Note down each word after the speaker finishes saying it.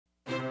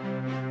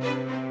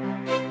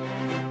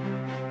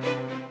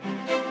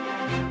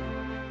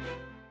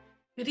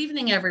Good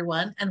evening,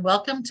 everyone, and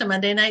welcome to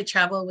Monday Night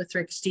Travel with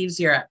Rick Steves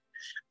Europe.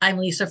 I'm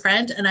Lisa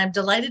Friend, and I'm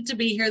delighted to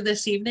be here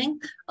this evening,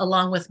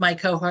 along with my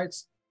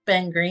cohorts,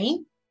 Ben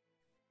Green,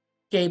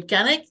 Gabe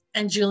Gunnick,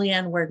 and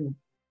Julianne Worden.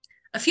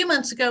 A few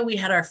months ago, we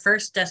had our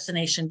first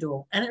destination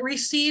duel, and it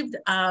received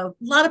a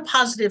lot of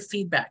positive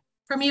feedback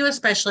from you,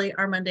 especially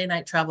our Monday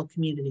Night Travel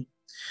community.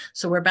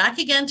 So we're back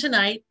again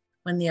tonight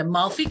when the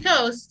Amalfi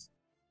Coast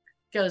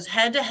goes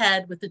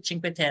head-to-head with the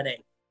Cinque Terre.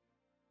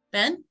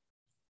 Ben?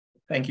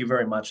 Thank you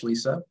very much,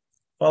 Lisa.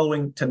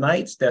 Following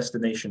tonight's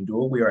destination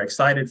duel, we are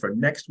excited for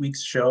next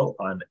week's show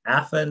on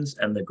Athens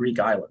and the Greek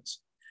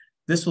islands.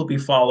 This will be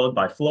followed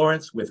by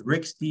Florence with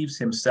Rick Steves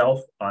himself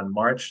on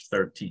March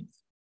 13th.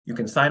 You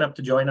can sign up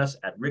to join us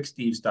at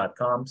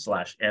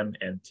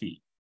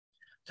ricksteves.com/MNT.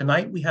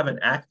 Tonight, we have an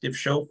active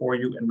show for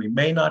you, and we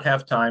may not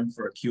have time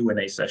for a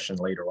Q&A session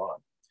later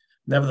on.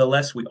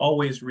 Nevertheless, we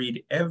always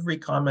read every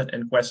comment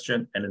and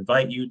question and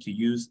invite you to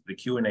use the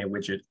Q&A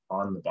widget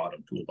on the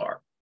bottom toolbar.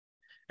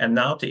 And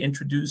now to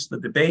introduce the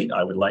debate,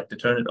 I would like to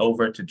turn it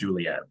over to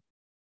Julianne.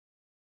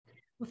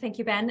 Well, thank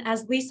you, Ben.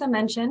 As Lisa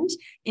mentioned,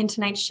 in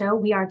tonight's show,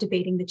 we are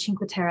debating the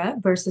Cinque Terre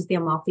versus the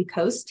Amalfi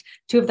Coast,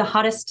 two of the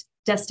hottest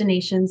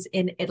destinations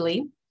in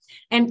Italy.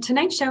 And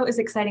tonight's show is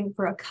exciting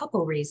for a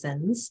couple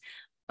reasons.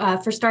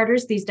 For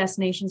starters, these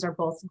destinations are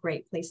both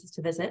great places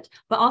to visit,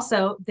 but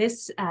also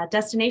this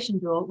destination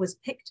duel was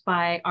picked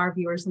by our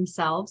viewers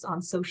themselves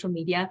on social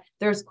media.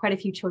 There's quite a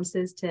few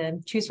choices to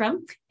choose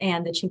from,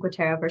 and the Cinque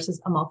Terre versus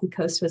Amalfi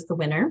Coast was the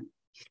winner.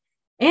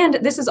 And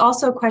this is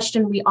also a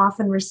question we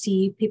often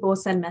receive. People will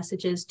send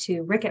messages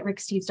to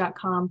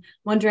rick@ricksteves.com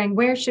wondering,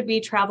 where should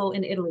we travel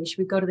in Italy? Should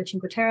we go to the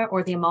Cinque Terre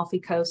or the Amalfi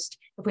Coast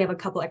if we have a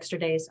couple extra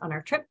days on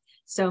our trip?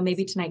 So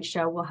maybe tonight's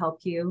show will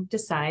help you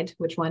decide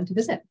which one to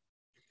visit.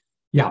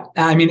 Yeah,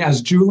 I mean,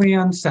 as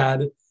Julianne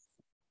said,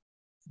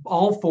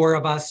 all four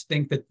of us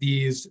think that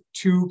these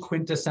two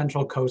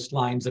quintessential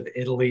coastlines of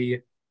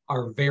Italy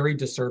are very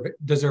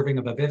deserving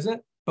of a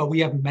visit, but we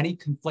have many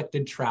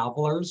conflicted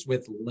travelers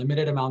with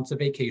limited amounts of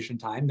vacation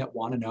time that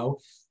want to know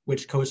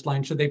which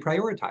coastline should they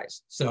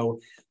prioritize.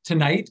 So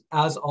tonight,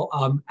 as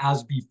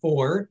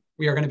before,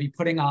 we are going to be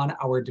putting on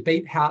our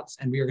debate hats,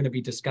 and we are going to be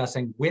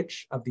discussing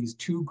which of these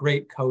two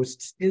great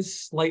coasts is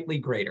slightly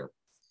greater.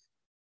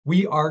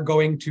 We are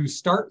going to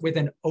start with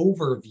an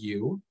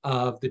overview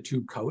of the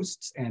two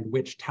coasts and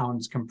which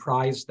towns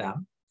comprise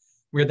them.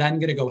 We're then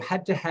going to go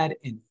head to head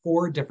in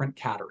four different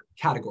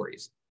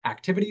categories: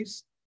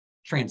 activities,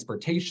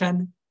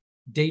 transportation,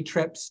 day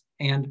trips,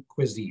 and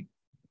cuisine.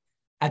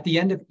 At the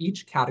end of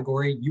each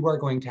category, you are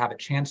going to have a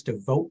chance to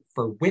vote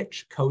for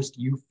which coast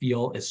you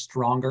feel is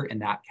stronger in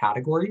that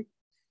category.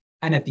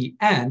 And at the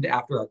end,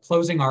 after our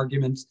closing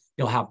arguments,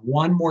 you'll have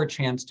one more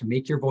chance to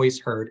make your voice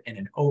heard in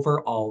an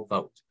overall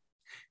vote.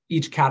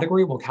 Each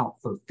category will count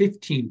for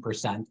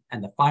 15%,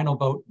 and the final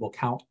vote will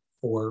count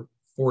for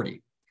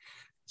 40%.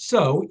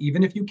 So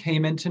even if you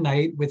came in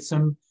tonight with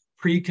some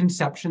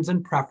preconceptions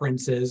and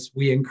preferences,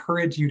 we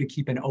encourage you to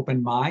keep an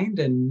open mind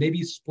and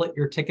maybe split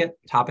your ticket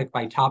topic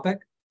by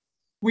topic.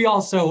 We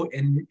also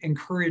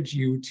encourage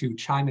you to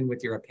chime in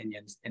with your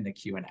opinions in the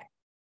Q&A.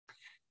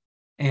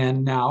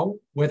 And now,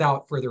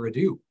 without further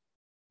ado,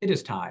 it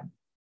is time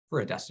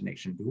for a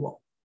destination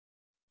duel.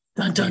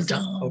 Dun, dun, Lisa,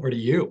 dun. over to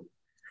you.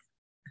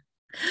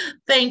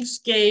 Thanks,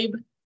 Gabe.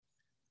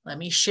 Let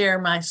me share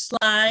my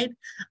slide.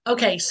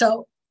 Okay,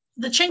 so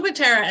the Cinque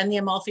Terre and the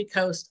Amalfi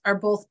Coast are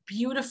both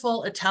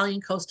beautiful Italian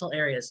coastal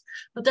areas,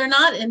 but they're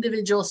not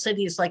individual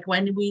cities like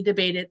when we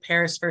debated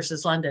Paris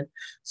versus London.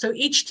 So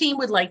each team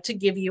would like to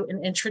give you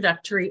an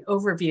introductory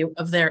overview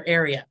of their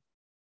area.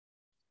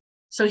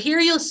 So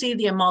here you'll see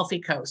the Amalfi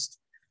Coast,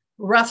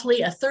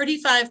 roughly a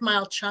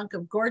 35-mile chunk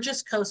of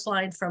gorgeous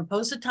coastline from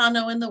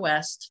Positano in the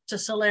west to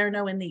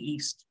Salerno in the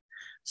east.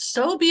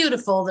 So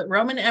beautiful that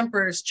Roman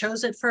emperors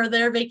chose it for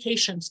their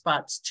vacation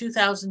spots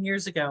 2,000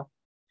 years ago.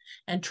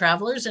 And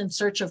travelers in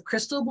search of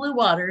crystal blue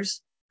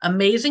waters,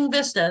 amazing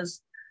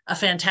vistas, a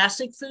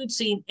fantastic food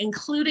scene,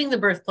 including the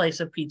birthplace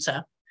of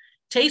pizza,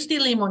 tasty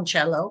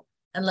limoncello,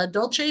 and la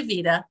dolce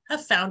vita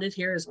have found it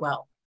here as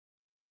well.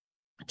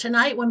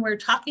 Tonight, when we're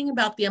talking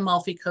about the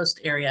Amalfi Coast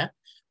area,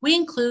 we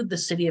include the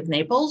city of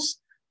Naples,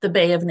 the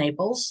Bay of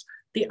Naples,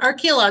 the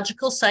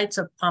archaeological sites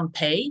of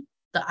Pompeii,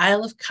 the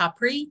Isle of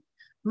Capri,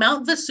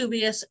 Mount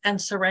Vesuvius,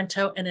 and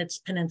Sorrento and its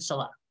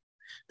peninsula.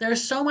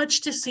 There's so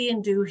much to see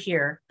and do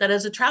here that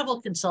as a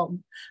travel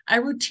consultant, I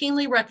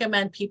routinely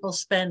recommend people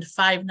spend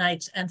 5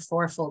 nights and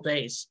 4 full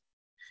days.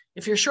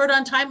 If you're short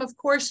on time, of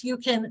course, you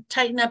can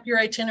tighten up your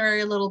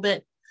itinerary a little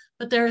bit,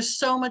 but there is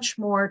so much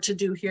more to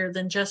do here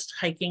than just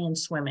hiking and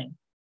swimming.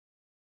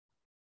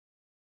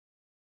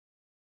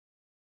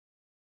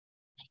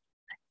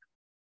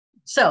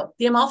 So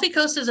the Amalfi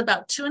Coast is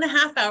about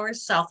 2.5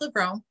 hours south of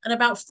Rome and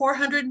about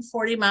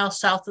 440 miles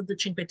south of the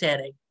Cinque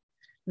Terre.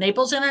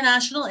 Naples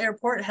International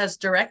Airport has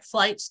direct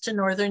flights to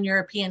Northern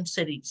European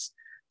cities,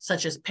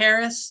 such as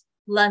Paris,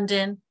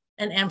 London,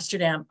 and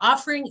Amsterdam,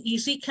 offering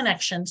easy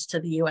connections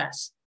to the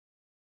US.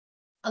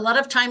 A lot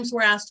of times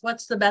we're asked,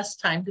 what's the best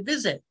time to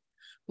visit?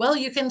 Well,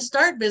 you can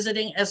start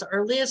visiting as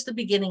early as the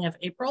beginning of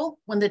April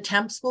when the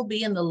temps will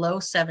be in the low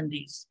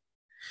 70s.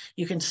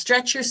 You can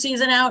stretch your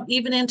season out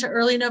even into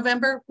early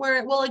November, where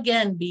it will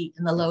again be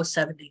in the low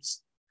 70s.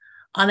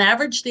 On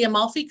average, the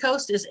Amalfi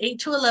Coast is 8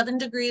 to 11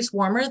 degrees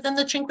warmer than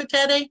the Cinque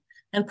Terre,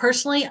 and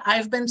personally,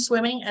 I've been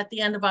swimming at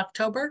the end of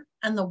October,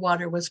 and the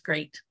water was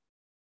great.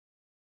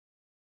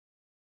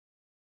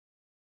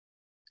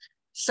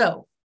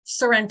 So,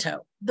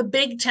 Sorrento, the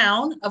big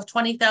town of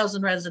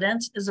 20,000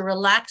 residents, is a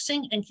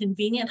relaxing and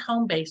convenient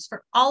home base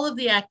for all of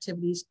the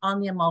activities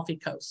on the Amalfi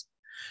Coast.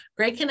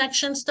 Great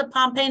connections to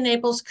Pompeii,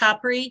 Naples,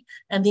 Capri,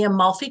 and the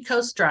Amalfi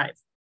Coast Drive.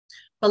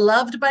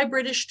 Beloved by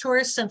British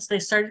tourists since they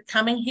started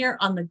coming here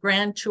on the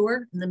Grand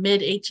Tour in the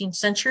mid-18th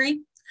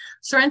century,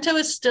 Sorrento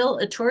is still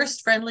a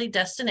tourist-friendly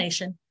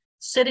destination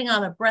sitting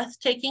on a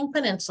breathtaking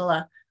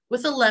peninsula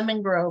with a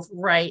lemon grove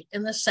right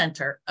in the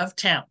center of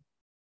town.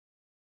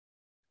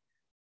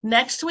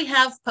 Next, we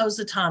have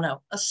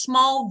Positano, a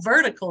small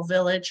vertical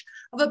village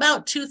of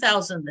about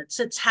 2,000 that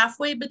sits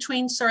halfway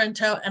between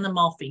Sorrento and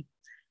Amalfi.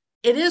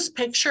 It is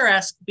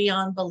picturesque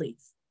beyond belief.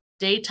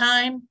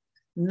 Daytime,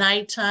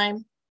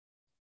 nighttime.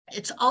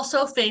 It's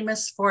also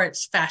famous for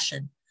its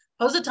fashion.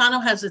 Positano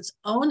has its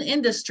own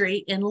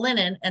industry in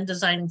linen and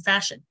designing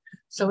fashion,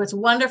 so it's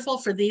wonderful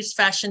for these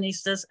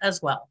fashionistas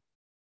as well.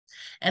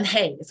 And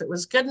hey, if it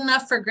was good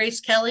enough for Grace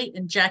Kelly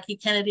and Jackie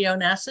Kennedy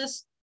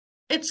Onassis,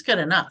 it's good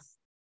enough.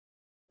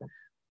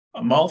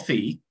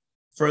 Amalfi,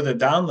 further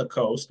down the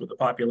coast with a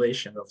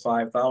population of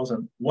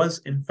 5,000, was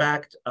in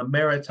fact a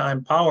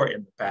maritime power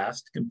in the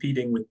past,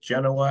 competing with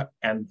Genoa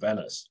and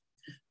Venice.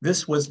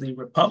 This was the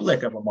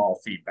Republic of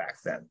Amalfi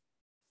back then.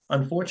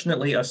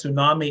 Unfortunately, a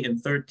tsunami in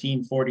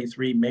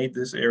 1343 made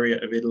this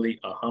area of Italy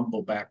a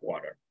humble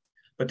backwater.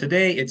 But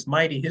today, its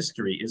mighty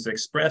history is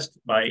expressed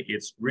by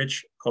its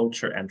rich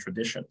culture and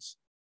traditions.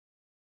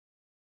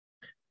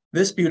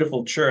 This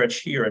beautiful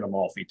church here in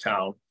Amalfi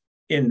town,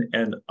 in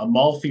an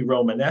Amalfi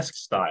Romanesque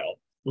style,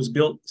 was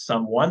built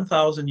some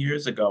 1,000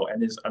 years ago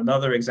and is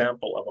another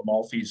example of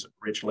Amalfi's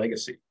rich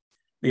legacy.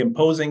 The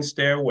imposing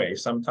stairway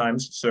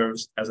sometimes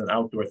serves as an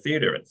outdoor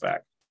theater, in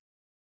fact.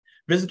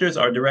 Visitors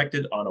are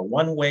directed on a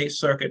one-way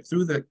circuit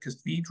through the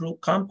cathedral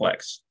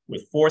complex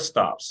with 4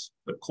 stops: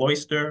 the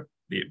cloister,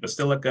 the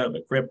basilica,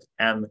 the crypt,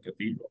 and the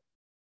cathedral.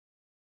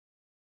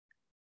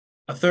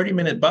 A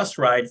 30-minute bus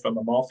ride from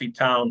Amalfi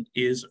town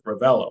is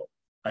Ravello,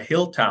 a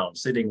hill town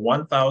sitting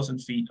 1,000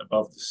 feet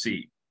above the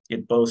sea.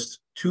 It boasts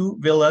 2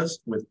 villas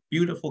with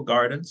beautiful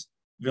gardens,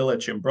 Villa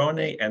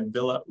Cimbrone and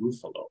Villa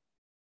Ruffalo.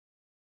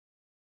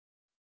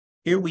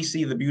 Here we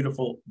see the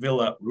beautiful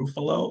Villa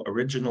Ruffalo,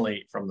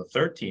 originally from the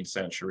 13th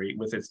century,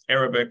 with its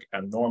Arabic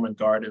and Norman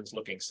gardens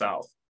looking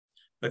south.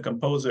 The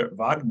composer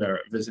Wagner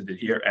visited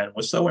here and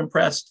was so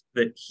impressed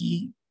that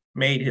he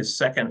made his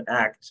second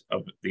act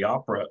of the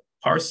opera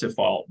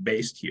Parsifal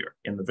based here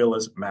in the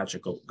villa's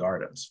magical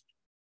gardens.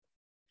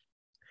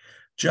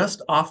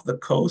 Just off the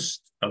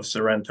coast of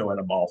Sorrento and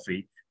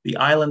Amalfi, the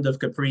island of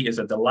Capri is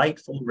a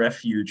delightful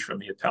refuge from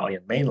the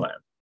Italian mainland.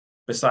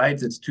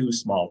 Besides its 2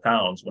 small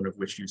towns, one of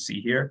which you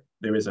see here,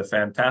 there is a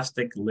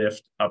fantastic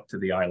lift up to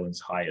the island's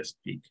highest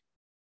peak.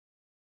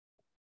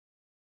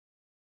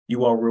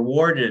 You are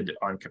rewarded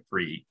on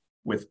Capri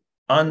with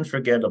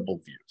unforgettable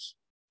views.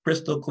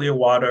 Crystal clear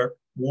water,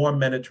 warm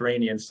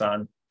Mediterranean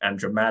sun, and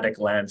dramatic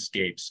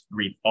landscapes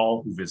greet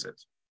all who visit.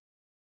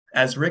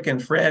 As Rick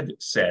and Fred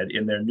said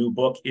in their new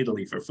book,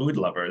 Italy for Food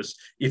Lovers,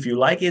 if you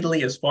like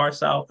Italy as far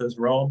south as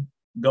Rome,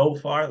 go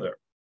farther.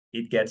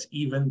 It gets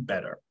even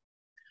better.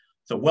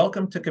 So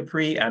welcome to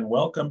Capri and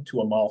welcome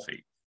to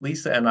Amalfi.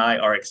 Lisa and I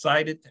are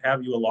excited to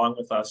have you along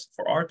with us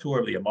for our tour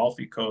of the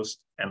Amalfi Coast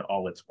and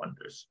all its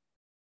wonders.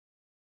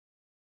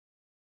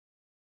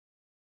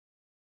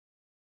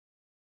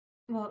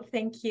 Well,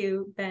 thank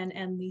you, Ben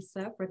and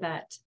Lisa, for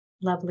that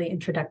lovely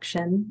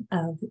introduction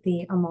of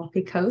the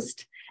Amalfi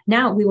Coast.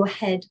 Now we will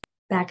head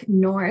back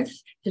north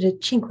to the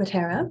Cinque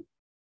Terre,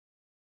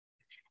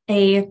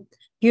 a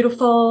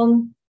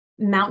beautiful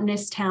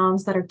mountainous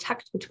towns that are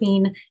tucked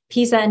between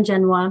Pisa and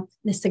Genoa,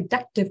 in a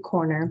seductive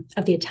corner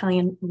of the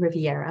Italian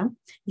Riviera.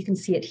 You can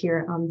see it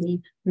here on the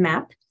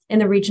map in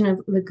the region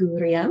of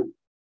Liguria.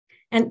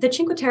 And the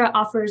Cinque Terre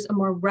offers a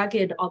more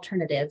rugged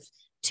alternative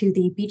to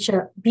the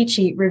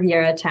beachy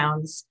Riviera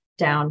towns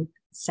down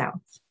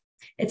south.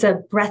 It's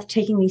a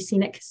breathtakingly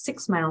scenic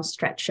 6-mile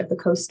stretch of the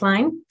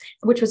coastline,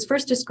 which was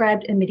first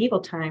described in medieval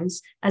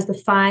times as the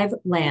 5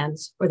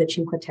 lands, or the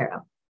Cinque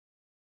Terre.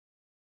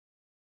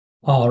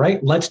 All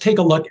right, let's take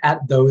a look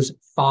at those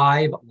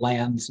 5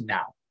 lands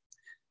now.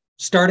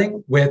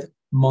 Starting with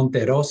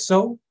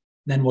Monterosso,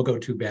 then we'll go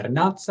to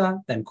Vernazza,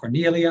 then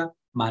Cornelia,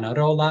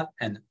 Manarola,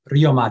 and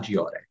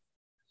Riomaggiore.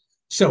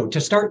 So to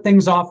start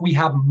things off, we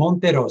have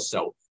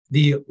Monterosso,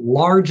 the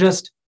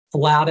largest,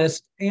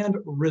 flattest, and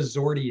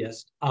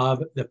resortiest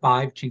of the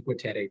 5 Cinque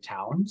Terre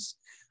towns.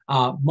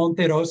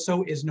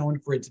 Monterosso is known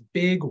for its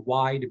big,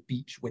 wide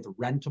beach with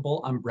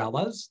rentable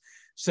umbrellas.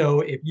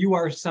 So if you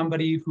are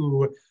somebody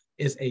who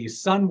is a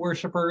sun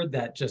worshiper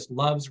that just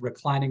loves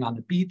reclining on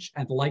the beach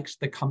and likes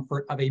the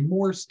comfort of a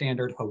more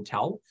standard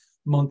hotel,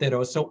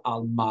 Monterosso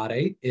al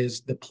Mare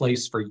is the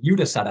place for you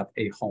to set up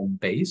a home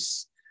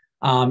base.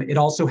 It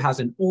also has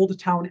an old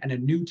town and a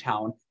new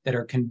town that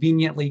are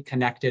conveniently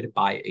connected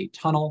by a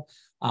tunnel.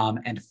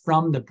 And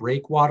from the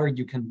breakwater,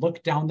 you can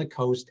look down the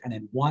coast, and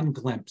in one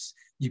glimpse,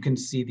 you can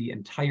see the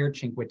entire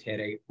Cinque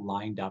Terre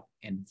lined up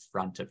in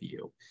front of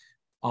you.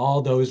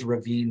 All those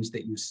ravines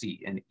that you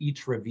see, in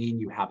each ravine,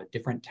 you have a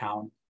different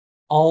town,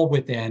 all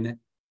within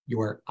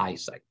your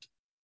eyesight.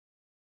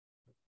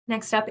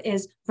 Next up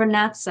is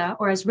Vernazza,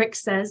 or as Rick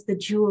says, the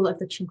jewel of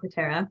the Cinque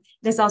Terre.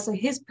 It is also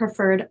his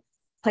preferred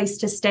place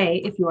to stay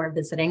if you are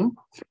visiting.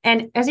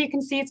 And as you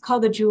can see, it's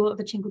called the jewel of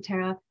the Cinque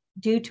Terre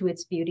due to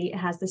its beauty. It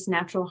has this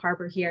natural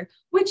harbor here,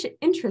 which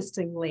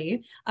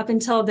interestingly, up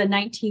until the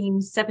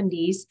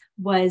 1970s,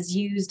 was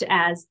used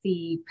as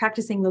the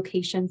practicing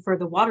location for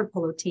the water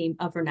polo team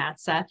of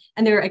Vernazza.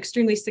 And they were an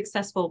extremely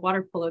successful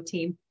water polo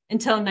team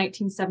until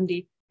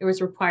 1970. It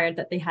was required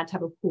that they had to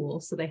have a pool,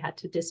 so they had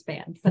to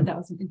disband. But that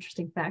was an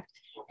interesting fact.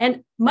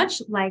 And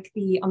much like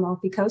the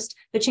Amalfi Coast,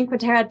 the Cinque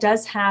Terre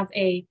does have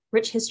a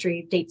rich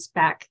history, dates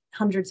back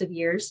hundreds of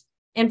years.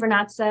 In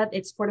Vernazza,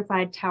 its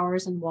fortified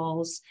towers and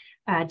walls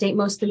date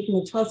mostly from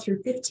the 12th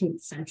through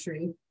 15th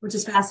century, which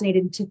is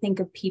fascinating to think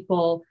of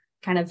people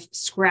kind of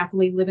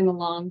scrappily living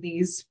along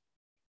these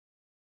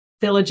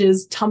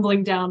villages,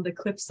 tumbling down the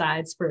cliff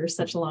sides for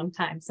such a long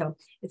time. So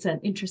it's an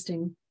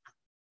interesting.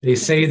 They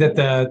say that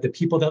the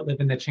people that live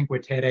in the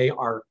Cinque Terre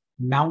are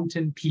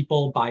mountain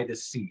people by the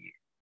sea,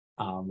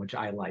 which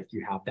I like.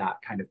 You have that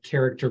kind of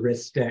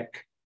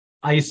characteristic,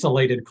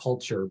 isolated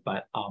culture,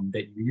 but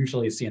that you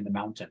usually see in the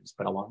mountains,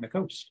 but along the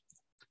coast.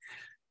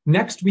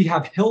 Next, we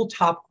have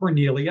Hilltop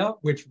Cornelia,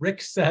 which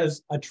Rick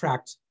says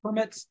attracts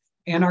hermits,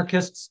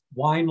 anarchists,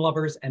 wine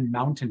lovers, and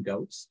mountain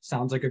goats.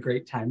 Sounds like a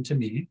great time to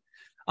me.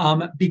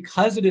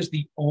 Because it is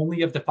the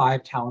only of the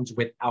 5 towns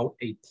without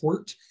a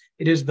port,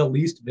 it is the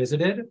least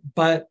visited,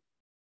 but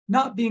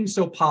not being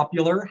so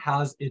popular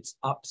has its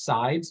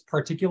upsides,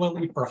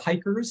 particularly for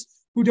hikers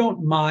who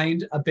don't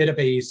mind a bit of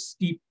a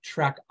steep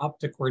trek up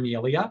to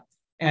Cornelia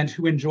and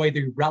who enjoy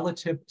the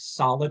relative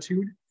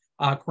solitude.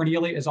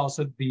 Cornelia is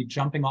also the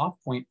jumping off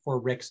point for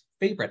Rick's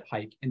favorite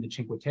hike in the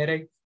Cinque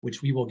Terre,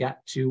 which we will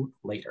get to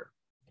later.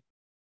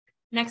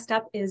 Next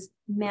up is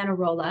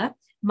Manarola,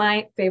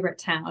 my favorite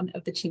town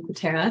of the Cinque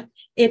Terre.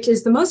 It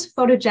is the most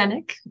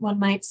photogenic, one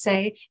might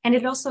say, and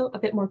it's also a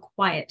bit more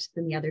quiet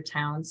than the other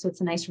towns. So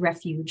it's a nice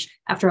refuge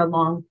after a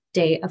long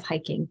day of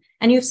hiking.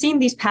 And you've seen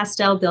these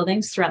pastel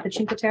buildings throughout the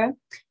Cinque Terre,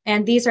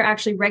 and these are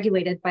actually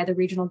regulated by the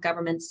regional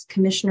government's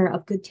Commissioner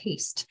of Good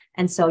Taste.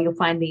 And so you'll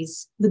find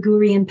these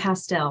Ligurian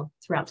pastel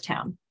throughout the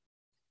town.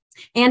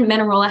 And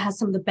Manarola has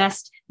some of the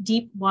best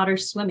deep water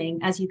swimming,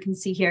 as you can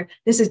see here.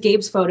 This is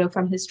Gabe's photo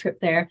from his trip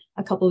there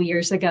a couple of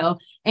years ago.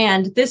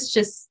 And this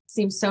just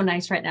seems so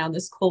nice right now in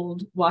this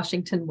cold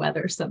Washington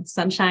weather, some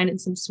sunshine and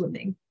some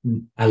swimming.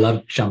 I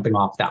love jumping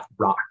off that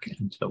rock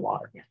into the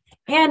water. Yeah.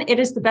 And it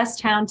is the best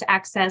town to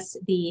access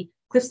the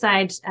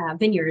cliffside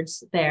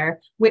vineyards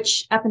there,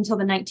 which up until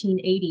the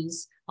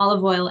 1980s,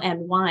 olive oil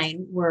and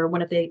wine were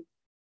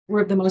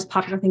were the most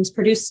popular things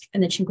produced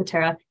in the Cinque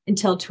Terre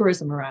until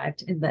tourism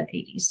arrived in the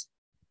 80s.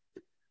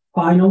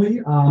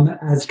 Finally,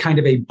 as kind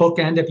of a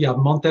bookend, if you have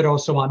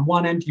Monterosso on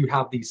one end, you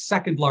have the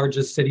second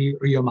largest city,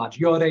 Rio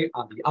Maggiore,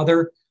 on the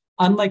other.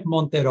 Unlike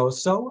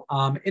Monterosso,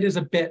 it is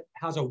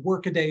has a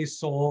workaday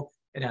soul.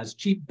 It has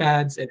cheap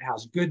beds, it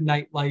has good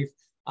nightlife,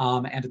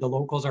 and the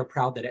locals are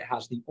proud that it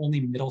has the only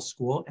middle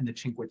school in the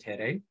Cinque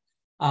Terre.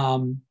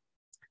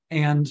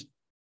 And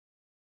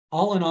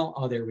all in all,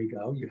 oh, there we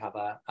go. You have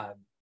a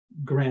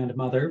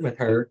grandmother with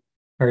her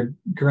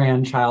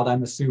grandchild,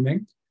 I'm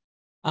assuming.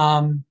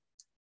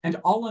 And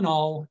all in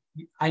all,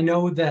 I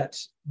know that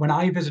when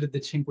I visited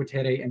the Cinque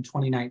Terre in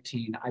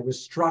 2019, I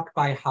was struck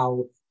by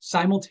how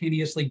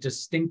simultaneously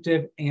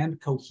distinctive and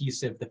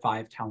cohesive the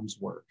 5 towns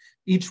were.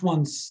 Each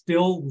one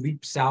still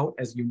leaps out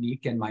as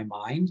unique in my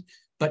mind,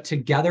 but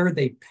together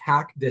they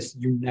pack this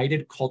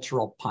united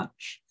cultural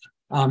punch.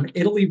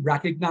 Italy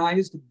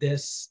recognized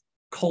this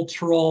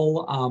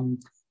cultural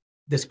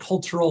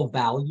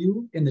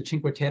value in the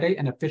Cinque Terre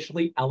and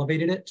officially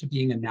elevated it to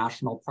being a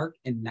national park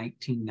in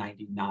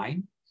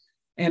 1999.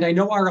 And I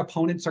know our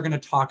opponents are going to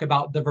talk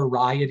about the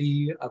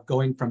variety of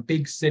going from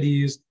big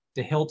cities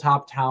to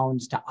hilltop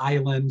towns to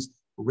islands,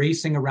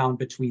 racing around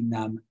between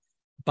them.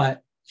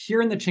 But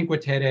here in the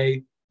Cinque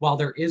Terre, while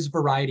there is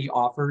variety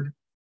offered,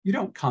 you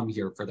don't come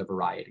here for the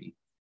variety.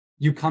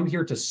 You come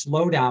here to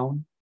slow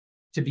down,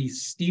 to be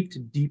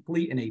steeped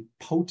deeply in a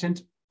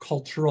potent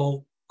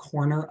cultural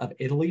corner of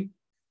Italy.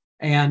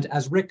 And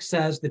as Rick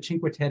says, the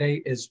Cinque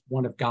Terre is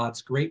one of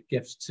God's great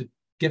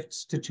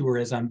gifts to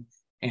tourism.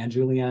 And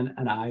Julian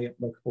and I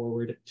look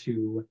forward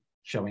to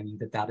showing you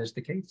that that is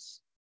the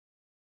case.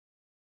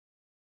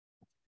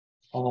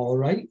 All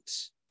right,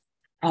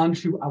 on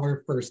to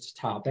our first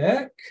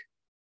topic.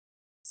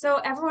 So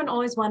everyone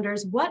always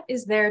wonders, what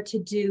is there to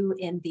do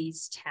in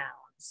these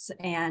towns?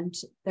 And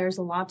there's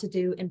a lot to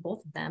do in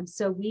both of them.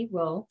 So we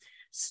will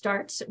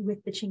start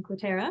with the Cinque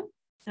Terre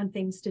and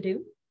things to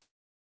do.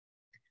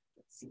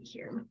 Let's see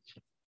here.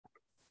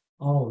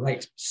 All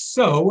right.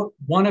 So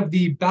one of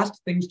the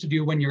best things to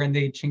do when you're in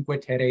the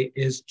Cinque Terre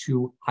is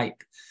to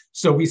hike.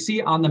 So we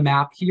see on the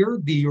map here,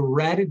 the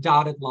red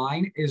dotted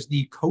line is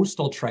the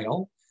coastal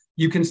trail.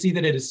 You can see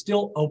that it is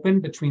still open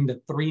between the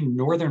three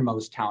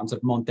northernmost towns of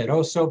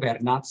Monterosso,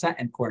 Vernazza,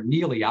 and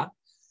Corniglia,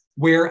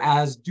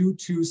 whereas due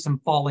to some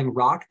falling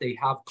rock, they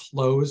have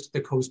closed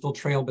the coastal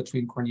trail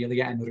between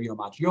Corniglia and Rio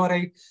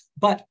Maggiore.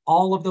 But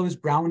all of those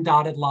brown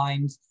dotted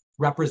lines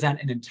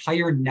represent an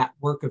entire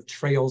network of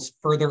trails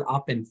further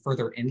up and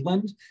further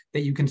inland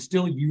that you can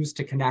still use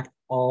to connect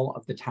all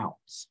of the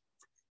towns.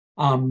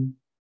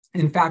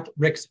 In fact,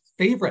 Rick's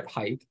favorite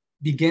hike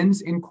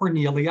begins in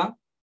Corniglia.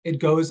 It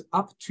goes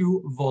up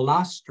to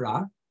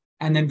Volastra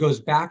and then goes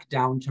back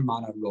down to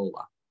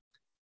Manarola.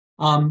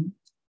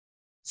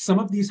 Some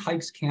of these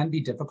hikes can be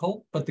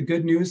difficult, but the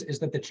good news is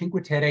that the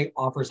Cinque Terre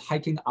offers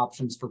hiking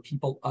options for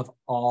people of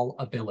all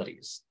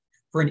abilities.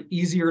 For an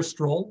easier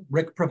stroll,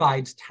 Rick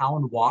provides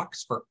town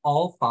walks for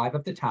all 5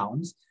 of the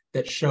towns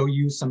that show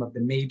you some of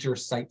the major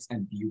sites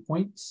and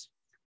viewpoints.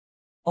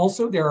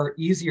 Also, there are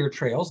easier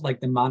trails like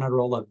the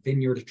Manarola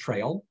Vineyard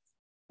Trail,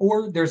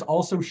 or there's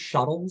also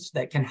shuttles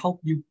that can help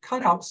you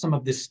cut out some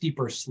of the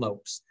steeper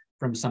slopes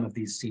from some of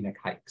these scenic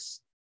hikes.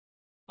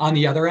 On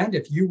the other end,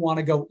 if you want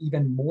to go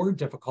even more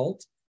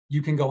difficult,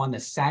 you can go on the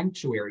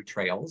sanctuary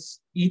trails.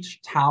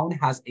 Each town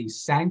has a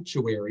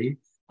sanctuary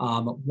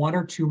 1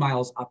 or 2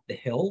 miles up the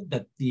hill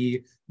that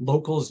the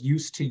locals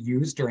used to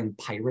use during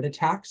pirate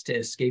attacks to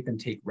escape and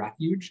take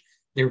refuge.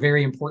 They're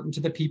very important to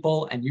the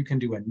people, and you can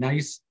do a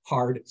nice,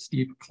 hard,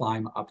 steep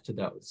climb up to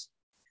those.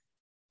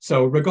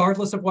 So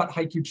regardless of what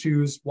hike you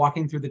choose,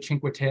 walking through the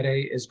Cinque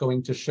Terre is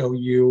going to show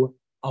you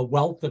a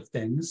wealth of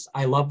things.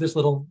 I love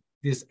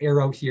this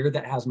arrow here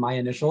that has my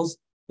initials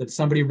that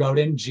somebody wrote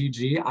in,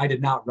 GG. I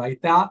did not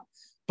write that,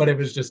 but it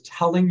was just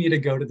telling me to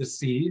go to the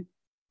sea.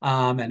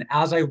 And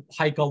as I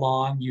hike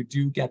along, you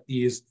do get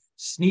these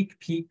sneak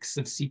peeks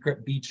of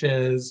secret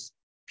beaches,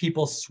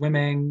 people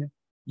swimming.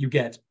 You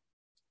get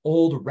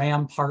old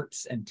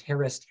ramparts and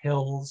terraced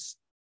hills.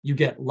 You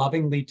get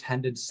lovingly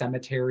tended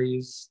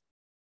cemeteries.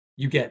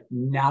 You get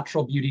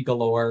natural beauty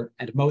galore.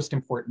 And most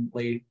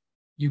importantly,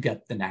 you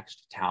get the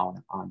next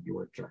town on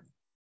your journey.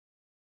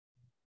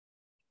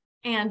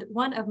 And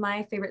one of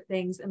my favorite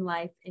things in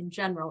life in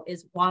general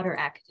is water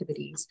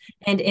activities.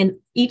 And in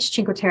each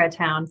Cinque Terre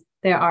town,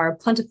 there are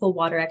plentiful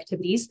water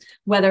activities,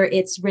 whether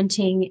it's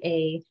renting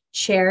a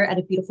chair at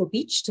a beautiful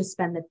beach to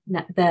spend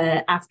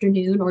the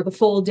afternoon or the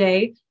full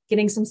day,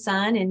 getting some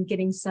sun and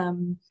getting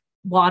some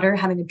water,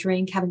 having a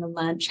drink, having a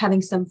lunch,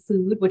 having some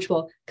food, which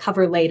we'll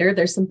cover later.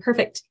 There's some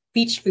perfect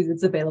beach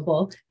foods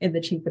available in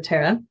the Cinque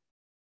Terre.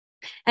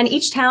 And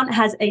each town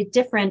has a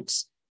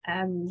different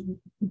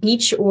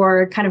beach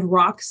or kind of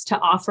rocks to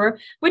offer,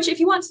 which if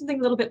you want something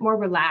a little bit more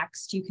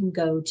relaxed, you can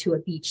go to a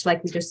beach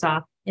like we just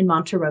saw in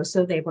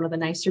Monterosso. They have one of the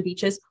nicer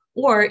beaches,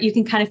 or you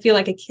can kind of feel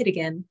like a kid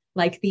again,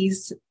 like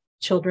these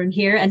children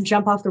here, and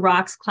jump off the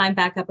rocks, climb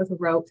back up with a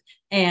rope.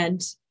 And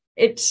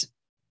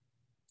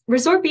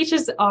resort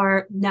beaches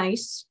are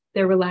nice.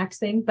 They're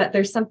relaxing, but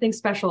there's something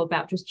special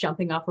about just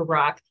jumping off a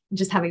rock and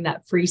just having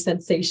that free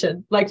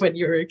sensation, like when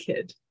you were a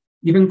kid.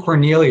 Even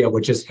Corniglia,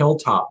 which is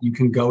hilltop, you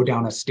can go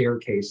down a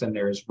staircase and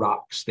there's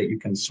rocks that you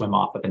can swim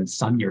off of and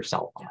sun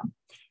yourself on.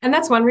 And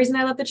that's one reason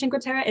I love the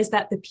Cinque Terre, is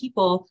that the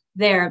people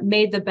there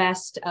made the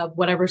best of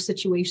whatever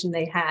situation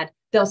they had.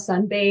 They'll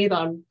sunbathe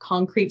on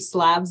concrete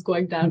slabs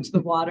going down to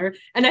the water.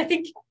 And I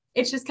think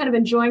it's just kind of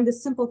enjoying the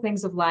simple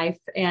things of life.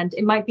 And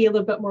it might be a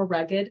little bit more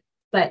rugged,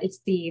 but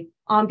it's the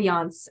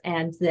ambiance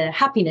and the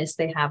happiness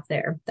they have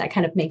there that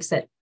kind of makes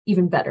it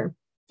even better.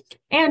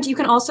 And you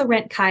can also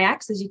rent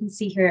kayaks, as you can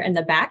see here in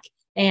the back,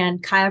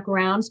 and kayak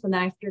around, spend the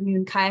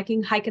afternoon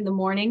kayaking, hike in the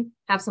morning,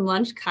 have some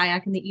lunch,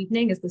 kayak in the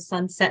evening as the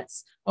sun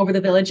sets over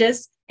the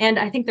villages. And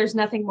I think there's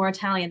nothing more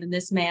Italian than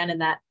this man in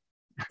that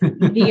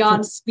neon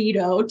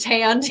Speedo,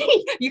 tanned.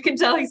 You can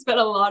tell he spent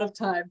a lot of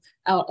time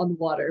out on the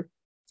water.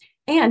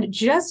 And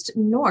just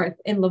north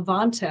in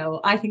Levanto,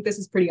 I think this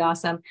is pretty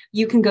awesome.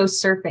 You can go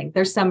surfing.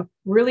 There's some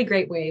really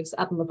great waves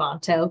up in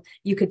Levanto.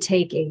 You could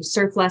take a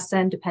surf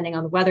lesson depending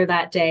on the weather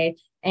that day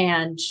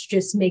and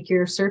just make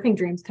your surfing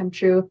dreams come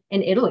true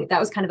in Italy. That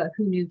was kind of a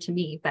who knew to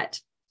me, but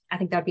I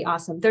think that'd be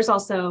awesome. There's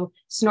also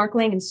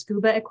snorkeling and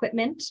scuba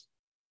equipment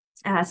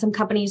some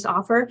companies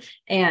offer.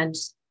 And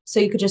so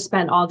you could just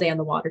spend all day on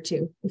the water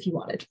too, if you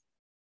wanted.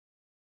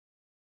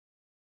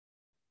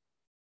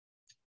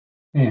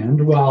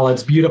 And while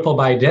it's beautiful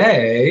by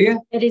day,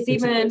 it is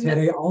even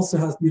Cinque also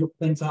has beautiful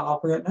things to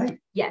offer at night.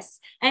 Yes.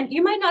 And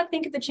you might not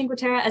think of the Cinque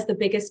Terre as the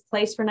biggest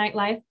place for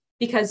nightlife,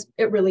 because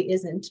it really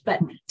isn't.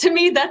 But to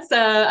me, that's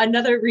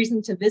another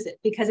reason to visit,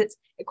 because it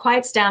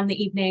quiets down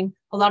the evening.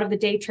 A lot of the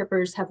day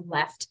trippers have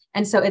left.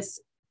 And so it's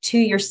to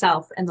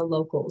yourself and the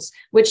locals,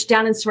 which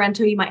down in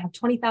Sorrento, you might have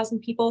 20,000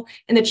 people.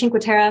 In the Cinque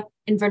Terre,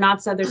 in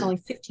Vernazza, there's only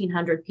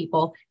 1,500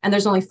 people, and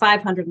there's only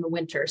 500 in the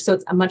winter. So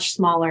it's a much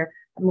smaller,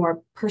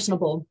 more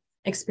personable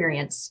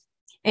experience.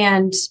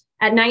 And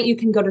At night, you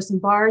can go to some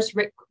bars.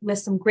 Rick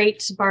lists some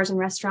great bars and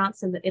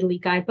restaurants in the Italy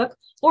guidebook,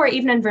 or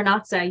even in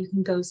Vernazza, you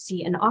can go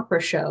see an opera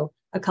show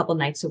a couple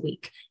nights a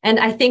week. And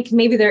I think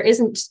maybe there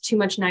isn't too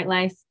much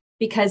nightlife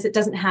because it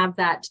doesn't have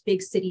that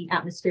big city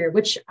atmosphere,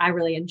 which I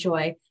really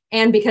enjoy.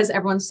 And because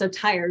everyone's so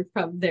tired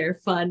from their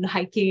fun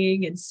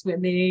hiking and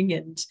swimming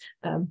and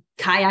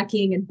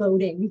kayaking and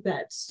boating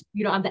that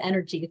you don't have the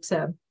energy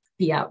to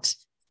be out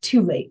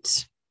too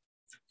late.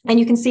 And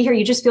you can see here,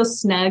 you just feel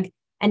snug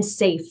and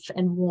safe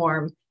and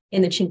warm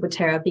in the Cinque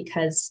Terre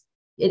because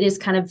it is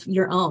kind of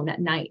your own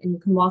at night, and you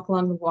can walk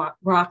along the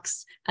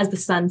rocks as the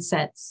sun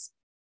sets.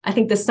 I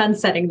think the sun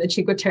setting in the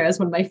Cinque Terre is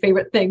one of my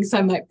favorite things, so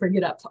I might bring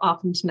it up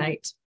often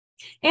tonight.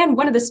 And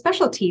one of the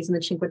specialties in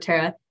the Cinque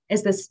Terre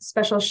is this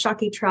special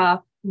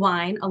Shakitra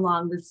wine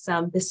along with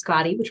some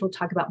biscotti, which we'll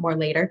talk about more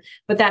later,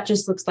 but that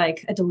just looks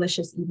like a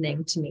delicious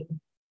evening to me.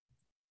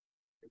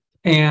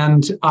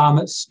 And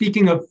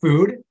speaking of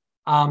food,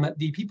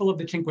 the people of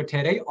the Cinque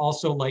Terre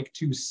also like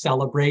to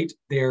celebrate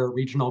their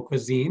regional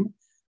cuisine,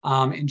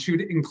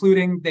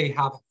 including they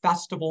have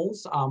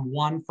festivals,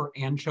 one for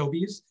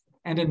anchovies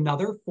and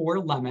another for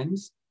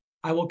lemons.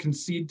 I will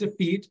concede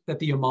defeat that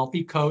the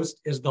Amalfi Coast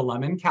is the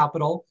lemon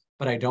capital,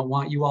 but I don't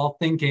want you all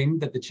thinking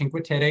that the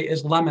Cinque Terre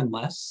is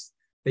lemonless.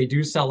 They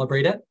do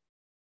celebrate it.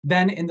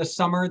 Then in the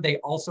summer, they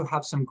also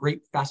have some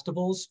great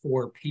festivals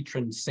for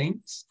patron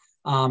saints,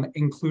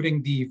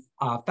 including the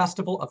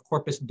Festival of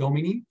Corpus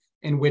Domini,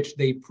 in which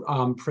they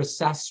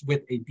process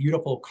with a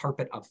beautiful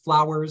carpet of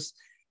flowers.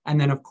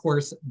 And then, of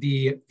course,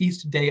 the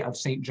feast day of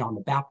St. John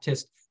the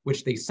Baptist,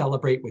 which they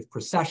celebrate with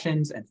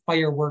processions and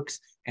fireworks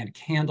and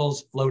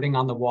candles floating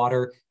on the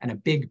water and a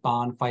big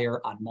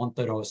bonfire on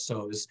Monte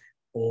Rosso's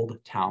Old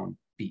Town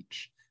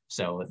Beach.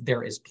 So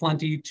there is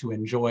plenty to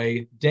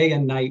enjoy day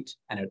and night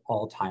and at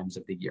all times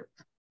of the year.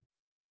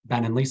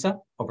 Ben and Lisa,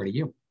 over to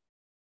you.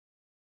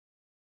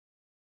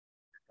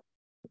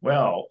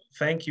 Well,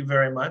 thank you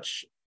very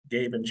much,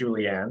 Gabe and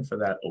Julianne, for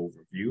that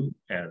overview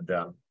and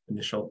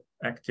initial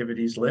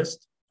activities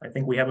list. I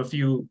think we have a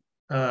few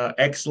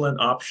excellent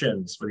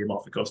options for the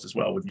Amalfi Coast as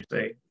well, wouldn't you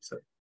say, Lisa?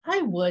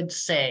 I would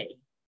say.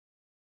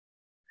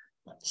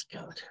 Let's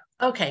go.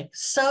 Okay,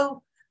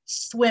 so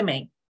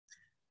swimming.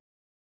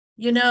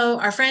 You know,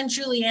 our friend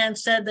Julianne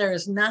said there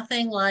is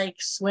nothing like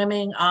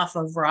swimming off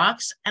of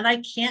rocks, and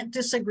I can't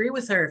disagree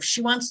with her. If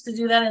she wants to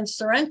do that in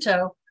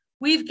Sorrento,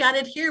 we've got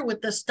it here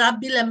with the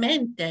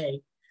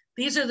Stabilimente.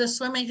 These are the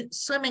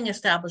swimming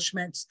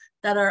establishments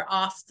that are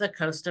off the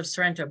coast of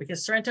Sorrento,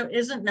 because Sorrento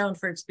isn't known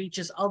for its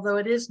beaches, although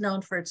it is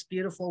known for its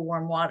beautiful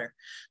warm water.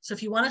 So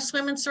if you want to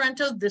swim in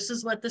Sorrento, this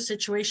is what the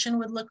situation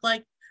would look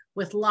like,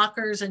 with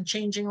lockers and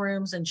changing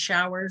rooms and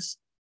showers.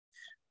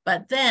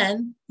 But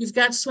then you've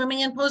got swimming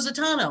in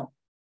Positano.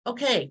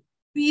 Okay,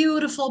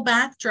 beautiful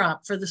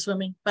backdrop for the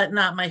swimming, but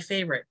not my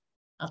favorite.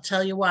 I'll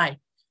tell you why.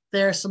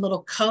 There are some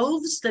little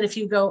coves that if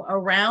you go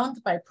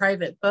around by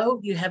private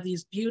boat, you have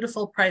these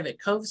beautiful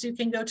private coves you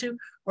can go to,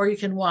 or you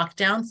can walk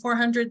down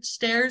 400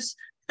 stairs,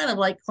 kind of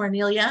like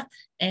Cornelia,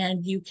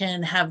 and you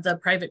can have the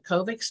private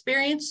cove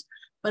experience.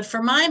 But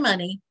for my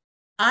money,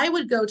 I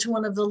would go to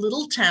one of the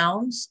little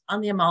towns on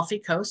the Amalfi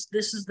Coast.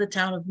 This is the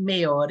town of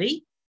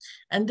Meori.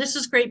 And this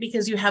is great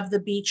because you have the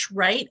beach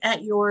right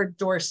at your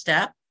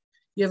doorstep.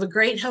 You have a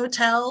great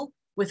hotel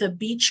with a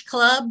beach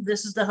club.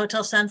 This is the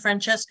Hotel San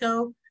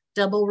Francesco.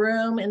 Double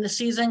room in the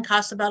season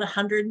costs about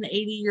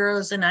 180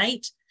 euros a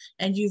night.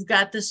 And you've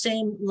got the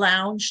same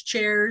lounge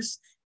chairs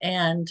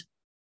and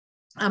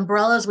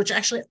umbrellas, which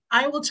actually,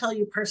 I will tell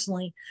you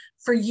personally,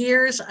 for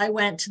years, I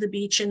went to the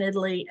beach in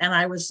Italy and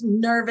I was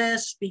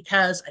nervous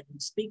because I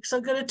didn't speak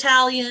so good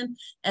Italian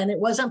and it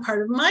wasn't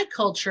part of my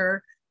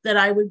culture that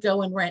I would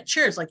go and rent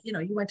chairs. Like, you know,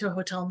 you went to a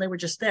hotel and they were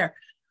just there.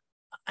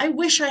 I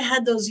wish I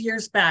had those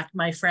years back,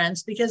 my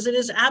friends, because it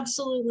is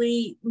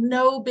absolutely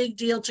no big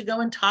deal to go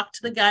and talk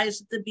to the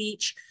guys at the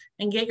beach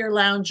and get your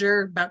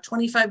lounger. About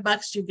 25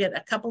 bucks, you get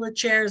a couple of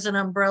chairs, an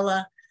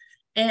umbrella,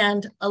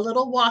 and a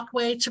little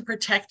walkway to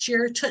protect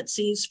your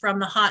tootsies from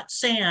the hot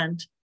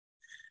sand.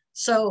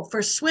 So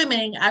for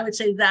swimming, I would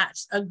say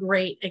that's a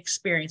great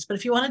experience. But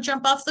if you want to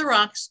jump off the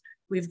rocks,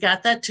 we've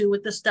got that too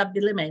with the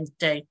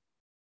Stabilimente.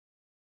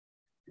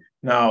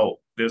 Now,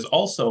 there's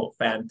also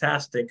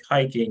fantastic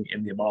hiking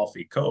in the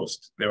Amalfi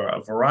Coast. There are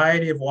a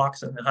variety of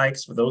walks and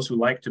hikes for those who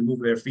like to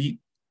move their feet.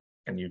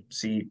 And you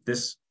see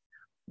this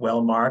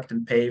well-marked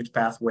and paved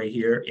pathway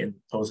here in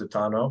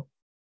Positano.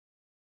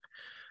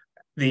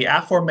 The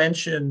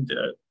aforementioned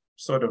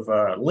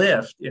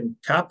lift in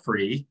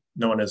Capri,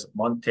 known as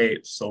Monte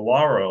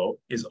Solaro,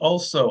 is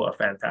also a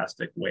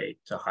fantastic way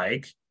to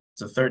hike.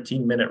 It's a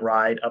 13-minute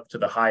ride up to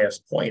the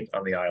highest point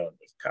on the island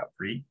of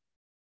Capri.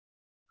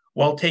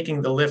 While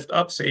taking the lift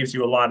up saves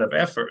you a lot of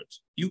effort,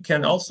 you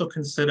can also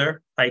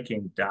consider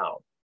hiking down.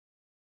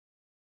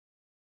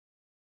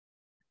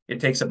 It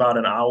takes about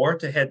an hour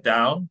to head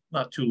down,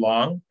 not too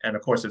long, and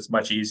of course it's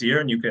much easier,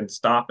 and you can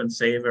stop and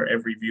savor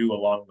every view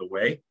along the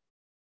way.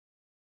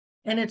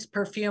 And it's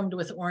perfumed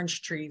with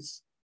orange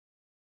trees.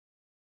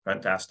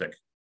 Fantastic.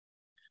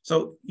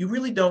 So you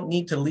really don't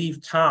need to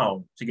leave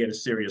town to get a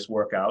serious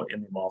workout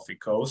in the Amalfi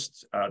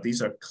Coast.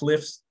 These are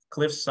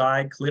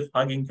cliffside,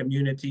 cliff-hugging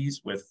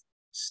communities with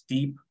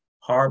steep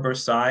harbor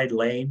side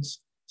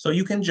lanes. So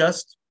you can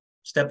just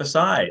step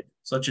aside,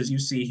 such as you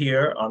see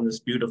here on this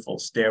beautiful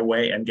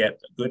stairway, and get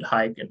a good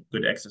hike and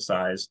good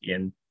exercise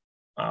in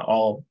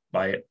all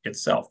by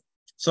itself.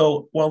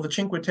 So while the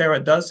Cinque Terre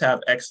does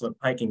have excellent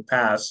hiking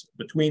paths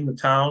between the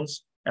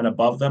towns and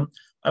above them,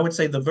 I would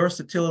say the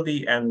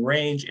versatility and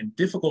range in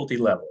difficulty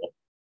level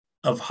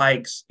of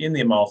hikes in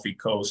the Amalfi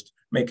Coast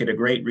make it a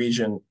great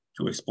region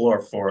to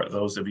explore for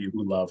those of you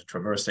who love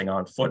traversing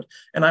on foot.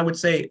 And I would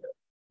say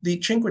the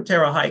Cinque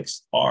Terre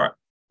hikes are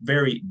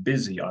very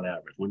busy on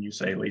average. When you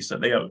say, Lisa,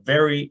 they are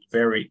very,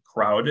 very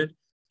crowded.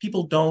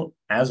 People don't,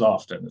 as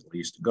often at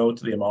least, go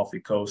to the Amalfi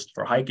Coast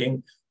for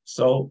hiking.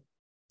 So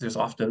there's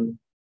often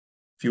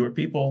fewer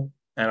people,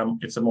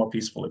 and it's a more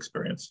peaceful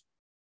experience.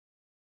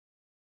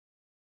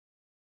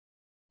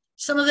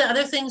 Some of the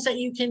other things that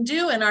you can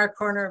do in our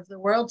corner of the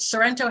world,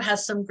 Sorrento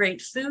has some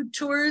great food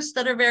tours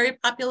that are very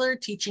popular,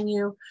 teaching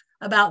you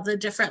about the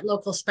different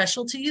local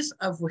specialties,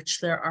 of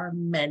which there are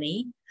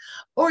many.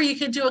 Or you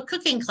could do a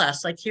cooking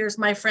class, like here's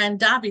my friend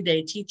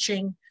Davide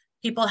teaching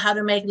people how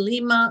to make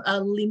limone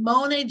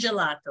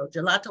gelato,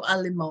 gelato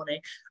al limone,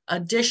 a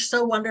dish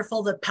so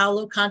wonderful that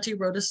Paolo Conti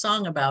wrote a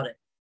song about it.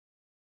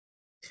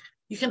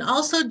 You can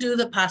also do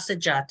the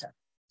passeggiata.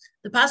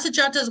 The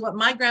passeggiata is what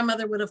my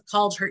grandmother would have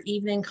called her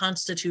evening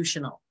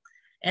constitutional.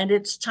 And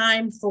it's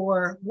time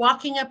for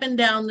walking up and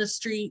down the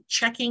street,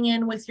 checking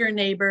in with your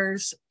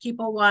neighbors,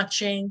 people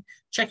watching,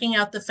 checking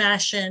out the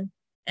fashion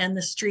and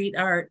the street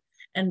art,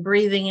 and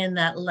breathing in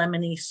that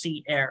lemony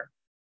sea air.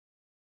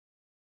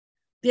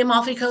 The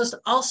Amalfi Coast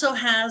also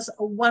has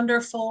a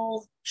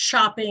wonderful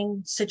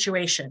shopping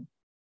situation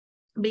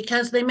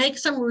because they make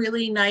some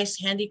really nice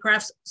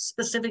handicrafts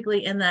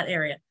specifically in that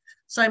area.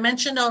 So I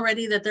mentioned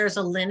already that there's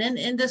a linen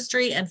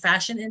industry and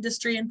fashion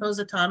industry in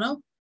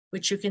Positano,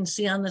 which you can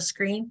see on the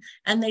screen.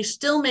 And they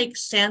still make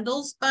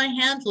sandals by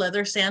hand,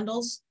 leather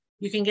sandals.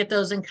 You can get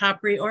those in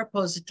Capri or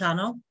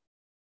Positano.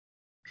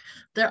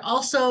 They're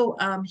also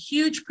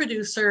huge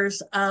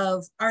producers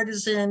of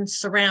artisan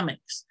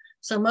ceramics.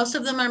 So most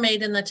of them are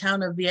made in the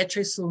town of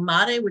Vietri sul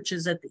Mare, which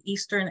is at the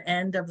eastern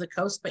end of the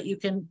coast, but you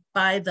can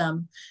buy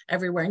them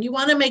everywhere. And you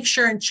want to make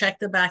sure and check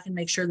the back and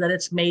make sure that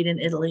it's made in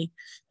Italy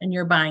and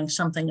you're buying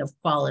something of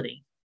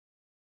quality.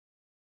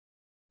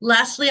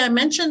 Lastly, I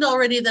mentioned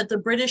already that the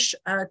British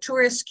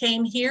tourists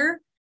came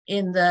here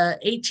in the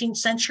 18th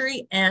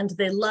century, and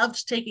they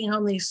loved taking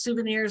home these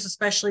souvenirs,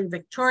 especially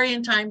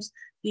Victorian times,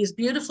 these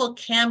beautiful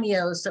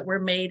cameos that were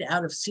made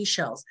out of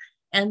seashells.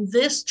 And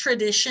this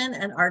tradition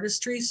and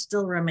artistry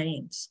still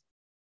remains.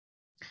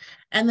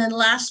 And then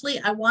lastly,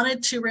 I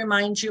wanted to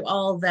remind you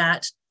all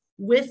that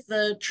with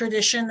the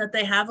tradition that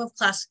they have of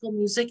classical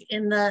music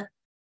in the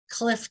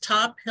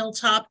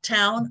hilltop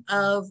town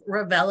of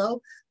Ravello,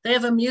 they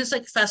have a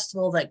music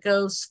festival that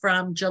goes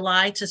from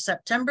July to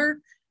September,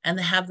 and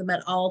they have them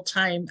at all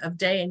time of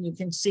day. And you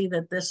can see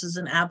that this is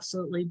an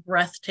absolutely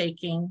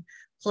breathtaking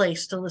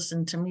place to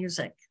listen to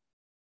music.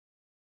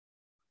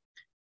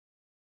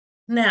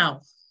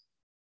 Now,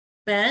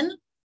 Ben?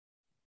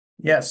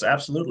 Yes,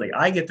 absolutely.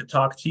 I get to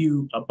talk to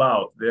you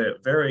about the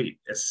very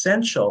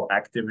essential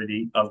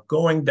activity of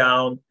going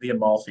down the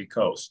Amalfi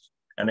Coast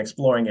and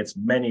exploring its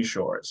many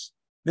shores.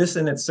 This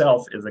in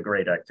itself is a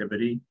great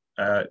activity.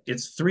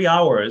 It's 3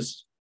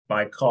 hours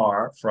by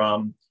car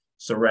from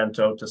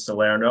Sorrento to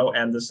Salerno,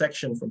 and the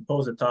section from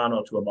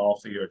Positano to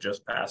Amalfi, or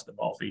just past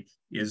Amalfi,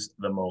 is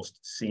the most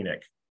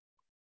scenic.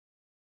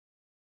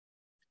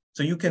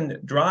 So you can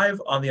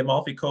drive on the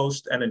Amalfi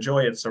Coast and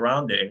enjoy its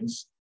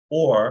surroundings,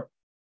 or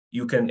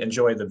you can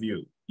enjoy the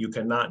view. You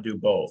cannot do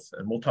both.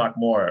 And we'll talk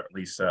more,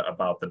 Lisa,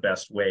 about the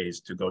best ways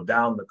to go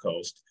down the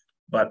coast.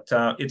 But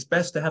it's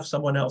best to have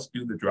someone else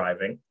do the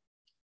driving.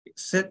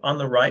 Sit on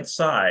the right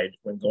side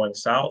when going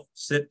south,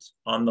 sit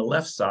on the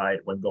left side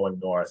when going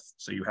north,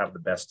 so you have the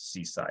best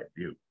seaside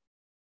view.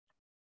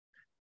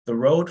 The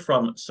road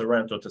from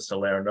Sorrento to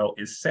Salerno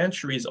is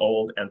centuries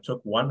old and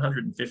took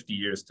 150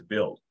 years to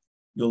build.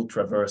 You'll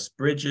traverse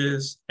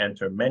bridges,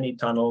 enter many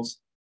tunnels,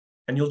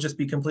 and you'll just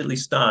be completely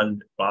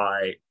stunned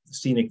by the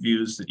scenic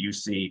views that you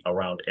see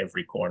around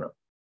every corner.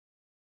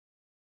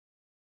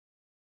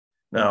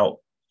 Now,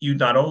 you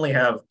not only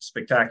have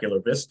spectacular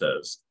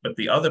vistas, but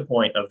the other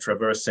point of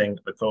traversing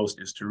the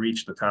coast is to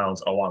reach the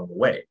towns along the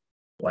way,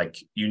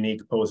 like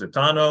unique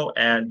Positano,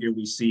 and here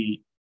we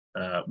see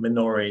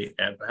Minori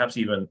and perhaps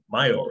even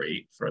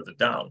Maiori further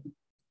down.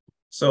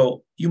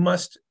 So you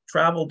must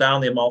travel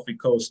down the Amalfi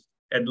Coast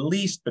at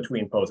least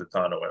between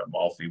Positano and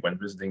Amalfi when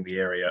visiting the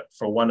area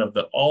for one of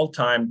the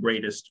all-time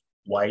greatest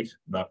white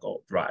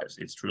knuckle drives.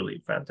 It's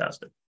truly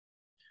fantastic.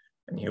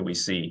 And here we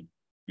see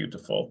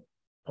beautiful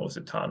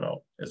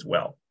Positano as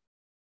well.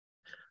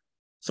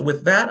 So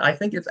with that, I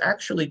think it's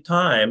actually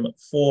time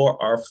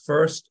for our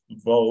first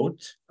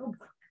vote.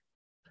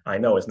 I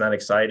know, isn't that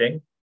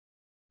exciting?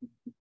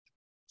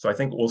 So I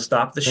think we'll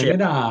stop the share.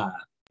 Bring it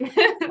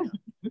on.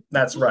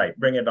 That's right,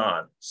 bring it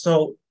on.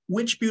 So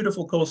which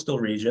beautiful coastal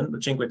region,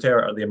 the Cinque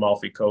Terre or the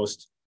Amalfi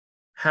Coast,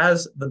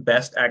 has the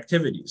best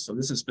activities? So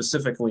this is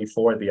specifically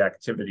for the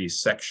activities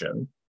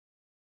section.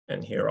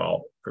 And here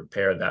I'll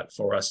prepare that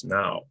for us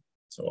now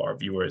so our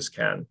viewers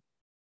can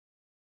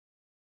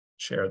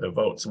share the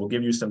vote. So we'll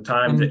give you some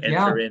time to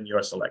enter in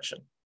your selection.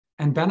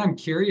 And Ben, I'm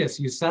curious,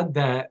 you said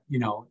that,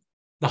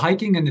 the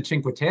hiking in the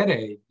Cinque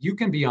Terre, you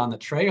can be on the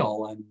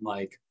trail in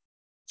like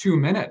 2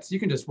 minutes. You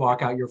can just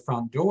walk out your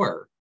front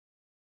door.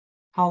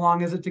 How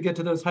long is it to get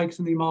to those hikes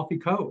in the Amalfi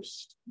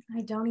Coast?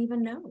 I don't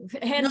even know.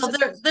 And no,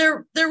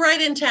 they're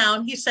right in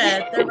town. He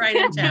said they're right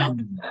in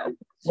town.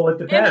 Well, it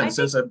depends.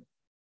 There's a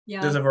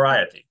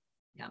variety.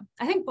 Yeah,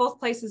 I think both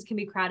places can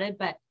be crowded,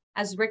 but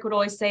as Rick would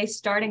always say,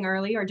 starting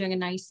early or doing a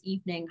nice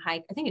evening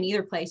hike, I think in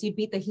either place, you'd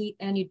beat the heat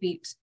and you'd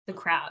beat the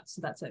crowd.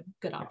 So that's a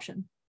good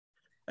option.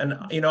 And,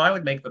 I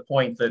would make the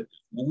point that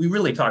we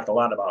really talked a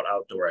lot about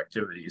outdoor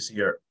activities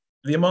here.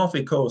 The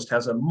Amalfi Coast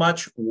has a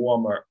much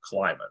warmer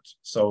climate.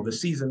 So the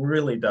season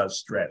really does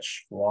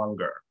stretch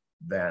longer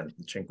than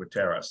the Cinque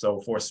Terre.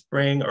 So for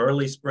spring,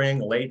 early spring,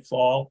 late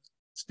fall,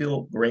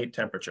 still great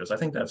temperatures. I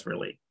think that's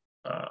really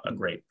a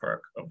great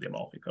perk of the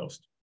Amalfi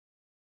Coast.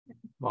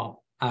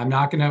 Well, we're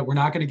not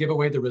gonna give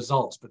away the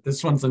results, but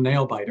this one's a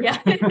nail biter. Yeah.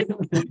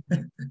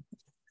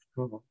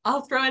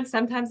 I'll throw in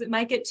sometimes it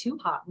might get too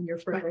hot when you're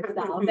further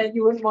south and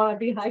you wouldn't want to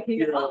be hiking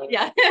at all.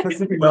 Yeah.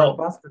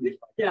 Well,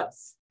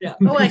 yes. Yeah.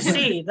 Oh, I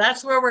see.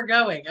 That's where we're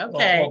going.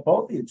 Okay.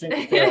 Well, both the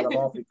Cinque Terre and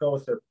Amalfi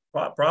Coast are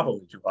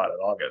probably too hot in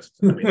August.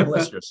 I mean,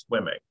 unless you're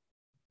swimming,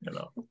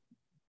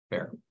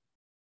 Fair.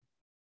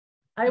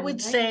 I would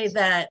say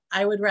that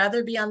I would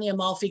rather be on the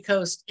Amalfi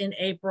Coast in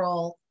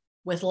April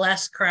with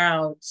less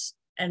crowds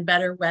and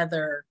better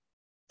weather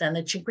than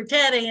the Cinque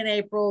Terre in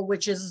April,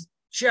 which is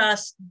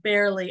just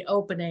barely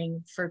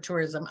opening for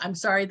tourism. I'm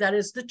sorry, that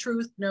is the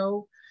truth.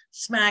 No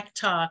smack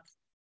talk.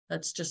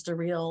 That's just a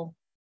real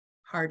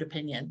hard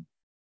opinion.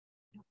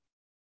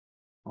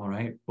 All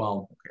right.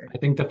 Well, I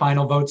think the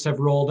final votes have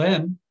rolled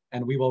in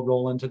and we will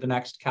roll into the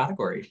next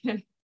category.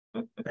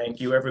 Thank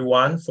you,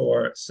 everyone,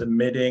 for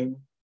submitting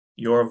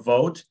your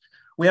vote.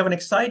 We have an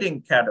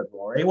exciting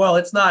category. Well,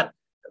 it's not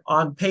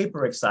on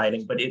paper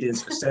exciting, but it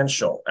is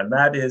essential. And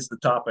that is the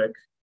topic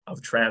of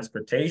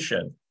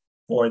transportation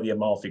for the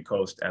Amalfi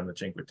Coast and the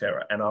Cinque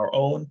Terre. And our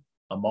own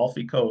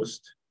Amalfi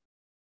Coast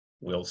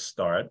will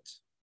start.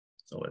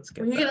 So let's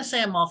get Were you going to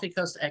say Amalfi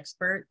Coast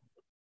expert?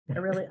 I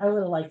would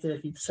have liked it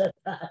if you'd said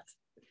that.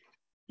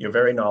 You're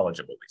very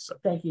knowledgeable, Lisa.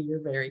 Thank you.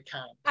 You're very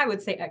kind. I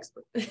would say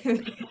expert.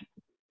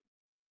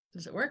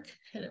 Does it work?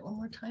 Hit it one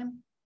more time.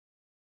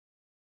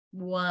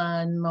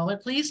 One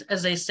moment, please.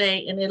 As they say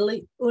in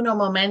Italy, uno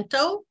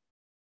momento.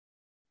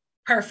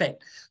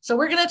 Perfect. So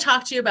we're going to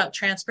talk to you about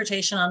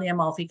transportation on the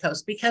Amalfi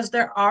Coast because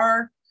there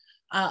are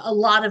a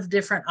lot of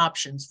different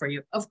options for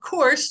you. Of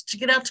course, to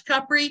get out to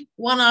Capri,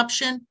 one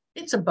option,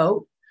 it's a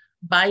boat.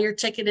 Buy your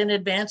ticket in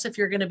advance if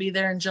you're going to be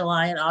there in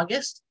July and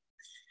August.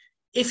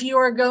 If you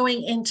are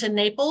going into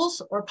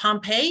Naples or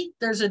Pompeii,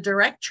 there's a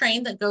direct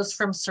train that goes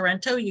from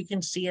Sorrento. You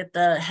can see at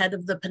the head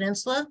of the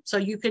peninsula. So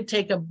you could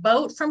take a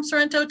boat from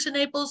Sorrento to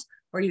Naples,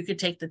 or you could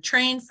take the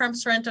train from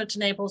Sorrento to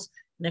Naples.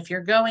 And if you're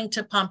going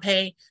to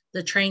Pompeii,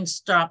 the train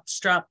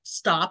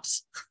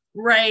stops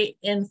right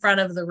in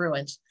front of the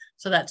ruins.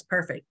 So that's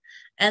perfect.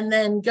 And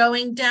then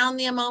going down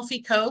the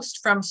Amalfi Coast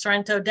from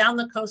Sorrento down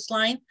the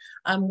coastline,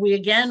 we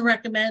again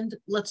recommend,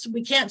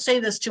 we can't say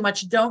this too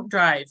much, don't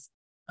drive.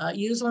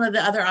 Use one of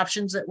the other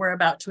options that we're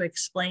about to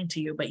explain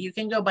to you, but you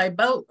can go by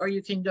boat or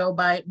you can go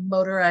by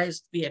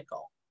motorized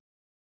vehicle.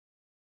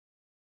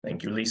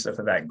 Thank you, Lisa,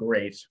 for that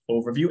great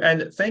overview.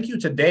 And thank you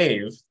to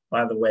Dave,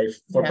 by the way,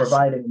 for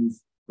providing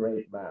these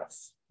great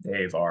maps.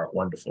 Dave, our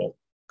wonderful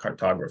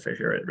cartographer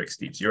here at Rick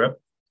Steves Europe.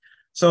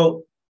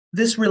 So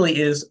this really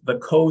is the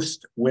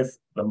coast with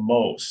the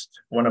most,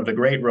 one of the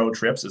great road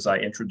trips, as I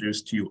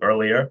introduced to you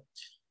earlier.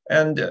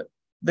 And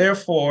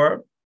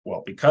therefore,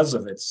 well, because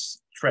of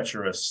its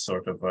treacherous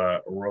sort of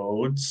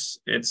roads,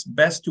 it's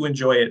best to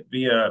enjoy it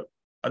via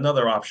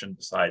another option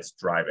besides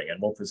driving,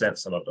 and we'll present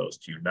some of those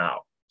to you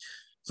now.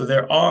 So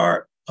there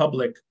are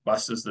public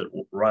buses that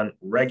run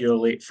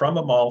regularly from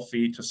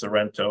Amalfi to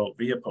Sorrento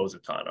via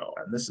Positano,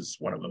 and this is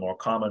one of the more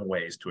common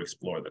ways to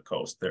explore the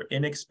coast. They're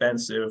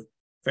inexpensive,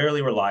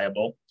 fairly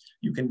reliable.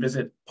 You can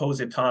visit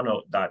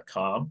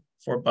positano.com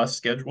for bus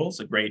schedules,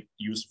 a great,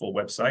 useful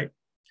website.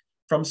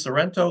 From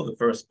Sorrento, the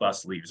first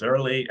bus leaves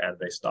early and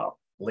they stop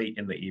late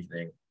in the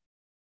evening.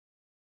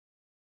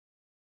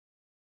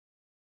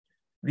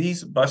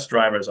 These bus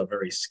drivers are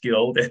very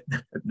skilled at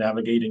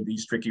navigating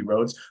these tricky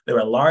roads. There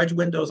are large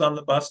windows on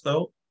the bus,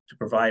 though, to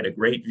provide a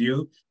great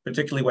view,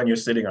 particularly when you're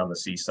sitting on the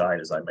seaside,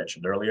 as I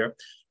mentioned earlier.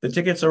 The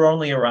tickets are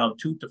only around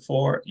 2 to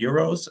 4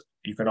 euros.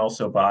 You can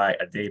also buy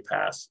a day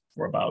pass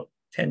for about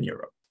 10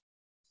 euros.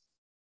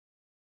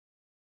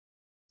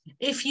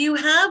 If you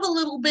have a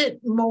little bit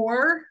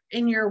more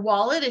in your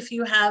wallet, if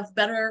you have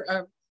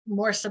better,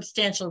 more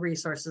substantial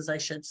resources, I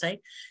should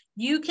say,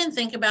 you can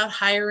think about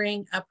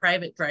hiring a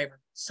private driver.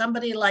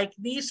 somebody like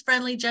these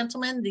friendly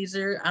gentlemen. These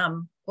are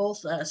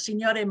both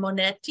Signore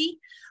Monetti,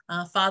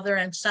 father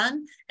and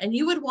son, and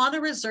you would want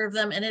to reserve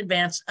them in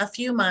advance a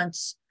few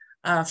months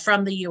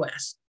from the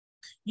US.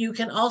 You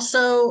can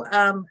also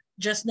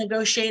just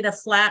negotiate a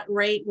flat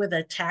rate with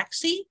a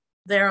taxi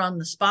there on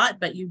the spot,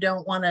 but you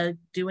don't want to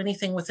do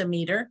anything with a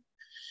meter.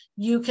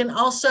 You can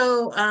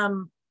also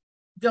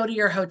go to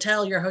your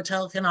hotel. Your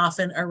hotel can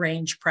often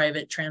arrange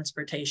private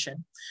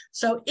transportation.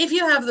 So if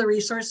you have the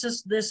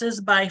resources, this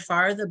is by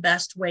far the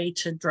best way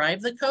to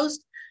drive the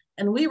coast.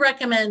 And we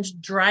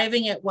recommend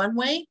driving it one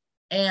way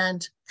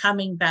and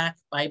coming back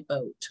by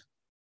boat.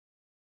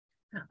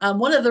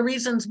 One of the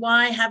reasons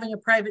why having a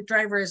private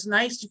driver is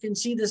nice, you can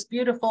see this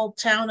beautiful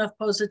town of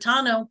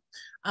Positano.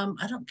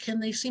 Can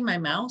they see my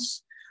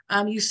mouse?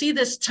 You see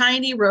this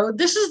tiny road.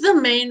 This is the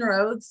main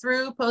road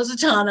through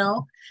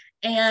Positano,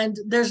 and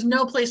there's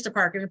no place to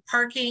park. I mean,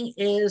 parking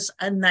is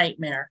a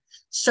nightmare.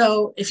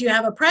 So if you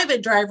have a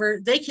private driver,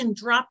 they can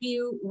drop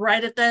you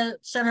right at the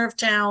center of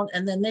town,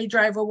 and then they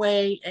drive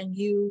away and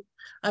you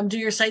do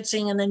your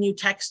sightseeing, and then you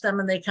text them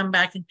and they come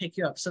back and pick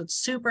you up. So it's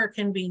super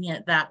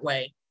convenient that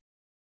way.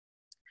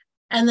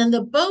 And then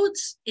the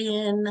boats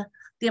in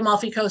the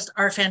Amalfi Coast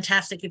are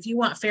fantastic. If you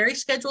want ferry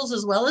schedules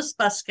as well as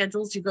bus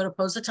schedules, you go to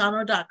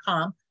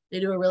positano.com.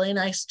 They do a really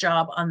nice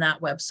job on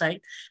that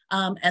website.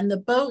 And the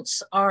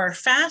boats are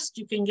fast.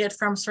 You can get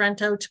from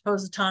Sorrento to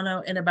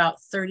Positano in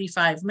about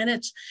 35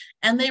 minutes.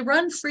 And they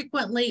run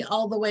frequently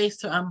all the way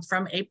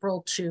from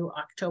April to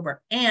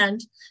October.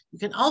 And you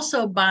can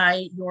also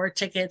buy your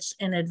tickets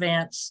in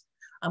advance.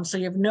 So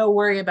you have no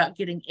worry about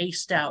getting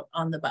aced out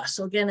on the bus.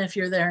 So again, if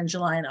you're there in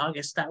July and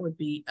August, that would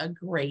be a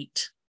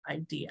great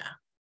idea.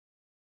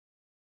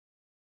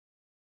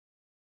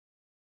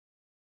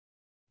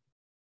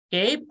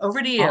 Gabe,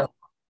 over to you.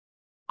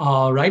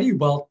 All righty.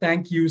 Well,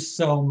 thank you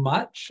so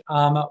much.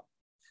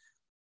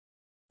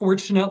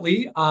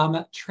 Fortunately,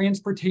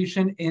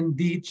 transportation in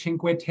the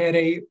Cinque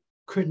Terre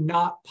could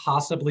not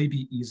possibly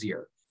be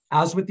easier.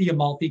 As with the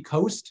Amalfi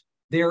Coast,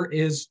 there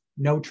is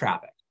no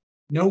traffic,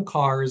 no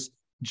cars,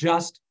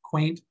 just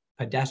quaint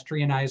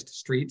pedestrianized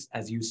streets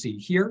as you see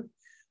here.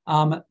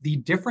 The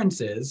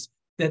difference is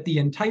that the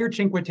entire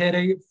Cinque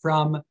Terre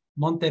from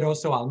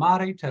Monterosso al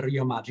Mare to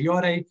Rio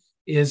Maggiore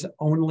is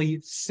only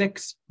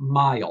 6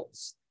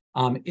 miles.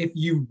 If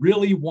you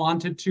really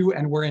wanted to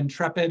and were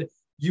intrepid,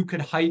 you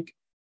could hike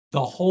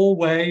the whole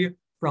way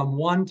from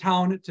one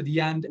town to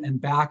the end and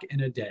back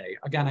in a day.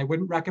 Again, I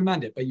wouldn't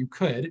recommend it, but you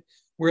could.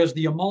 Whereas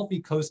the Amalfi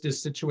Coast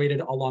is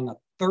situated along a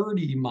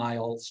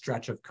 30-mile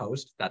stretch of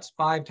coast. That's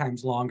 5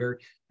 times longer.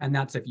 And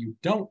that's if you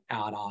don't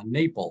add on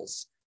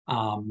Naples,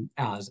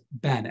 as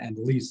Ben and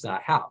Lisa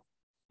have.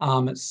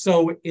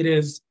 So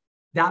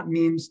that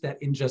means that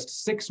in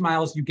just 6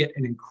 miles, you get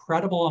an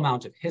incredible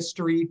amount of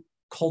history,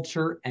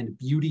 culture, and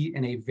beauty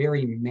in a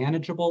very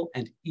manageable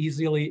and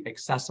easily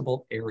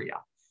accessible area.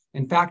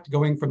 In fact,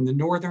 going from the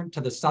northern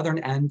to the southern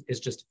end is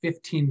just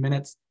 15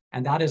 minutes,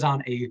 and that is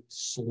on a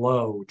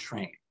slow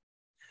train.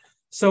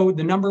 So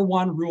the number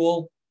one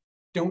rule,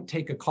 don't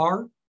take a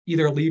car.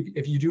 Either leave,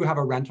 if you do have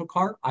a rental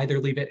car, either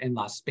leave it in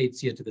La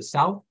Spezia to the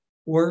south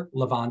or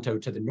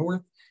Levanto to the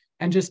north,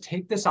 and just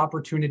take this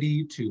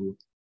opportunity to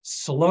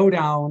slow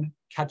down,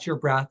 catch your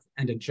breath,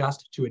 and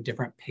adjust to a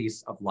different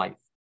pace of life.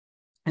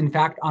 In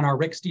fact, on our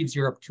Rick Steves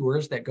Europe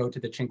tours that go to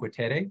the Cinque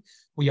Terre,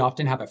 we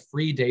often have a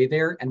free day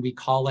there, and we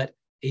call it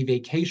a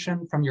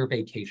vacation from your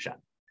vacation.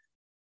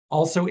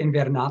 Also in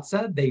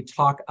Vernazza, they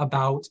talk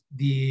about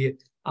the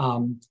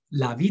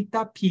La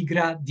Vita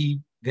Pigra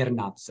di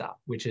Vernazza,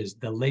 which is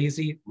the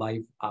lazy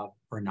life of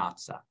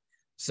Vernazza.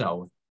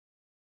 So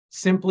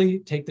simply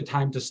take the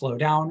time to slow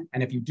down.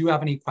 And if you do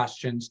have any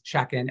questions,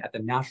 check in at the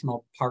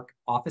National Park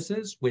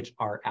offices, which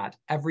are at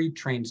every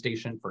train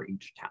station for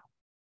each town.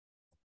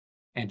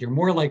 And you're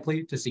more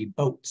likely to see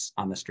boats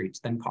on the streets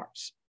than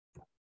cars.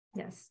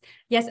 Yes.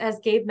 Yes, as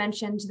Gabe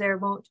mentioned, there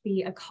won't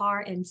be a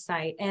car in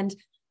sight. And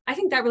I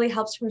think that really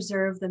helps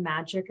preserve the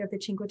magic of the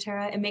Cinque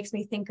Terre. It makes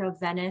me think of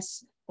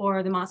Venice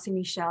or the Mont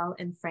Saint-Michel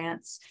in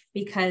France,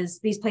 because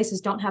these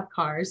places don't have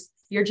cars.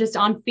 You're just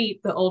on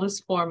feet, the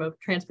oldest form of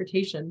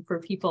transportation for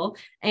people.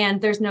 And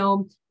there's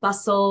no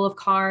bustle of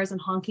cars and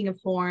honking of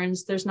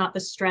horns. There's not the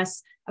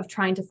stress of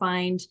trying to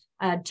find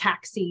a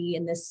taxi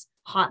in this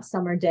hot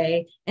summer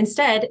day.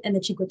 Instead, in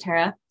the Cinque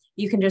Terre,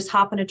 you can just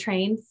hop on a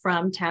train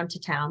from town to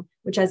town,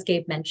 which, as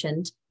Gabe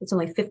mentioned, it's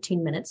only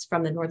 15 minutes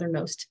from the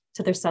northernmost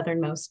to their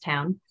southernmost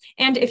town.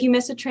 And if you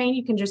miss a train,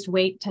 you can just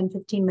wait 10,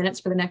 15 minutes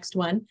for the next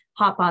one,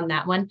 hop on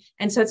that one.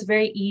 And so it's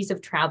very ease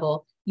of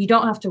travel. You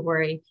don't have to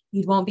worry.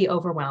 You won't be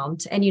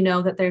overwhelmed. And you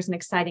know that there's an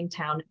exciting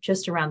town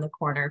just around the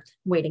corner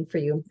waiting for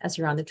you as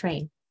you're on the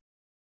train.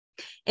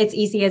 It's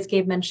easy, as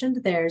Gabe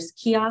mentioned. There's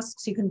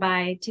kiosks. You can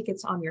buy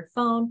tickets on your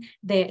phone.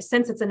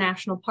 Since it's a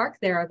national park,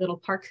 there are little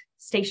park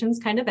stations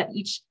kind of at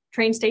each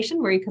train station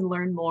where you can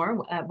learn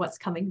more what's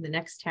coming in the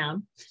next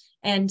town.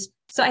 And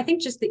so I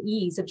think just the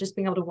ease of just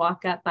being able to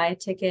walk up, buy a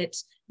ticket,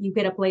 you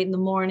get up late in the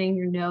morning,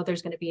 you know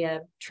there's going to be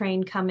a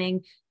train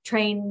coming.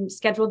 Train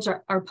schedules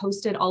are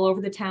posted all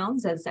over the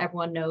towns, as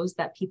everyone knows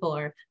that people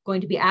are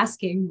going to be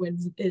asking when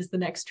is the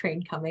next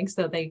train coming.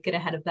 So they get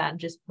ahead of that and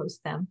just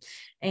post them.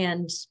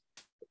 And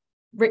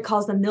Rick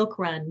calls them milk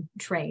run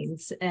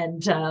trains.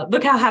 And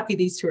look how happy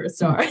these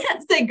tourists are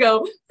as they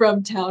go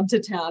from town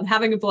to town,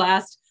 having a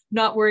blast,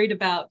 not worried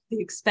about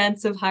the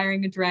expense of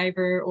hiring a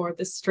driver or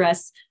the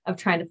stress of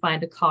trying to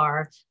find a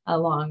car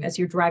along as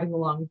you're driving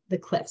along the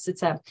cliffs.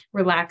 It's a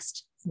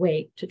relaxed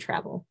way to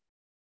travel.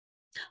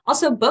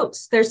 Also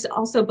boats. There's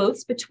also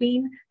boats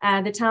between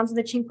the towns of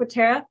the Cinque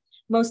Terre,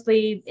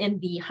 mostly in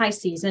the high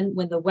season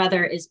when the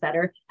weather is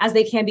better, as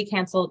they can be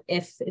canceled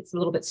if it's a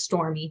little bit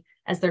stormy,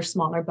 as they're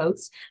smaller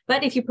boats.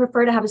 But if you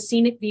prefer to have a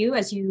scenic view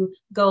as you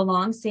go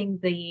along, seeing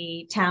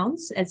the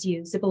towns as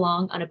you zip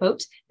along on a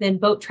boat, then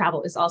boat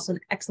travel is also an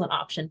excellent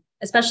option,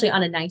 especially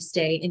on a nice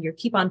day in your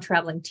Keep On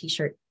Traveling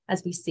t-shirt,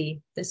 as we see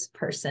this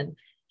person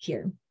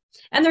here.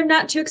 And they're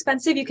not too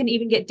expensive. You can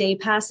even get day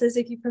passes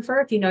if you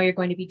prefer, if you know you're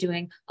going to be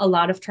doing a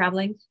lot of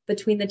traveling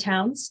between the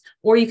towns,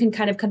 or you can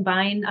kind of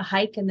combine a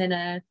hike and then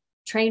a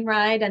train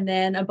ride and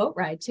then a boat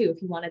ride too,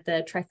 if you wanted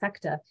the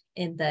trifecta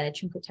in the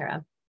Cinque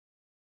Terre.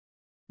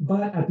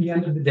 But at the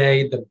end of the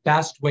day, the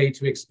best way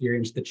to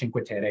experience the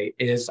Cinque Terre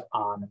is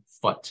on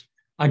foot.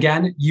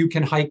 Again, you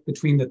can hike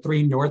between the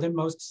 3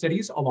 northernmost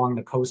cities along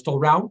the coastal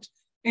route.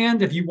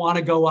 And if you want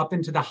to go up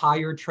into the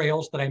higher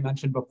trails that I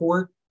mentioned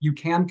before, you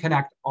can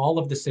connect all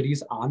of the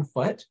cities on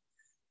foot.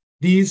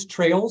 These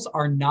trails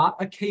are not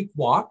a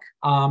cakewalk.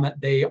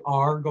 They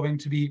are going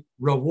to be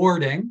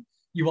rewarding.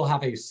 You will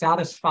have a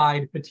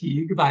satisfied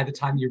fatigue by the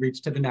time you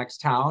reach to the next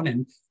town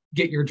and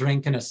get your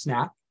drink and a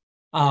snack.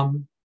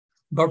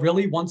 But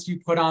really, once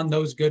you put on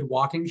those good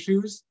walking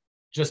shoes,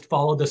 just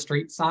follow the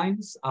street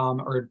signs,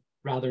 or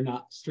rather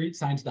not street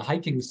signs, the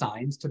hiking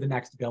signs to the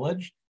next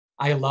village.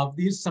 I love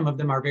these. Some of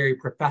them are very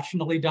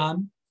professionally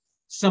done.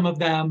 Some of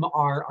them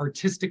are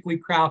artistically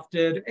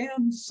crafted,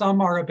 and some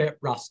are a bit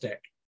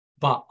rustic,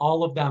 but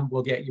all of them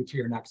will get you to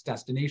your next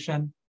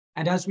destination.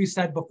 And as we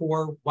said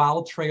before,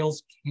 while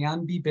trails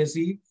can be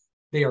busy,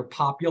 they are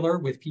popular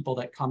with people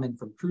that come in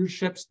from cruise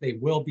ships. They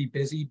will be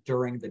busy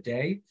during the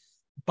day.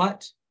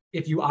 But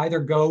if you either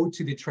go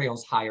to the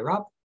trails higher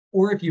up,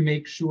 or if you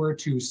make sure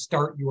to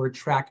start your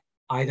trek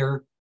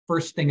either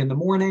first thing in the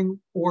morning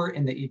or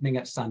in the evening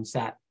at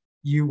sunset,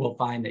 you will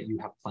find that you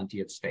have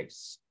plenty of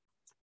space.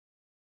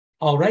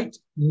 All right,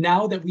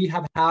 now that we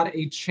have had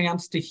a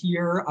chance to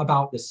hear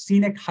about the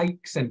scenic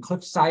hikes and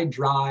cliffside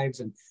drives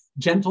and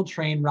gentle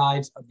train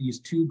rides of these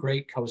 2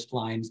 great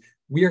coastlines,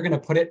 we are going to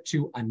put it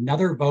to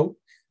another vote.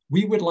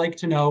 We would like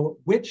to know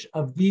which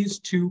of these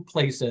 2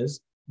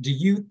 places do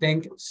you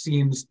think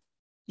seems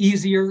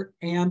easier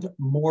and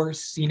more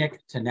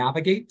scenic to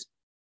navigate?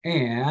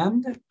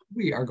 And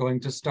we are going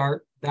to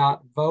start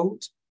that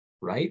vote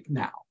right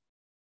now.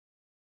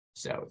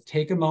 So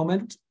take a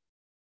moment.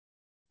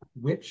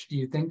 Which do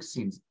you think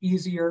seems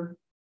easier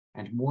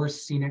and more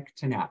scenic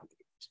to navigate?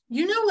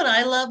 You know what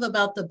I love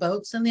about the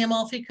boats in the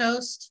Amalfi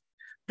Coast?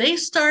 They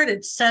start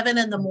at 7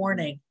 in the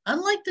morning,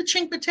 unlike the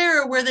Cinque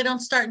Terre where they don't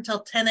start until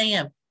 10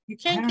 a.m. You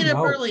can't get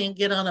up early and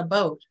get on a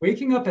boat.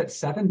 Waking up at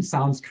 7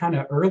 sounds kind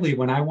of early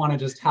when I want to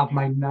just have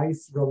my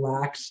nice,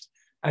 relaxed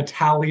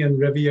Italian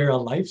Riviera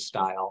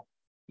lifestyle.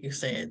 You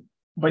say it.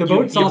 But the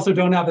boats also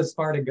don't have as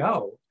far to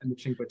go in the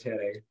Cinque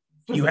Terre.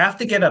 You have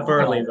to get up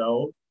early,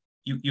 though.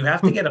 You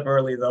have to get up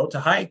early, though, to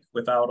hike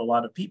without a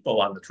lot of people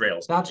on the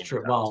trails. That's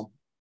true. Well,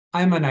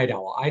 I'm a night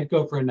owl. I'd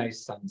go for a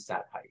nice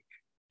sunset hike.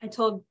 I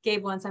told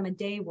Gabe once I'm a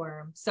day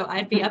worm, so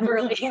I'd be up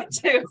early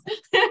too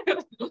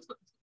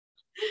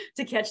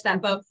to catch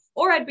that boat.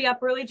 Or I'd be up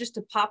early just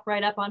to pop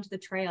right up onto the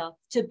trail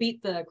to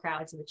beat the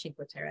crowds in the Cinque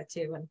Terre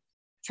too, and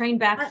train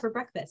back for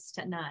breakfast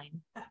at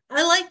 9.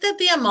 I like that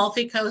the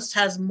Amalfi Coast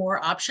has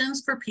more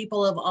options for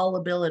people of all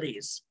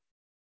abilities.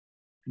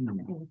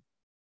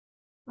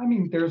 I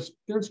mean,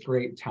 there's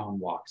great town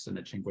walks in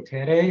the Cinque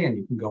Terre, and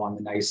you can go on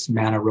the nice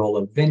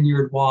Manarola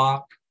vineyard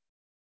walk.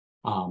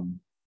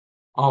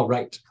 All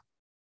right.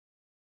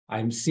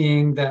 I'm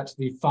seeing that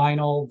the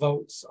final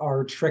votes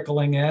are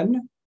trickling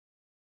in.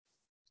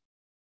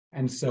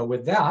 And so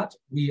with that,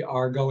 we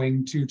are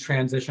going to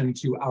transition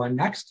to our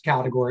next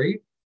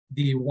category,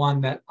 the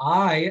one that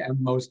I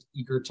am most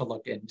eager to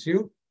look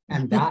into,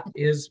 and that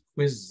is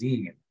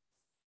cuisine.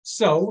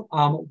 So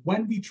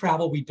when we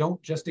travel, we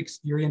don't just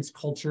experience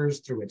cultures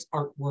through its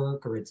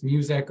artwork or its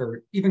music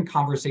or even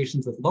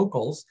conversations with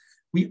locals.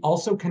 We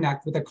also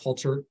connect with a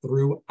culture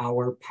through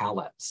our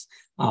palates,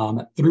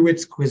 through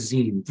its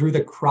cuisine, through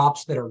the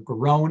crops that are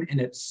grown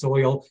in its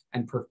soil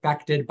and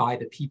perfected by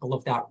the people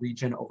of that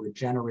region over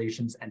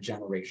generations and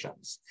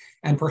generations.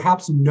 And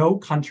perhaps no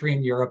country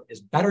in Europe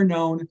is better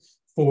known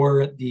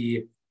for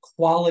the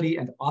quality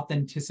and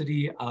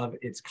authenticity of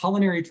its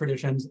culinary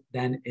traditions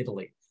than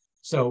Italy.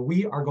 So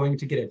we are going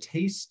to get a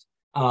taste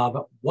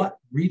of what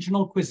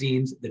regional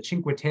cuisines the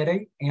Cinque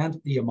Terre and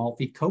the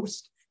Amalfi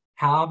Coast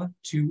have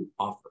to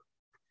offer.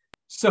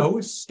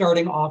 So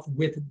starting off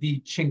with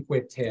the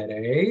Cinque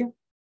Terre,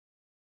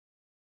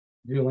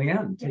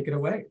 Julianne, take it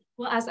away.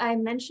 Well, as I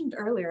mentioned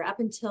earlier,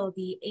 up until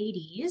the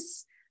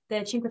 80s,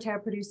 the Cinque Terre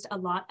produced a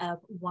lot of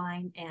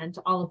wine and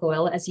olive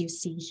oil, as you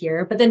see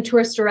here. But then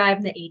tourists arrived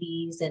in the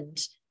 80s and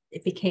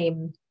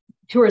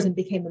tourism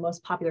became the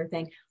most popular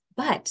thing.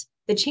 But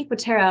the Cinque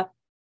Terre,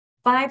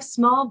 5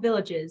 small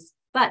villages,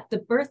 but the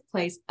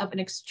birthplace of an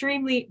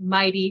extremely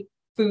mighty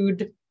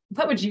food.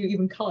 What would you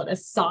even call it? A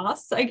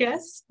sauce, I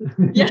guess?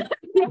 Yeah.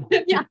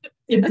 Yeah.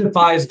 It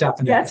defies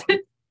definition. Yes.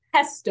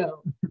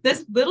 Pesto.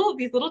 These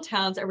little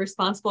towns are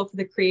responsible for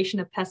the creation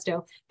of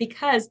pesto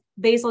because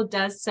basil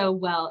does so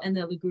well in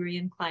the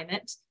Ligurian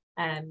climate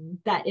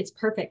that it's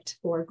perfect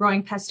for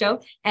growing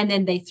pesto. And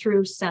then they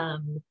threw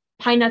some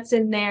pine nuts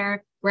in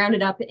there, ground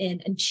it up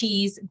in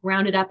cheese,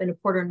 ground it up in a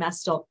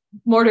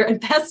mortar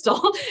and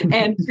pestle,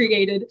 and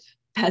created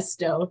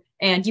pesto.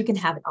 And you can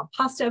have it on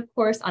pasta, of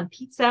course, on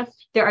pizza.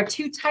 There are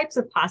 2 types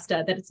of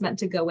pasta that it's meant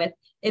to go with.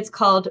 It's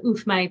called,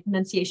 my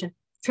pronunciation,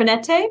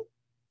 tronette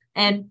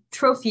and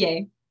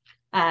trofier.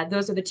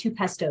 Those are the 2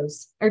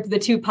 pestos, or the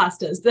 2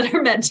 pastas that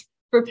are meant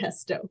for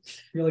pesto.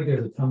 I feel like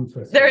there's a tongue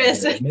twister. There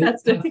is.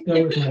 Pesto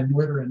with my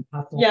mortar and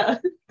pestle. Yeah,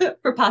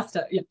 for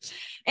pasta, yeah.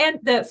 And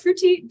the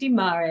frutti di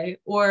mare,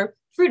 or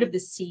fruit of the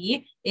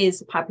sea,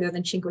 is popular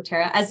in Cinque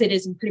Terre, as it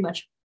is in pretty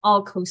much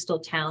all coastal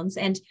towns.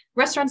 And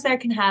restaurants there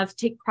can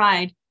take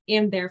pride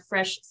in their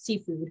fresh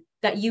seafood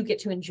that you get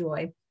to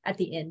enjoy at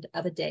the end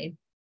of the day.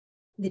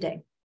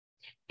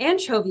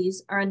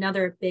 Anchovies are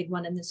another big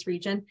one in this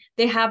region.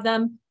 They have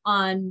them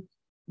on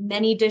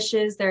many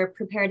dishes. They're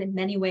prepared in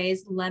many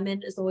ways.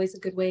 Lemon is always a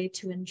good way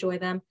to enjoy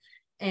them.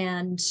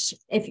 And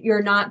if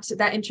you're not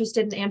that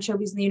interested in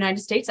anchovies in the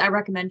United States, I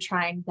recommend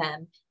trying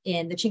them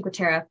in the Cinque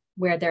Terre,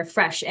 where they're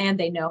fresh and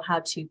they know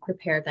how to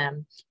prepare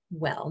them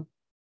well.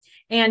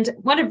 And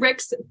one of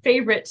Rick's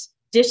favorite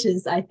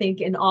dishes, I think,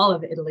 in all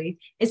of Italy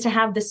is to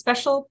have the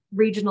special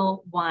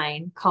regional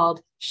wine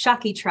called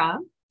Shakitra.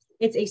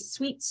 It's a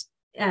sweet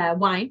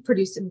wine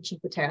produced in the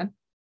Cinque Terre.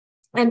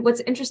 And what's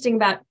interesting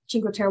about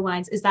Cinque Terre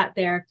wines is that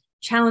they're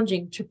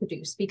challenging to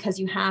produce because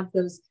you have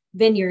those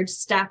vineyards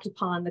stacked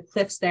upon the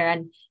cliffs there.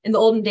 And in the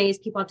olden days,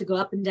 people had to go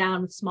up and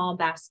down with small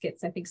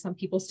baskets. I think some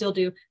people still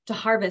do, to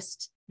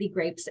harvest the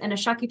grapes. And a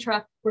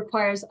Shakitra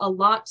requires a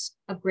lot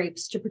of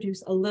grapes to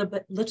produce a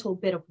little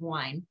bit of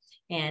wine.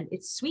 And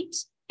it's sweet.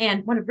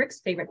 And one of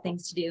Rick's favorite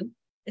things to do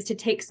is to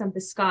take some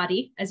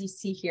biscotti, as you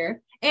see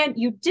here, and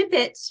you dip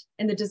it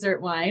in the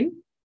dessert wine.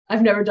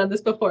 I've never done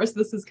this before, so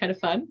this is kind of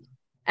fun.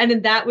 And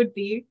then that would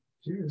be,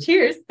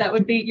 cheers, that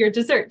would be your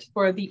dessert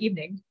for the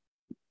evening.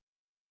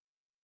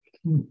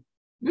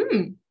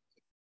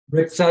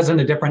 Rick says in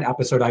a different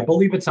episode, I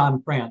believe it's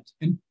on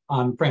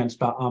France,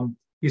 but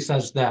he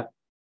says that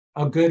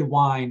a good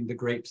wine, the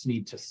grapes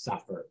need to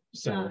suffer.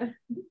 So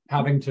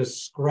having to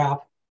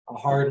scrap a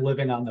hard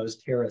living on those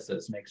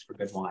terraces makes for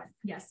good wine.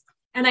 Yes.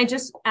 And I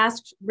just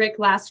asked Rick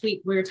last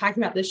week, we were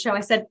talking about this show.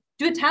 I said,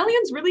 do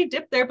Italians really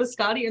dip their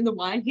biscotti in the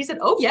wine? He said,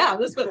 oh yeah,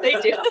 that's what they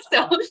do.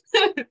 So,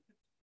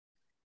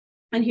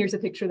 and here's a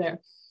picture there.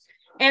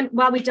 And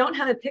while we don't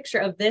have a picture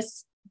of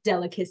this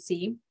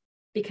delicacy,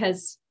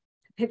 because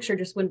a picture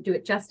just wouldn't do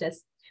it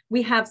justice,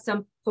 we have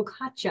some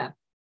focaccia.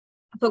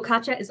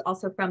 Focaccia is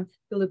also from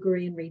the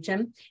Ligurian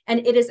region,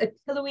 and it is a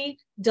pillowy,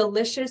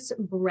 delicious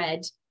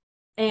bread.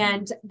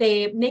 And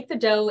they make the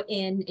dough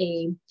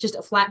in just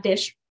a flat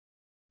dish.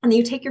 And then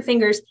you take your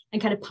fingers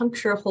and kind of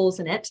puncture holes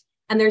in it.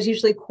 And there's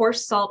usually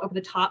coarse salt over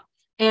the top.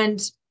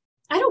 And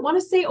I don't want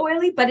to say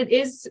oily, but it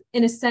is,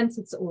 in a sense,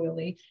 it's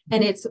oily.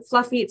 And it's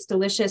fluffy, it's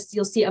delicious.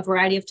 You'll see a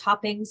variety of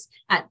toppings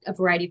at a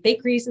variety of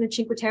bakeries in the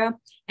Cinque Terre.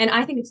 And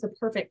I think it's the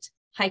perfect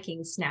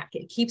hiking snack.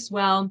 It keeps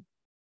well.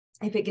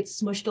 If it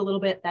gets smushed a little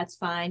bit, that's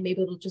fine.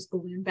 Maybe it'll just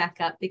balloon back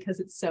up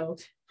because it's so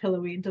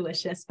pillowy and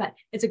delicious. But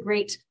it's a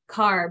great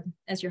carb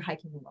as you're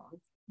hiking along.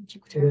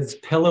 It is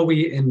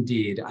pillowy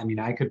indeed. I mean,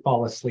 I could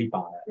fall asleep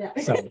on it.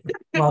 Yeah. So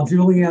while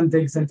Julianne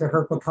digs into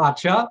her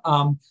focaccia,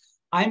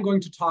 I'm going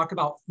to talk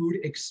about food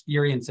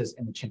experiences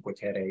in the Cinque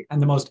Terre.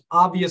 And the most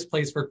obvious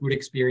place for food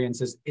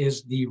experiences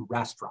is the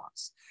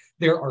restaurants.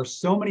 There are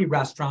so many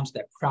restaurants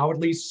that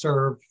proudly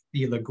serve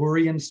the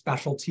Ligurian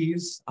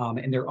specialties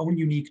in their own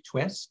unique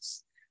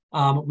twists.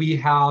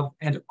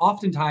 And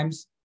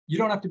oftentimes, you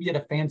don't have to be at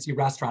a fancy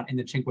restaurant in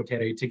the Cinque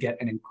Terre to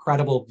get an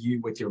incredible view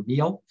with your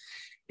meal.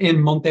 In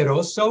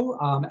Monterosso,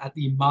 at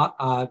the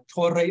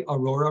Torre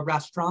Aurora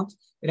restaurant,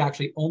 it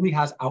actually only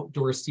has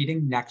outdoor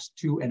seating next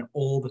to an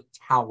old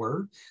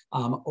tower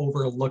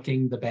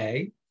overlooking the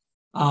bay.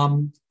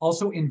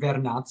 Also in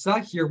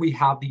Vernazza, here we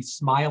have the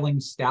smiling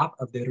staff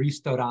of the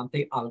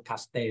Ristorante al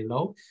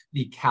Castello,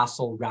 the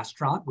castle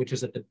restaurant, which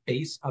is at the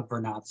base of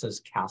Vernazza's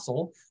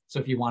castle. So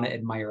if you want to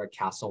admire a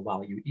castle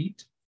while you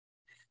eat.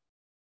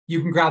 You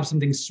can grab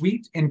something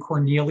sweet. In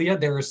Cornelia,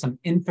 there are some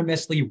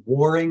infamously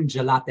warring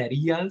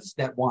gelaterias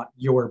that want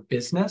your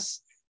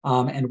business.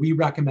 And we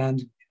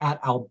recommend at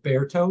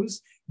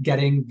Alberto's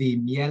getting the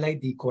miele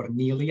di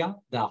Cornelia,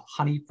 the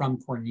honey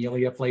from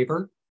Cornelia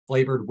flavored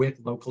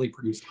with locally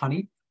produced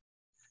honey.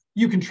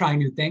 You can try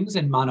new things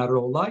in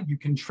Manarola. You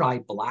can try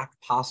black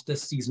pasta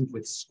seasoned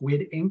with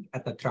squid ink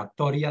at the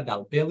Trattoria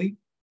del Billy.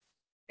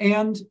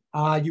 And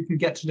you can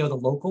get to know the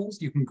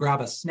locals. You can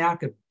grab a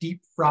snack of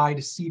deep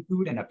fried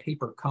seafood and a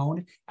paper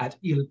cone at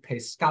Il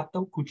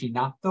Pescato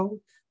Cucinato,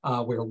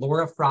 where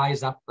Laura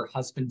fries up her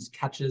husband's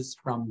catches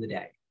from the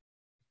day.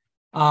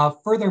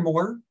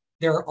 Furthermore,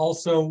 there are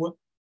also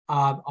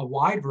a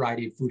wide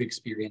variety of food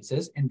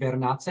experiences in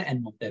Vernazza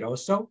and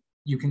Monterosso.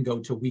 You can go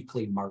to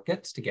weekly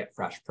markets to get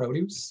fresh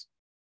produce.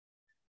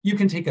 You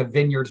can take a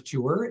vineyard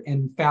tour.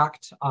 In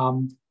fact,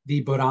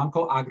 the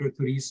Barranco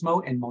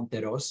Agroturismo in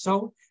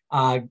Monterosso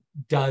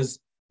does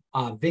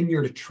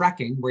vineyard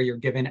trekking, where you're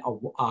given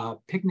a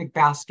picnic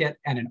basket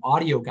and an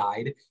audio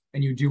guide,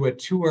 and you do a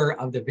tour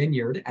of the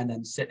vineyard and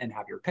then sit and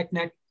have your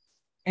picnic.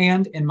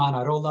 And in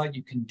Manarola,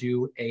 you can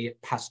do a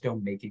pesto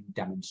making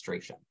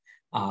demonstration.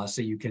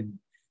 So you can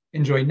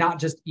enjoy not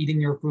just eating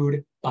your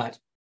food, but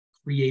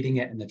creating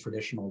it in the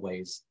traditional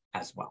ways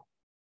as well.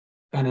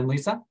 Ben and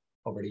Lisa,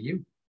 over to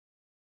you.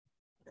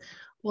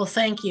 Well,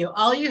 thank you.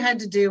 All you had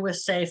to do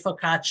was say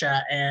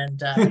focaccia,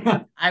 and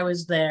I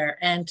was there.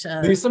 And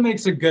Lisa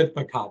makes a good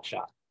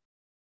focaccia.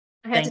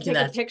 I had to take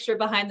a picture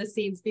behind the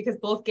scenes because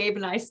both Gabe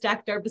and I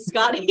stacked our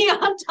biscotti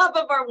on top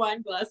of our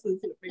wine glasses.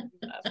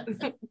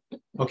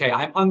 Okay,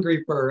 I'm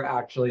hungry for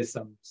actually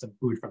some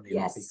food from the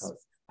Amalfi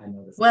Coast. I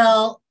know this.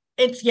 Well,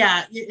 if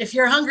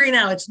you're hungry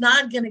now, it's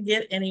not going to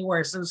get any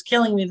worse. It was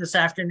killing me this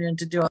afternoon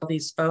to do all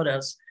these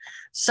photos.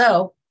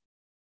 So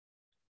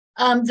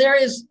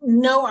there is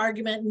no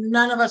argument.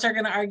 None of us are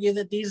going to argue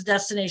that these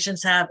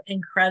destinations have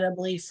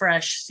incredibly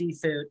fresh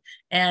seafood.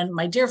 And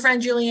my dear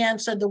friend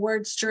Julianne said the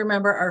words to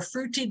remember are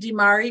frutti di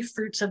mare,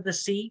 fruits of the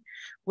sea,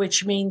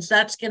 which means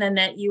that's going to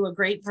net you a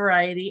great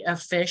variety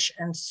of fish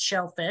and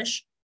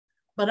shellfish.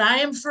 But I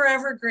am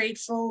forever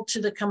grateful to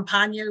the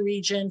Campania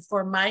region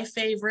for my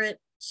favorite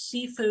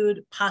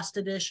seafood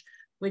pasta dish,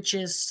 which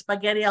is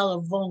spaghetti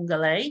alla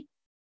vongole.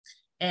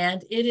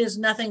 And it is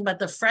nothing but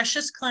the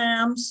freshest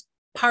clams,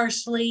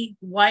 parsley,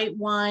 white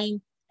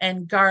wine,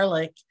 and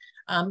garlic.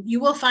 You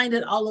will find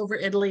it all over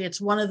Italy. It's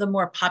one of the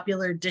more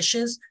popular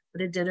dishes,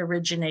 but it did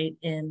originate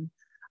in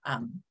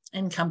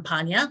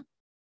Campania.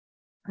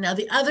 Now,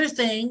 the other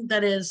thing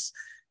that is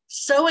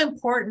so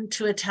important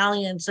to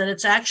Italians that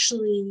it's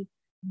actually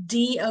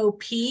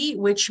DOP,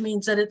 which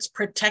means that it's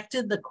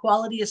protected, the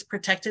quality is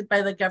protected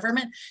by the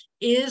government,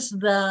 is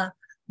the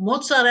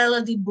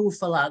mozzarella di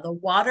bufala, the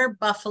water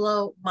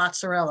buffalo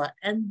mozzarella.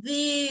 And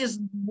these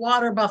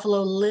water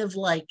buffalo live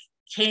like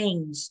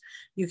kings.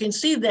 You can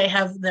see they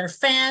have their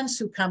fans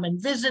who come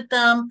and visit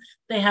them.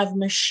 They have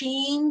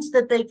machines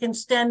that they can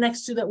stand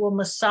next to that will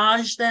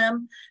massage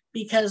them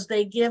because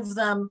they give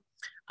them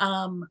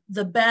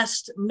the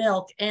best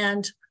milk.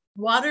 And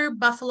water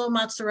buffalo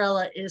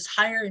mozzarella is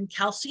higher in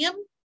calcium,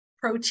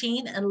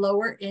 protein, and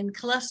lower in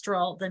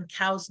cholesterol than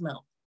cow's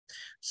milk.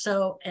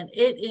 So, and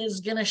it is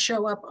going to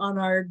show up on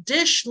our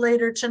dish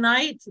later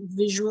tonight,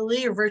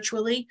 visually or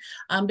virtually,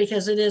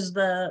 because it is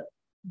the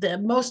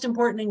most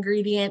important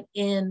ingredient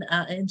in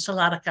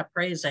ensalada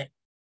caprese.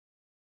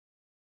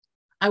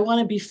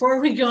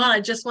 Before we go on, I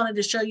just wanted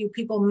to show you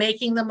people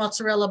making the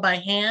mozzarella by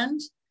hand.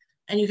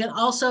 And you can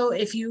also,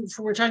 if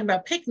we're talking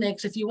about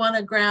picnics, if you want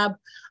to grab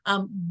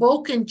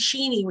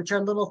bocconcini, which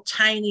are little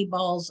tiny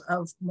balls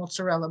of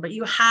mozzarella, but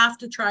you have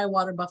to try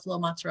water buffalo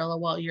mozzarella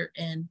while you're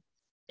in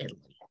Italy.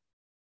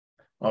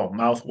 Oh,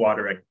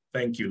 mouth-watering.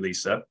 Thank you,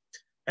 Lisa.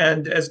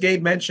 And as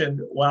Gabe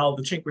mentioned, while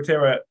the Cinque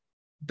Terre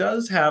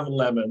does have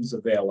lemons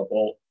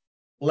available,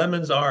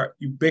 lemons are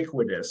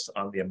ubiquitous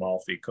on the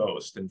Amalfi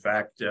Coast. In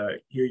fact,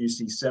 here you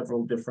see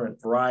several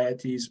different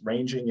varieties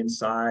ranging in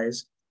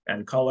size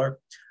and color.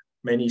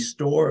 Many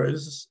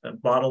stores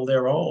bottle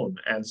their own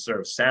and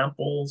serve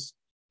samples.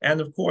 And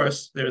of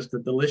course, there's the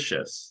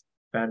delicious,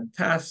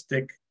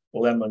 fantastic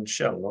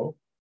limoncello.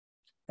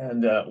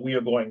 And we are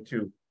going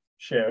to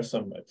share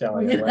some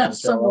Italian limoncello.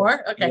 Some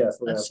more? Okay, yes,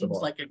 that seems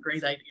like a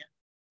great idea.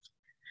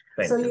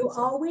 Thank you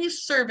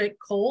always serve it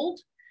cold.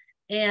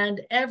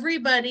 And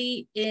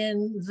everybody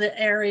in the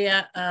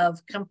area of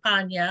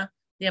Campania,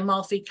 the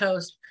Amalfi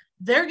Coast,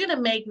 they're going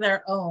to make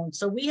their own.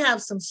 So we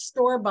have some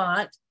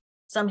store-bought.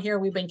 Some here,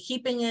 we've been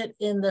keeping it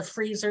in the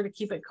freezer to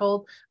keep it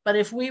cold. But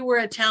if we were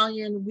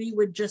Italian, we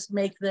would just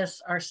make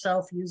this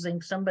ourselves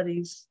using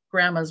somebody's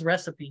grandma's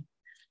recipe.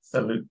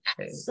 Salute.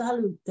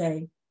 Salute.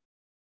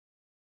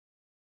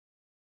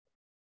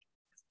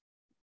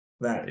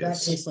 That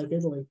tastes like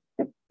Italy.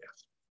 Yes.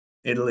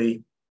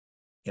 Italy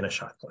in a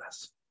shot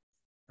glass.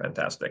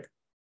 Fantastic.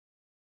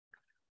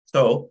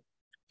 So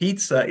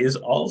pizza is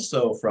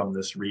also from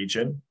this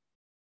region.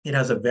 It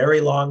has a very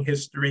long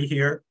history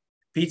here.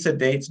 Pizza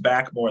dates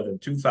back more than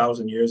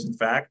 2,000 years, in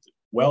fact,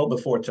 well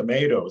before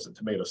tomatoes and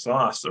tomato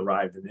sauce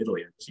arrived in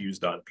Italy and was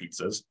used on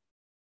pizzas.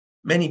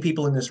 Many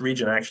people in this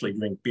region actually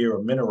drink beer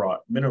or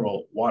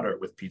mineral water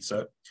with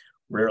pizza,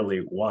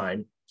 rarely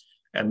wine.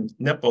 And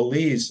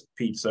Nepalese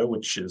pizza,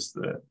 which is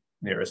the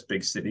nearest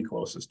big city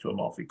closest to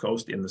Amalfi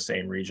Coast in the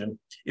same region,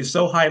 is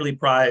so highly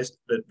prized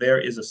that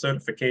there is a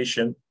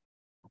certification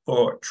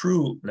for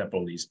true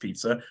Nepalese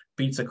pizza.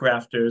 Pizza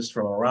crafters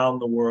from around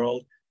the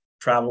world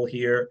travel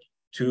here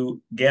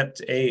to get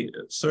a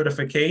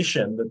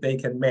certification that they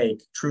can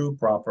make true,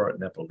 proper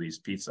Nepalese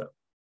pizza.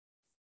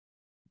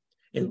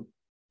 Go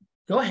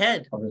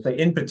ahead. I was going to say,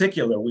 in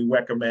particular, we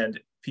recommend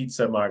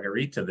pizza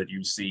margherita that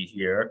you see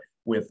here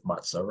with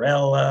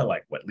mozzarella,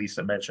 like what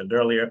Lisa mentioned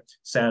earlier,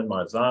 San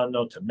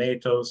Marzano,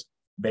 tomatoes,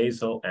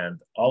 basil, and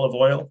olive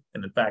oil.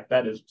 And in fact,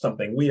 that is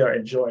something we are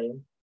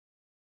enjoying.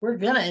 We're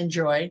going to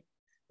enjoy.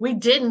 We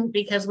didn't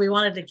because we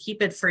wanted to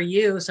keep it for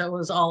you, so it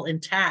was all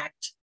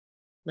intact.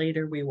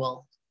 Later we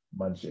will.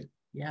 Munch it.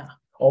 Yeah.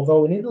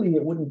 Although in Italy,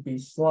 it wouldn't be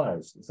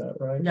sliced. Is that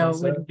right? No, it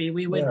wouldn't be.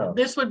 We would. Yeah.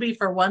 This would be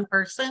for one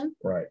person.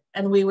 Right.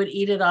 And we would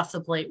eat it off the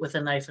plate with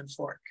a knife and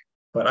fork.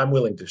 But I'm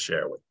willing to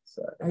share with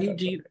you. Are you?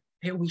 Do you?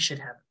 Here, we should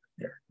have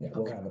it. Yeah,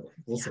 we'll have it.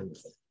 We'll see.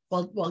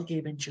 While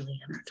Gabe and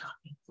Julianne are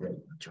talking,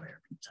 we'll enjoy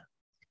our pizza.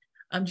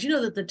 Do you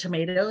know that the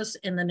tomatoes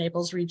in the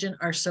Naples region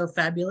are so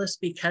fabulous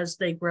because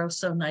they grow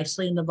so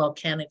nicely in the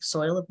volcanic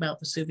soil of Mount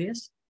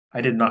Vesuvius?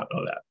 I did not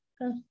know that.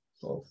 A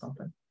little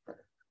something.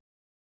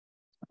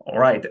 All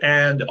right.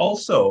 And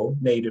also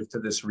native to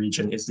this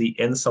region is the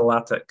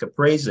insalata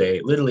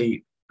caprese,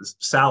 literally the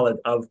salad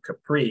of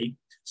Capri.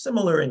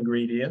 Similar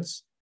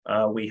ingredients.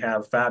 We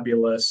have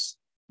fabulous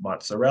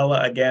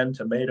mozzarella again,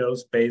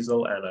 tomatoes,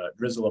 basil, and a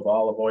drizzle of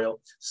olive oil.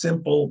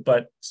 Simple,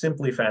 but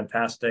simply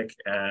fantastic,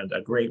 and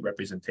a great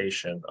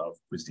representation of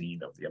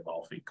cuisine of the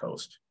Amalfi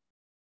Coast.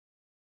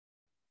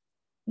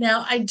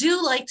 Now, I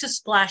do like to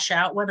splash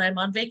out when I'm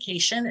on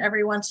vacation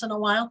every once in a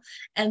while.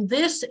 And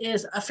this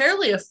is a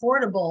fairly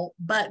affordable,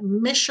 but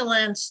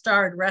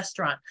Michelin-starred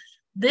restaurant.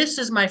 This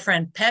is my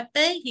friend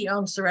Pepe. He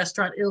owns the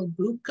restaurant Il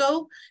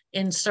Buco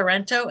in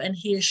Sorrento, and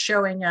he is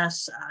showing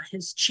us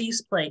his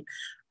cheese plate.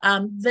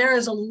 There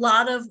is a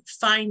lot of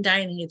fine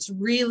dining. It's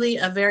really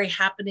a very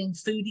happening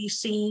foodie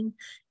scene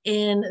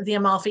in the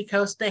Amalfi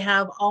Coast. They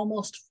have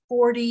almost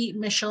 40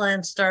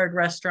 Michelin-starred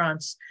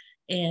restaurants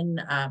in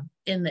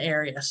the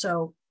area.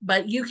 So,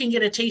 but you can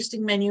get a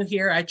tasting menu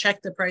here. I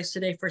checked the price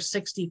today for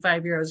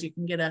 65 euros. You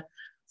can get a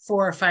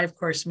 4 or 5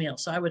 course meal.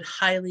 So I would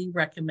highly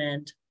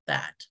recommend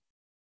that.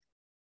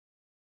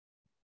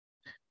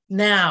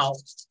 Now,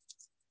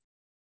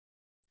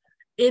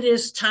 it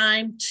is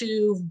time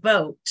to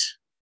vote.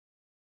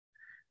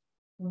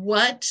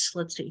 Let's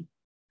see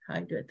how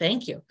I do it.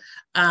 Thank you.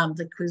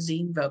 The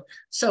cuisine vote.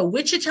 So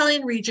which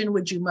Italian region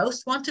would you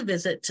most want to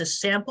visit to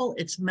sample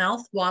its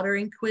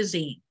mouth-watering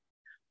cuisine?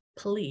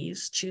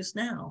 Please choose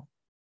now.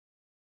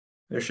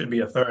 There should be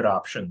a third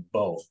option,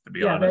 both, to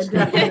be honest.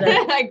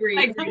 I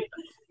agree.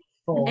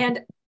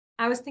 And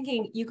I was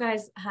thinking, you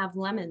guys have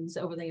lemons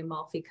over the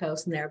Amalfi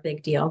Coast, and they're a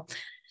big deal.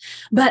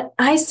 But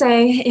I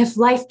say, if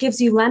life gives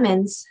you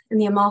lemons in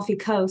the Amalfi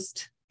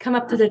Coast, come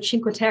up to the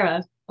Cinque Terre,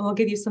 and we'll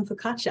give you some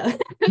focaccia.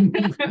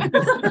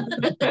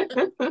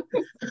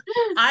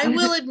 I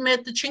will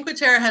admit the Cinque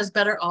Terre has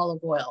better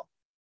olive oil.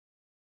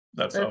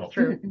 That's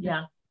true.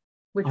 Yeah.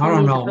 Which I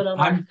don't know. Put on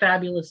our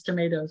fabulous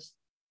tomatoes.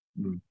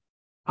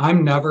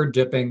 I'm never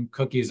dipping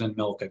cookies in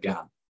milk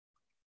again.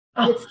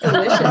 It's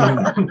delicious.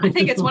 I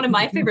think it's one of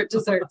my favorite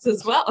desserts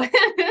as well.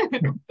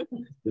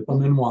 Dip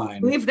them in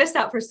wine. Leave this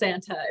out for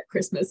Santa at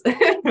Christmas.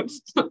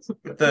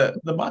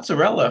 The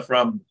mozzarella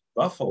from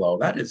Buffalo,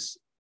 that is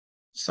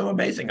so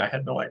amazing. I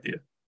had no idea.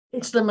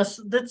 That's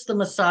the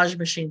massage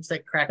machines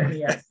that crack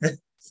me up.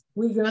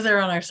 We go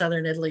there on our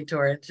Southern Italy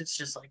tour. It's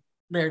just like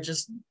they're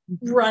just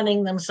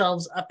running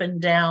themselves up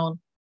and down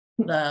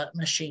the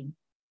machine.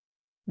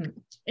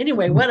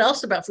 Anyway, what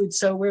else about food?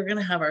 So we're going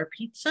to have our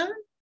pizza.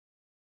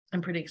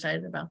 I'm pretty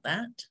excited about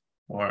that.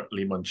 Or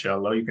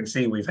limoncello. You can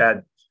see we've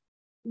had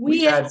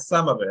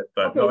some of it,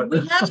 but okay,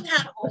 we haven't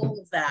had all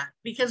of that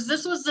because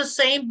this was the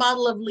same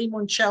bottle of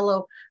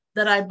limoncello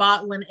that I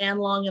bought when Ann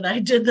Long and I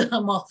did the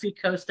Amalfi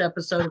Coast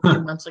episode a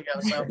few months ago.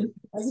 So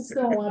I just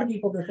don't want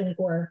people to think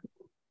we're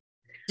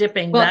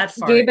dipping that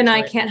far. Gabe and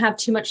I can't have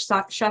too much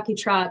Shaki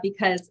Tra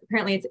because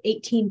apparently it's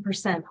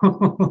 18%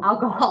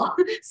 alcohol.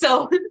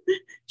 So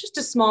just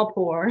a small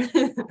pour.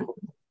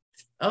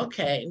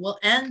 Okay, we'll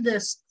end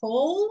this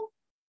poll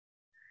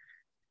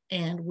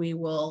and we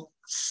will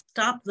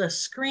stop the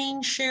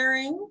screen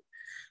sharing.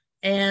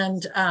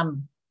 And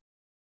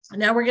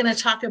now we're going to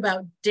talk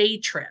about day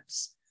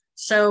trips.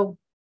 So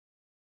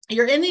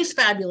you're in these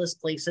fabulous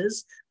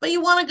places, but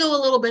you want to go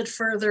a little bit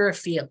further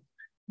afield.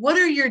 What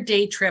are your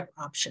day trip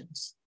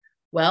options?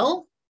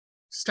 Well,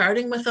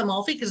 starting with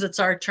Amalfi, because it's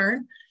our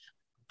turn,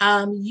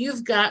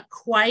 you've got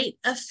quite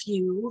a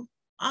few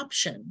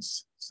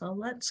options. So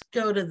let's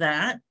go to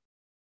that.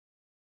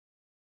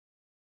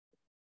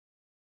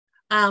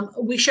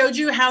 We showed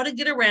you how to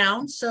get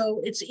around.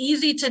 So it's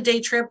easy to day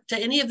trip to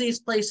any of these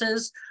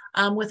places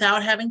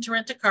without having to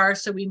rent a car.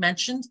 So we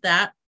mentioned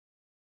that.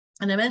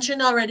 And I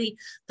mentioned already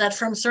that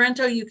from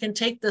Sorrento, you can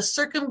take the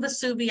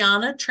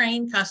Circumvesuviana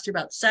train, cost you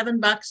about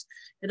 $7.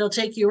 It'll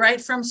take you right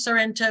from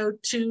Sorrento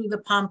to the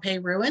Pompeii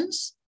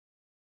ruins.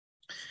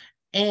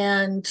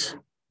 And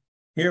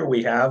here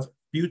we have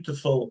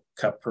beautiful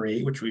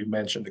Capri, which we've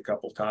mentioned a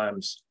couple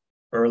times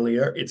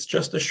earlier. It's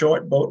just a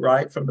short boat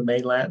ride from the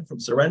mainland. From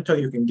Sorrento,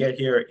 you can get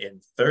here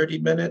in 30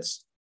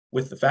 minutes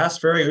with the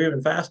fast ferry, or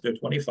even faster,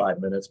 25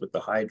 minutes with the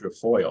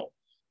hydrofoil.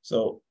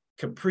 So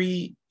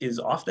Capri is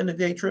often a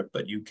day trip,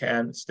 but you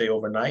can stay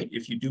overnight.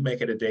 If you do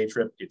make it a day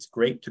trip, it's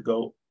great to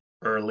go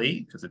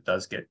early because it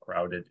does get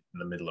crowded in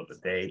the middle of the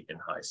day in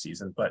high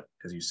season. But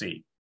as you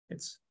see,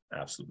 it's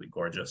absolutely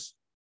gorgeous.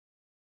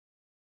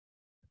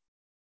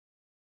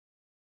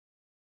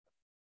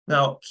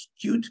 Now,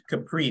 cute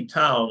Capri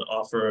town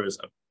offers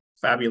a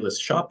fabulous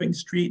shopping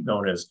street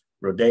known as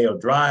Rodeo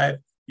Drive.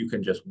 You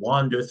can just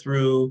wander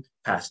through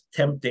past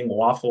tempting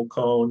waffle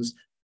cones,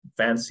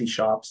 fancy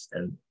shops,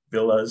 and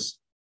villas.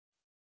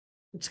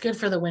 It's good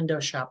for the window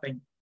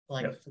shopping.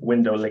 Like yeah,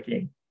 window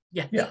licking.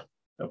 Yeah. Yeah,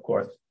 of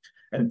course.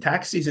 And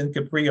taxis in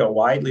Capri are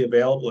widely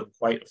available and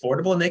quite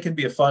affordable, and they can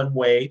be a fun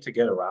way to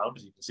get around.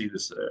 As you can see,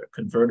 this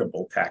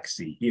convertible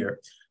taxi here.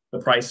 The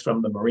price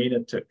from the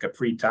marina to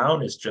Capri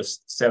town is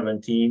just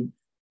 17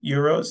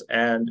 euros.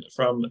 And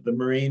from the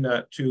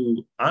marina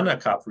to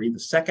Anacapri, the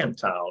second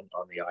town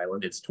on the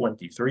island, it's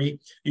 23.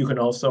 You can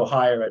also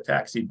hire a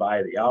taxi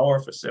by the hour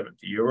for 70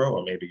 euro,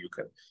 or maybe you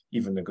can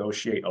even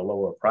negotiate a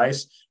lower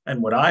price.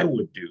 And what I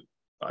would do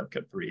on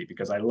Capri,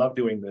 because I love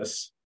doing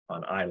this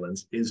on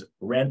islands, is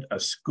rent a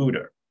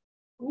scooter.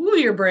 Ooh,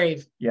 you're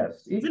brave.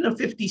 Yes, even a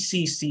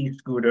 50cc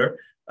scooter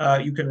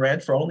you can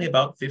rent for only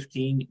about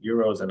 15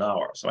 euros an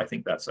hour. So I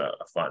think that's a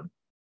fun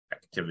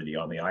activity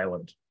on the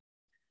island.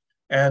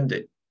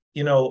 And,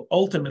 you know,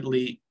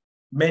 ultimately,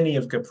 many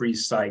of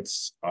Capri's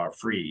sites are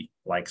free,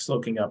 like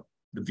soaking up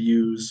the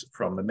views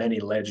from the many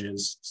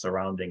ledges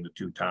surrounding the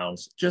two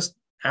towns. Just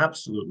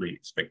absolutely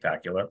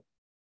spectacular.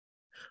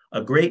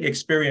 A great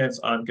experience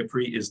on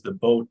Capri is the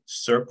boat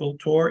circle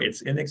tour.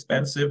 It's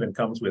inexpensive and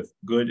comes with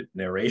good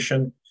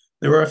narration.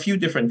 There are a few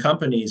different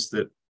companies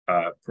that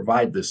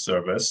provide this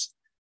service,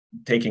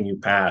 taking you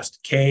past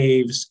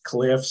caves,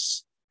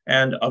 cliffs,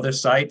 and other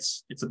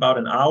sites. It's about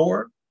an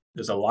hour.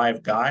 There's a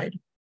live guide.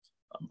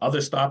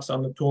 Other stops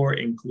on the tour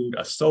include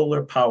a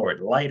solar-powered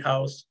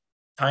lighthouse,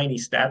 tiny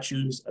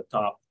statues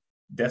atop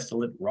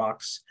desolate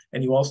rocks,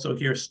 and you also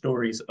hear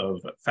stories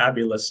of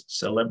fabulous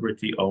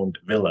celebrity-owned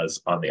villas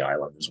on the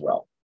island as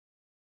well.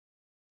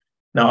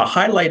 Now, a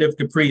highlight of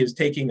Capri is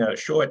taking a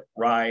short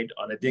ride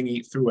on a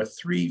dinghy through a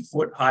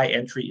 3-foot-high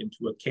entry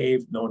into a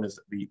cave known as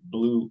the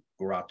Blue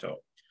Grotto.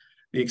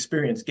 The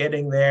experience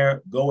getting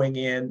there, going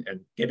in, and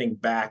getting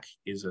back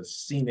is a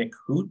scenic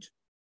hoot.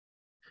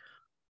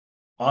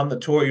 On the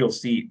tour, you'll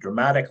see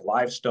dramatic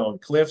limestone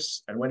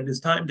cliffs, and when it is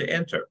time to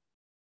enter,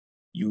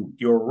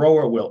 your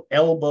rower will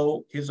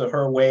elbow his or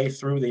her way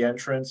through the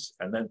entrance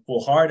and then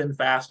pull hard and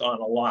fast on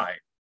a line.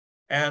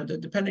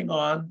 And depending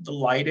on the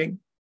lighting,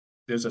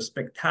 there's a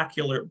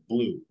spectacular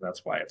blue.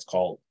 That's why it's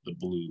called the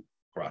Blue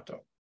Grotto.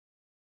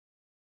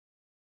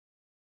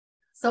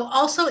 So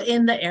also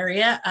in the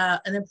area,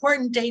 an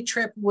important day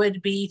trip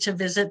would be to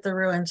visit the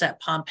ruins at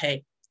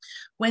Pompeii.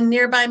 When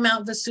nearby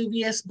Mount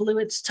Vesuvius blew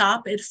its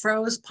top, it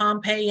froze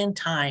Pompeii in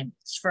time.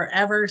 It's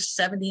forever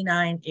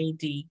 79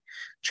 AD.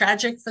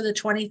 Tragic for the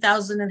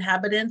 20,000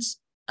 inhabitants,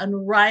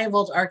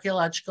 unrivaled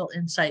archaeological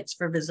insights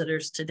for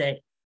visitors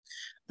today.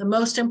 The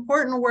most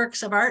important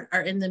works of art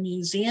are in the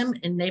museum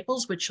in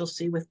Naples, which you'll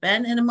see with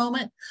Ben in a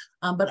moment,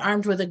 but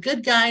armed with a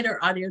good guide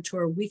or audio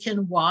tour, we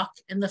can walk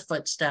in the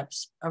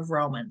footsteps of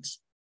Romans.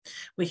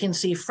 We can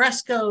see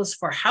frescoes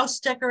for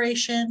house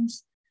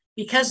decorations.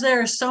 Because there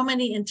are so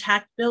many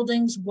intact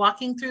buildings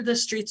walking through the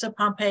streets of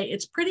Pompeii,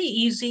 it's pretty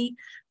easy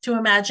to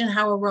imagine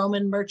how a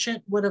Roman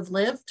merchant would have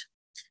lived,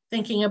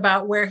 thinking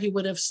about where he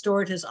would have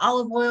stored his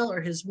olive oil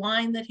or his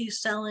wine that he's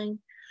selling,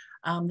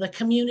 the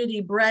community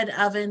bread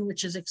oven,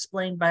 which is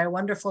explained by a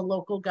wonderful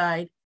local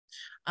guide.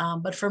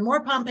 But for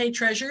more Pompeii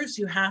treasures,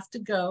 you have to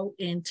go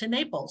into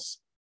Naples.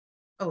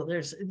 Oh,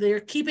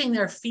 they're keeping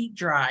their feet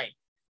dry.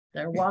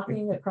 They're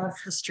walking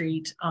across the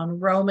street on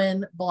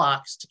Roman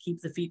blocks to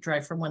keep the feet dry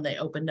from when they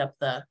opened up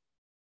the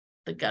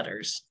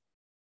gutters.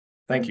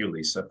 Thank you,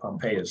 Lisa.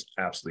 Pompeii is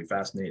absolutely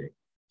fascinating.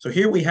 So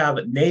here we have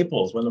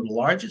Naples, one of the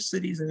largest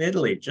cities in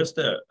Italy, just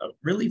a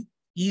really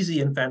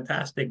easy and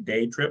fantastic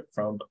day trip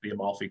from the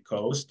Amalfi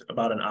coast,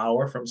 about an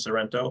hour from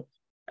Sorrento.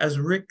 As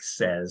Rick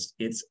says,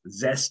 it's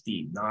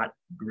zesty, not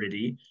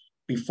gritty.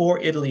 Before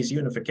Italy's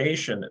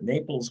unification,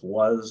 Naples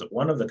was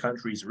one of the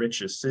country's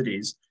richest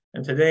cities.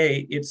 And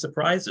today it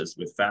surprises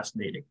with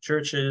fascinating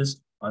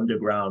churches,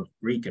 underground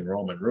Greek and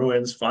Roman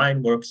ruins,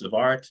 fine works of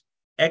art,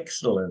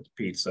 excellent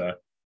pizza,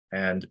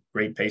 and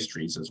great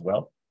pastries as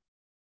well.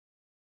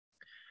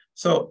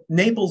 So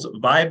Naples'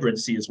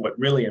 vibrancy is what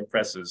really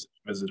impresses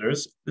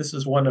visitors. This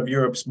is one of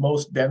Europe's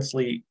most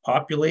densely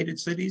populated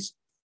cities.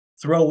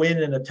 Throw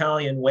in an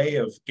Italian way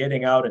of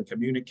getting out and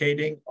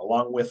communicating,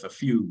 along with a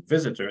few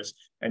visitors,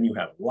 and you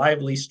have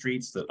lively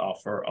streets that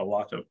offer a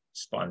lot of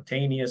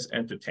spontaneous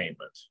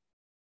entertainment.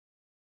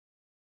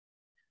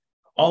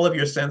 All of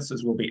your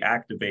senses will be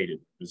activated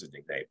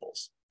visiting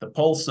Naples. The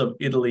pulse of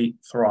Italy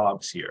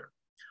throbs here.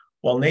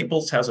 While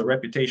Naples has a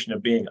reputation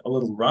of being a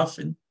little rough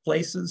in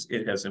places,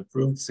 it has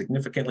improved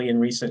significantly in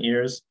recent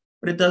years.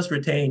 but it does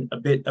retain a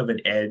bit of an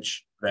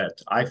edge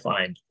that I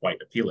find quite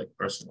appealing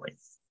personally.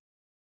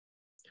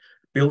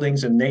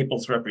 Buildings in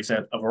Naples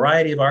represent a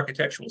variety of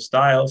architectural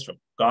styles, from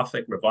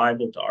Gothic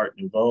Revival to Art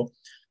Nouveau.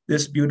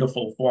 This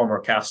beautiful former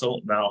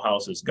castle now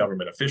houses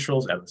government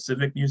officials and the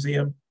Civic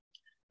Museum.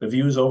 The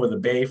views over the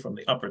bay from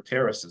the upper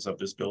terraces of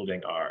this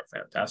building are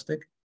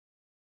fantastic.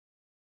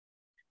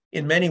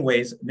 In many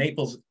ways,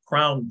 Naples'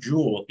 crown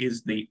jewel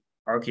is the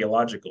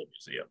Archaeological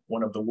Museum,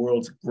 one of the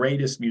world's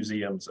greatest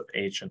museums of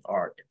ancient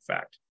art, in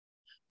fact.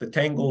 The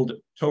tangled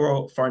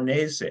Toro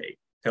Farnese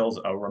tells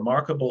a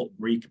remarkable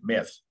Greek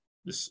myth,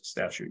 this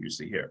statue you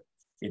see here.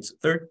 It's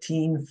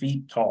 13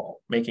 feet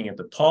tall, making it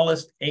the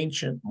tallest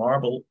ancient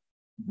marble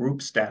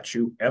group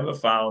statue ever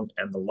found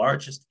and the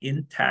largest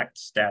intact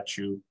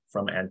statue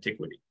from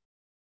antiquity.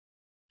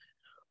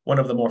 One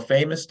of the more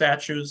famous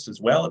statues as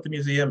well at the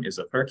museum is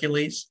of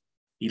Hercules.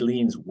 He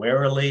leans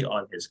warily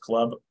on his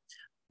club.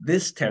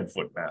 This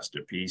 10-foot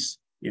masterpiece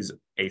is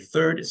a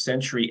 3rd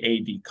century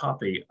AD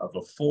copy of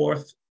a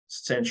 4th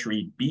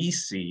century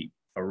BC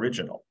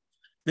original.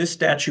 This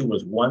statue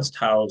was once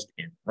housed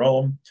in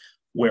Rome,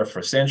 where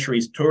for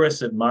centuries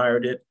tourists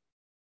admired it.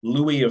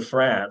 Louis of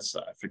France,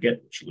 I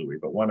forget which Louis,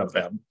 but one of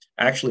them,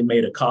 actually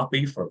made a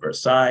copy for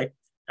Versailles,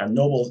 and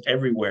nobles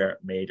everywhere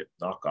made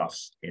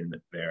knockoffs in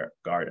their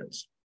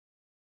gardens.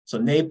 So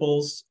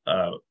Naples,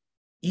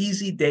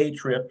 easy day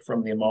trip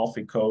from the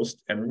Amalfi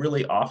Coast and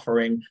really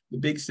offering the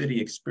big city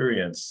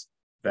experience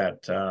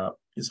that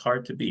is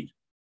hard to beat.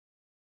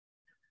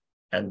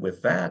 And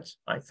with that,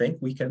 I think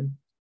we can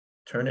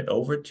turn it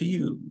over to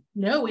you.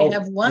 No, we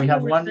have one. We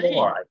have one thing.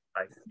 more.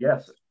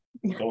 Yes.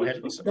 Go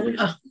ahead,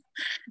 Lisa.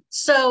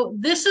 So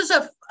this is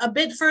a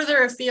bit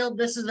further afield.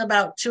 This is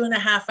about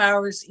 2.5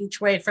 hours each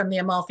way from the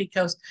Amalfi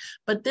Coast,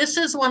 but this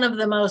is one of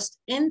the most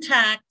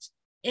intact,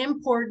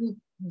 important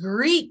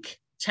Greek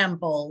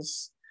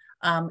temples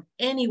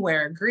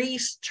anywhere,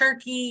 Greece,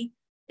 Turkey,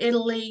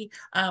 Italy.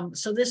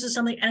 So this is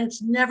something, and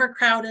it's never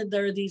crowded.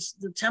 There are the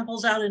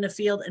temples out in a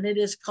field, and it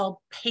is called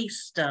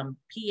Paestum,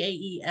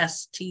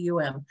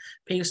 Paestum,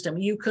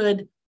 Paestum. You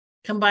could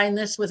combine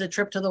this with a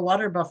trip to the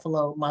water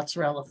buffalo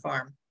mozzarella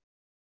farm.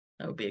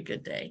 That would be a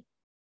good day.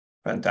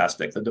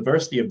 Fantastic. The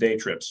diversity of day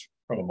trips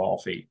from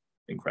Amalfi,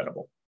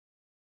 incredible.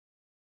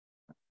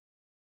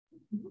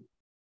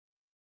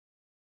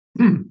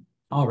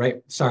 All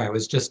right. Sorry, I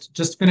was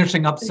just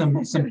finishing up some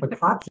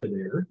focaccia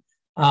there.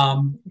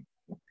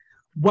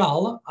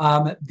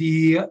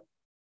 The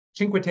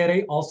Cinque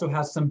Terre also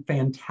has some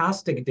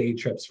fantastic day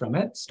trips from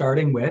it,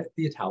 starting with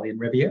the Italian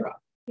Riviera.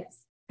 Yes.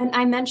 And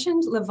I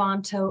mentioned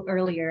Levanto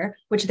earlier,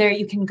 which there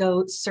you can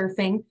go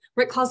surfing.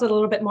 Rick calls it a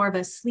little bit more of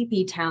a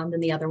sleepy town than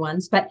the other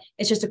ones, but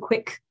it's just a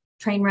quick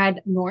train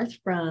ride north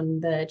from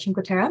the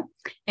Cinque Terre.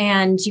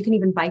 And you can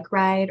even bike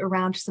ride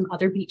around to some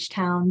other beach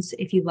towns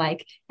if you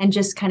like, and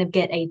just kind of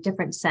get a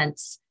different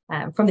sense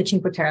from the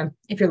Cinque Terre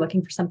if you're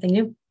looking for something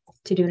new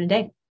to do in a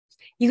day.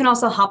 You can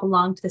also hop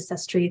along to the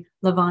Sestri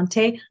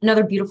Levante,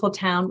 another beautiful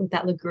town with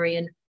that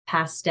Ligurian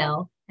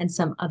pastel and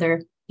some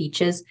other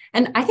beaches.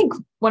 And I think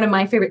one of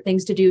my favorite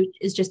things to do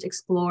is just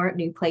explore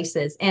new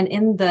places. And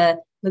in the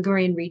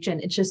Ligurian region,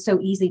 it's just so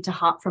easy to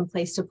hop from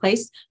place to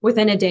place.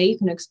 Within a day, you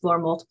can explore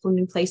multiple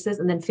new places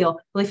and then feel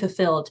really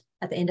fulfilled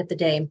at the end of the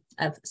day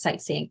of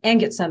sightseeing and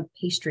get some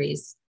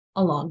pastries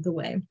along the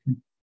way.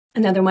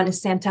 Another one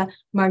is Santa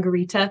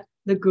Margherita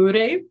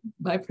Ligure,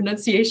 by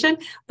pronunciation,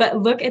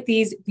 but look at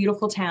these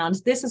beautiful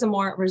towns. This is a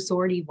more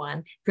resorty one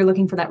if you're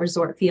looking for that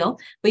resort feel,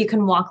 but you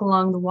can walk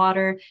along the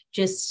water,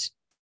 just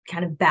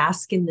kind of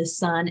bask in the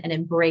sun and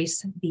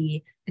embrace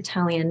the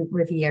Italian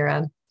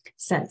Riviera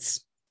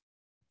sense.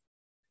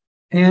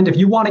 And if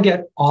you want to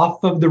get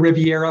off of the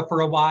Riviera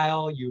for a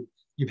while,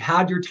 you've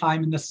had your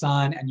time in the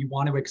sun and you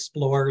want to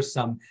explore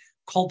some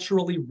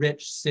culturally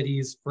rich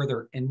cities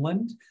further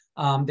inland,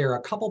 there are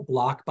a couple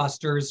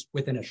blockbusters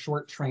within a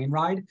short train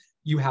ride.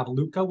 You have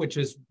Lucca, which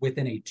is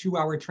within a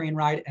 2-hour train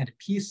ride, and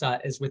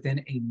Pisa is within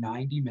a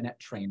 90-minute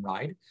train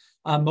ride.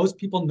 Most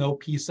people know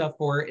Pisa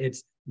for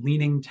its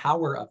Leaning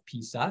Tower of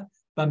Pisa,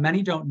 but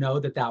many don't know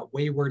that that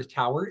wayward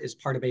tower is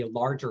part of a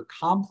larger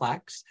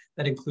complex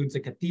that includes a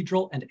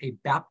cathedral and a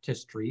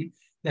baptistry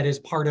that is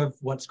part of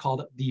what's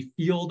called the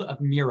Field of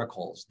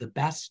Miracles, the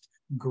best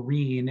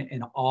green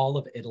in all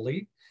of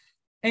Italy.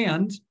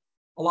 And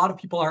a lot of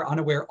people are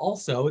unaware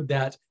also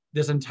that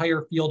this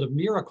entire Field of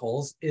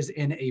Miracles is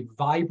in a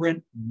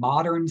vibrant,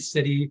 modern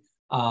city.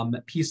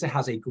 Pisa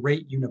has a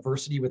great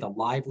university with a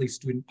lively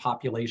student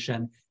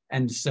population.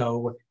 And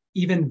so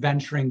even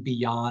venturing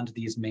beyond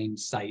these main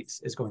sites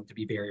is going to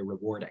be very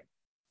rewarding.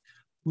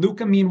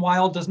 Lucca,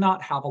 meanwhile, does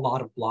not have a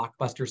lot of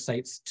blockbuster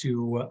sites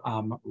to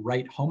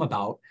write home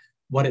about.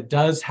 What it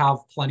does have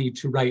plenty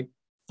to write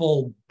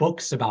full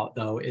books about,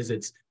 though, is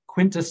its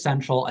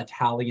quintessential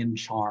Italian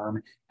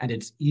charm and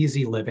its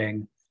easy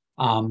living.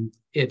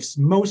 Its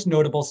most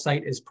notable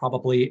site is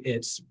probably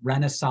its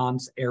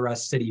Renaissance-era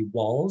city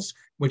walls,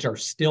 which are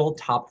still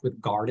topped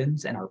with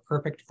gardens and are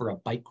perfect for a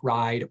bike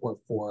ride or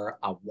for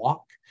a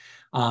walk.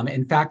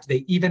 In fact,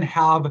 they even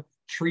have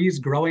trees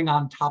growing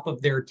on top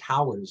of their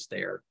towers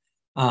there.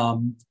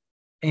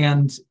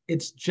 And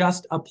it's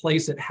just a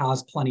place that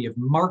has plenty of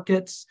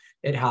markets.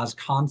 It has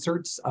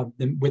concerts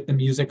with the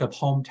music of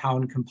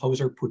hometown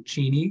composer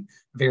Puccini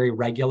very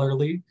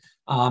regularly.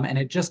 And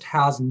it just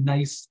has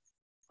nice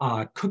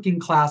cooking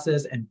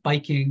classes and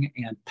biking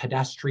and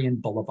pedestrian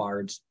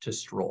boulevards to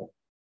stroll.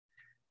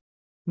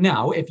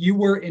 Now, if you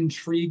were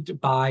intrigued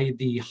by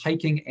the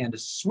hiking and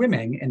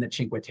swimming in the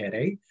Cinque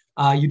Terre,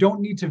 you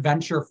don't need to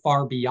venture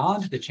far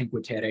beyond the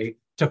Cinque Terre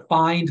to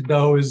find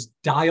those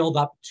dialed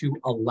up to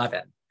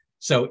 11.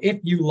 So if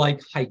you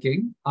like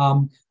hiking,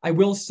 I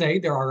will say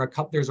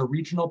there's a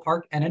regional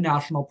park and a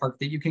national park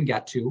that you can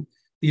get to.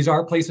 These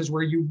are places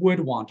where you would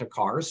want a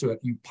car. So if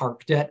you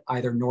parked it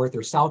either north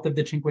or south of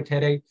the Cinque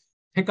Terre,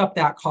 pick up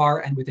that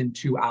car and within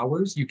 2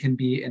 hours, you can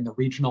be in the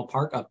regional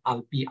park of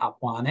Alpi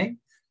Apuane,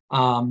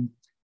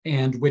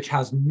 and which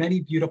has many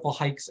beautiful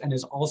hikes and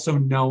is also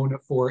known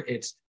for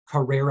its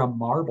Carrera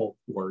marble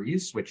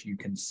quarries, which you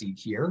can see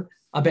here.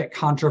 A bit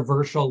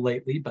controversial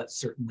lately, but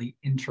certainly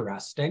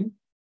interesting.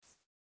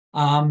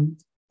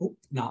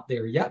 Not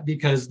there yet,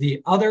 because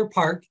the other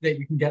park that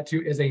you can get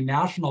to is a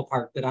national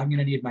park that I'm going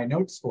to need my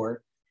notes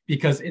for,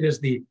 because it is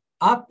the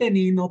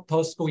Appennino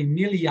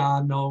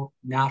Tosco-Emiliano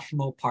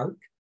National Park,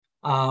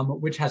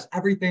 which has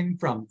everything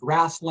from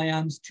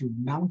grasslands to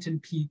mountain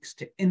peaks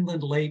to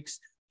inland lakes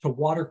to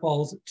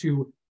waterfalls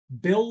to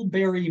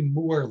bilberry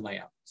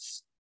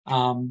moorlands.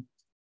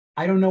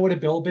 I don't know what a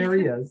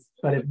bilberry is,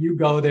 but if you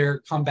go there,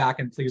 come back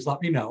and please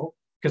let me know,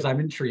 because I'm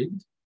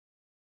intrigued.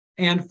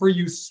 And for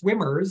you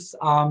swimmers,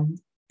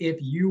 if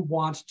you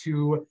want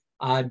to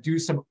do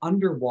some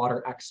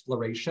underwater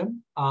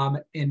exploration,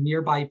 in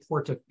nearby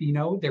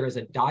Portofino, there is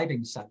a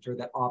diving center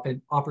that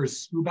often offers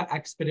scuba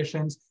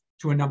expeditions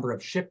to a number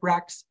of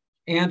shipwrecks,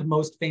 and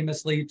most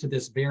famously to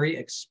this very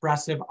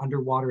expressive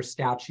underwater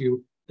statue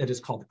that is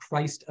called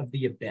Christ of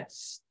the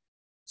Abyss.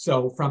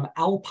 So from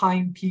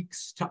alpine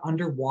peaks to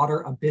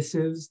underwater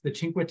abysses, the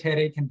Cinque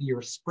Terre can be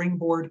your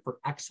springboard for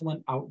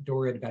excellent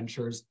outdoor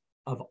adventures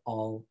of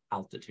all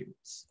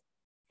altitudes.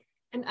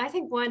 And I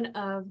think one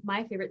of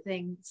my favorite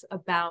things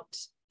about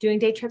doing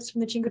day trips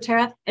from the Cinque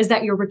Terre is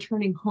that you're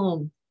returning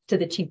home to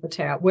the Cinque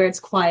Terre, where it's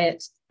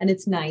quiet and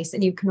it's nice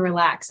and you can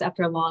relax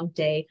after a long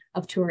day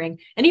of touring.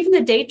 And even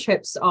the day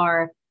trips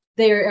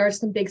there are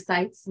some big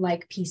sites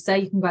like Pisa.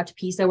 You can go out to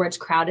Pisa where it's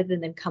crowded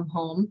and then come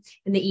home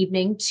in the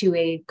evening to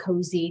a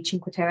cozy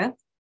Cinque Terre.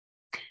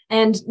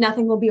 And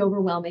nothing will be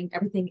overwhelming.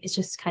 Everything is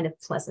just kind of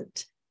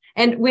pleasant.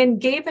 And when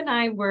Gabe and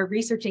I were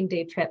researching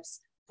day trips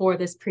for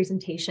this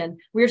presentation,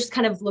 we were just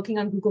kind of looking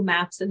on Google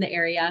Maps in the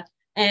area.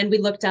 And I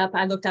looked up,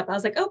 I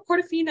was like, oh,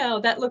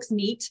 Portofino, that looks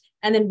neat.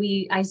 And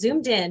then I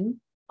zoomed in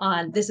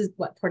on, this is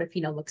what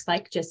Portofino looks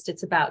like.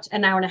 It's about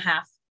an hour and a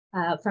half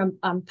from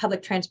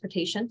public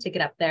transportation to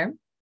get up there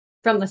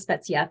from La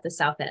Spezia at the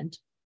south end.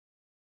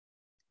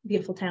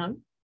 Beautiful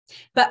town.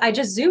 But I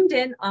just zoomed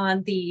in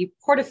on the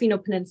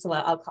Portofino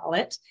Peninsula, I'll call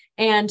it,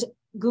 and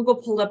Google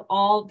pulled up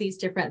all these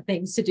different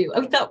things to do.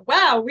 I thought,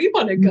 wow, we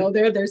want to go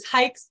there. There's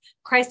hikes,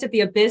 Christ at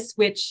the Abyss,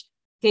 which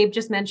Gabe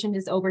just mentioned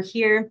is over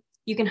here.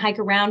 You can hike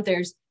around.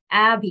 There's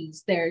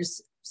abbeys,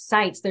 there's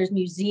sites, there's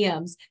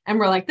museums. And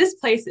we're like, this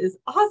place is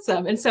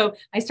awesome. And so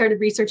I started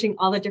researching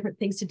all the different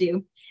things to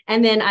do.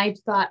 And then I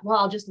thought, well,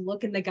 I'll just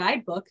look in the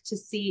guidebook to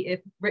see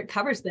if Rick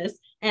covers this.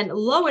 And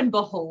lo and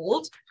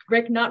behold,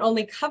 Rick not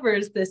only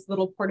covers this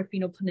little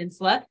Portofino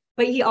Peninsula,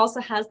 but he also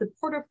has the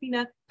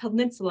Portofino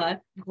Peninsula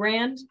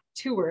Grand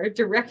Tour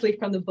directly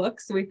from the book.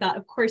 So we thought,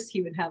 of course,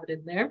 he would have it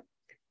in there.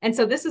 And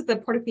so this is the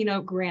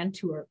Portofino Grand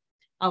Tour.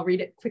 I'll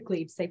read it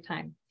quickly to save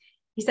time.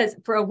 He says,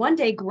 for a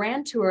one-day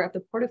grand tour of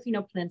the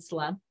Portofino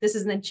Peninsula, this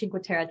is in the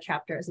Cinque Terre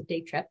chapter as a day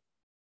trip,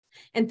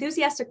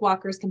 enthusiastic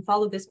walkers can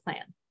follow this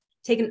plan.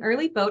 Take an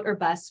early boat or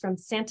bus from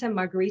Santa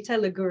Margherita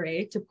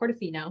Ligure to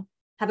Portofino,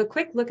 have a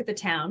quick look at the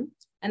town,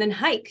 and then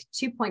hike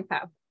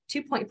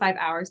 2.5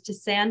 hours to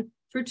San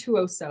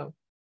Frutuoso.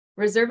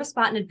 Reserve a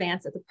spot in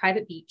advance at the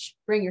private beach.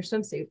 Bring your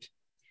swimsuit.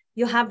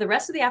 You'll have the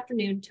rest of the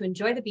afternoon to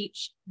enjoy the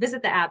beach,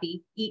 visit the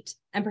abbey, eat,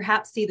 and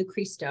perhaps see the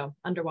Cristo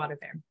underwater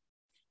there.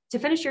 To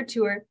finish your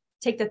tour,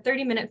 take the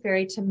 30-minute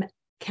ferry to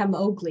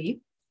Camogli,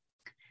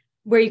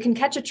 where you can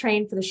catch a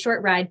train for the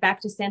short ride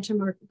back to Santa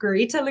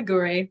Margherita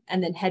Ligure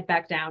and then head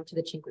back down to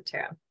the Cinque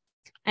Terre.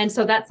 And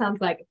so that sounds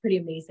like a pretty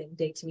amazing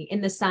day to me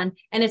in the sun.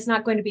 And it's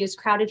not going to be as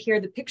crowded here.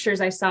 The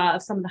pictures I saw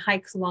of some of the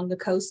hikes along the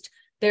coast,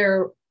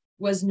 there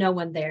was no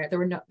one there.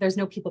 There's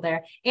no people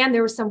there. And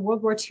there were some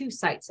World War II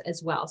sites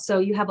as well. So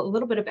you have a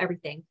little bit of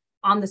everything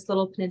on this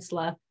little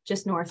peninsula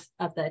just north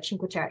of the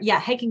Cinque Terre. Yeah,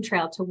 hiking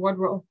trail to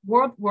World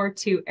War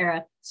II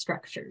era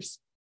structures.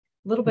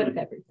 A little bit of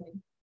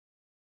everything.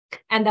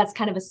 And that's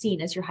kind of a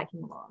scene as you're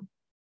hiking along.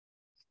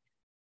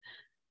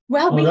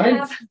 Well, we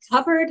have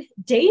covered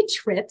day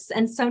trips,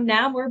 and so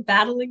now we're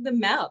battling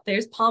them out.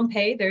 There's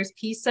Pompeii, there's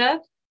Pisa.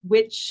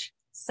 Which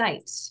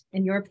site,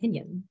 in your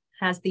opinion,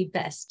 has the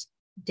best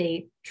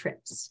day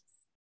trips?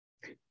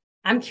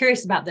 I'm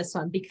curious about this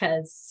one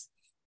because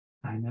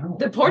I know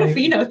the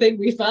Portofino thing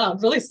we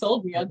found really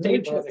sold me on day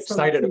trips.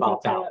 Excited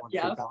about that one.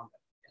 Yeah.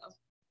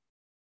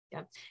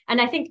 And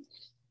I think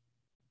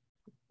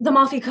The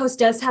Amalfi Coast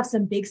does have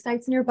some big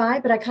sites nearby,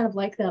 but I kind of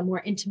like the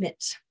more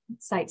intimate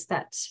sites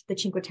that the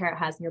Cinque Terre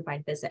has nearby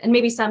to visit, and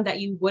maybe some that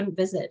you wouldn't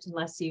visit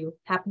unless you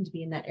happen to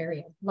be in that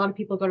area. A lot of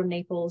people go to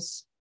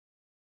Naples.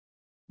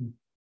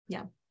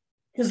 Yeah.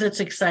 Because it's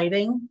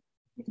exciting.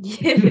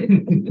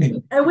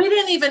 And And we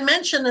didn't even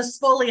mention the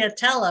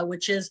sfogliatella,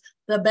 which is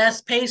the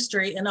best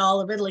pastry in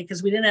all of Italy,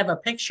 because we didn't have a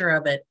picture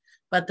of it.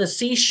 But the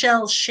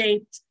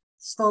seashell-shaped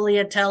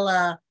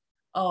sfogliatella,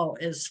 oh,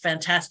 is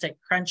fantastic.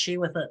 Crunchy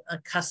with a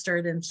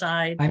custard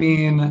inside. I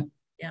mean,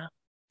 yeah.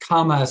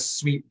 Comma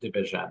sweet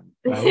division,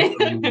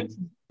 right?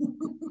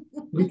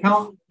 We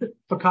count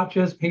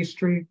focaccia as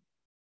pastry.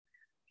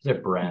 Is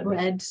it bread?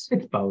 Bread. It's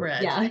both.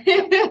 Bread. Yeah.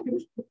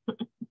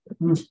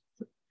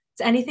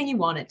 It's anything you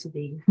want it to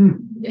be.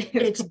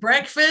 It's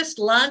breakfast,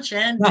 lunch,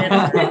 and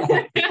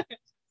dinner.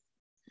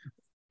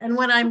 And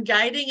when I'm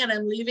guiding and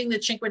I'm leaving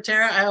the Cinque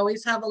Terre, I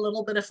always have a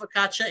little bit of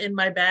focaccia in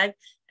my bag,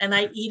 and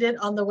I eat it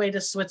on the way to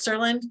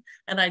Switzerland,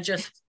 and I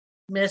just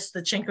miss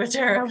the Cinque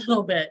Terre a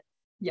little bit.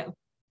 Yeah.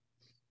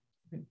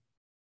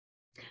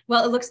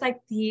 Well, it looks like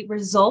the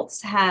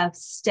results have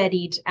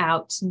steadied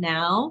out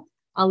now.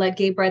 I'll let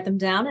Gabe write them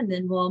down, and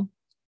then we'll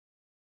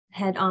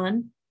head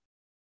on.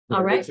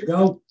 All right.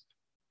 Go.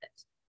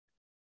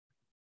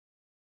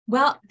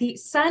 Well, the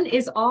sun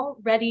is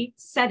already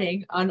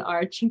setting on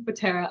our Cinque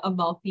Terre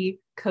Amalfi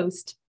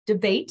Coast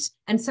debate.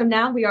 And so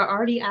now we are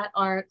already at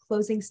our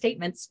closing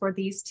statements for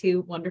these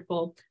two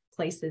wonderful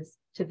places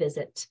to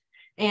visit.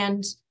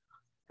 And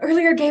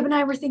earlier, Gabe and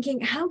I were thinking,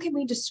 how can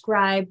we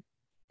describe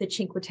the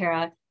Cinque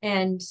Terre?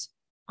 And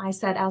I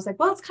was like,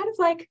 well, it's kind of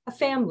like a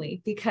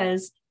family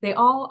because they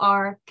all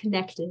are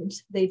connected.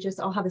 They just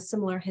all have a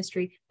similar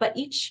history, but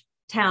each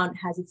town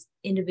has its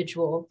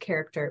individual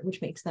character,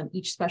 which makes them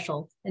each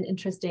special and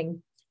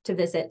interesting to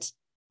visit.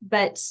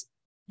 But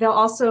they'll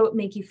also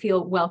make you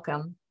feel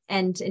welcome.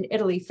 And in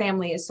Italy,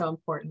 family is so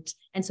important.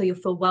 And so you'll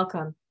feel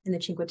welcome in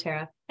the Cinque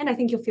Terre. And I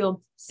think you'll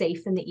feel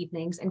safe in the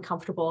evenings and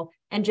comfortable,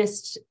 and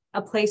just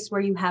a place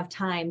where you have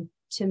time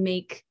to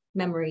make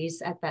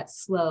memories at that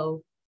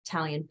slow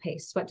Italian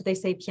pace. What do they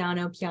say?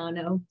 Piano,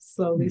 piano,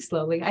 slowly,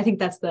 slowly. I think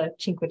that's the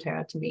Cinque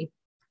Terre to me.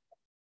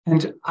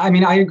 And I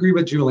mean, I agree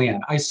with Julianne.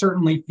 I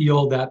certainly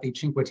feel that the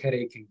Cinque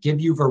Terre can give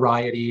you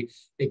variety.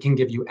 It can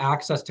give you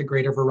access to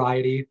greater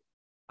variety.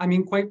 I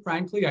mean, quite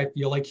frankly, I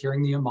feel like here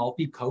in the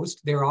Amalfi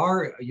Coast,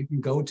 you can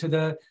go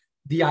to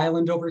the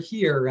island over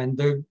here and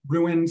the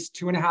ruins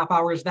 2.5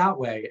 hours that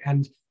way.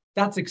 And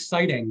that's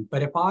exciting.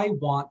 But if I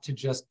want to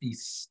just be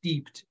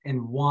steeped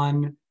in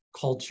one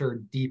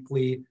culture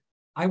deeply,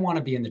 I want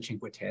to be in the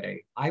Cinque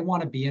Terre. I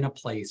want to be in a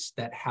place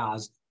that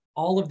has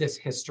all of this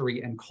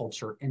history and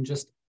culture in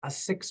just a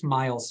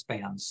 6-mile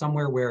span,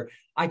 somewhere where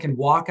I can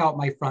walk out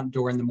my front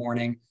door in the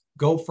morning,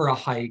 go for a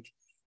hike,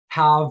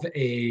 have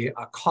a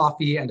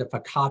coffee and a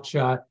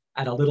focaccia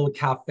at a little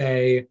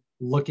cafe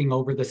looking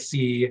over the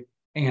sea,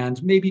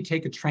 and maybe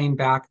take a train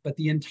back. But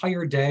the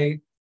entire day,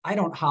 I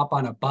don't hop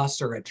on a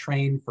bus or a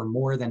train for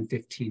more than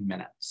 15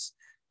 minutes.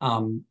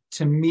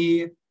 To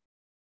me,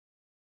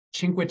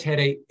 Cinque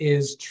Terre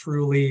is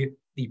truly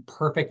the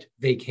perfect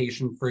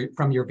vacation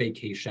from your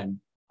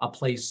vacation, a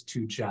place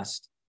to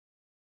just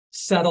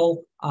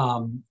settle,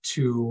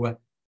 to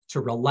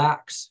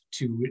relax,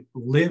 to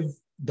live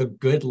the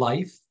good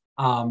life.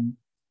 And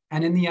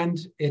in the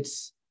end,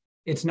 it's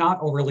not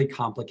overly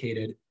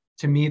complicated.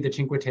 To me, the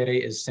Cinque Terre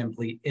is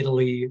simply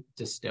Italy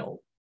distilled.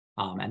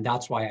 And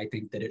that's why I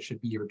think that it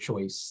should be your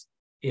choice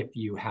if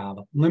you have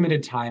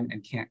limited time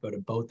and can't go to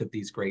both of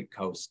these great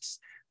coasts.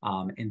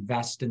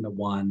 Invest in the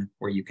one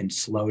where you can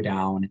slow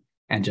down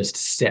and just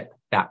sip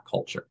that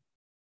culture.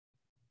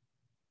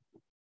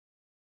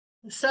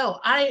 So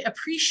I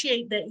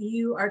appreciate that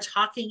you are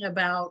talking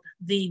about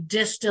the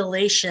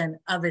distillation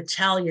of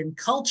Italian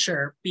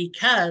culture,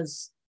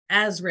 because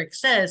as Rick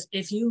says,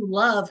 if you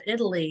love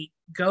Italy,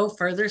 go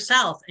further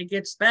south. It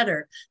gets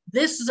better.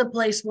 This is a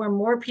place where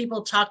more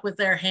people talk with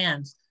their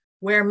hands,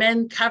 where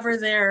men cover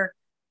their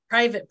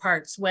private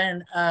parts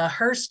when a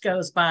hearse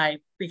goes by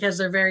because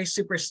they're very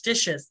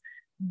superstitious.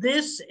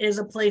 This is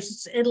a place,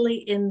 it's Italy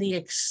in the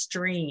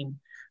extreme.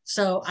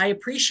 So I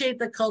appreciate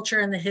the culture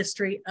and the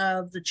history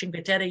of the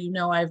Cinque Terre. You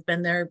know, I've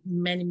been there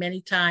many,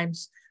 many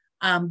times.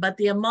 But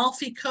the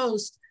Amalfi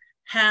Coast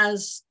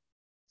has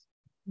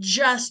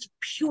just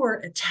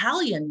pure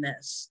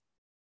Italianness.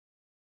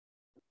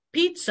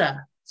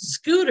 Pizza,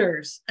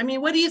 scooters. I mean,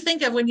 what do you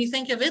think of when you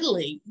think of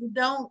Italy? You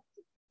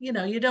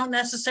don't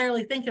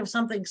necessarily think of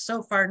something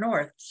so far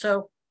north.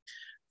 So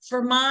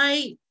for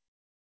my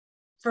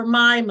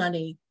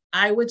money,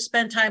 I would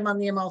spend time on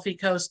the Amalfi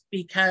Coast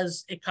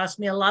because it cost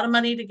me a lot of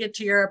money to get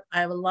to Europe. I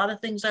have a lot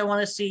of things I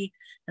want to see.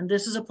 And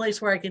this is a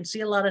place where I can see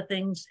a lot of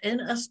things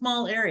in a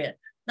small area,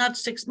 not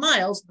 6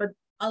 miles, but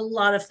a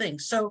lot of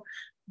things. So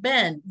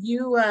Ben,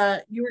 you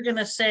were going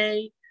to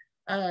say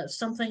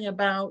something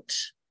about.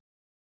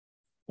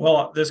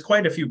 Well, there's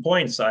quite a few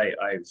points I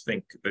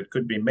think that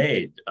could be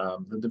made.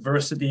 The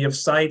diversity of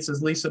sites,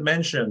 as Lisa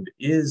mentioned,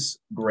 is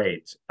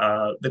great.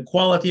 The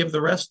quality of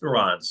the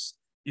restaurants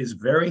is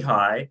very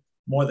high.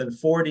 more than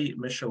 40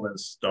 Michelin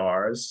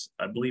stars,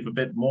 I believe a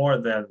bit more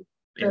than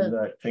in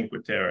the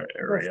Cinque Terre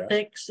area.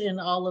 6 in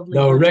all of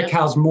Though Rick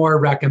has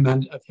more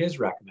of his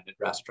recommended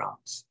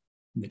restaurants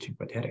in the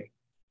Cinque Terre.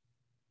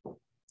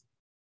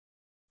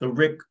 So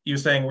you're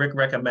saying Rick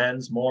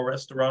recommends more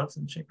restaurants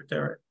in Cinque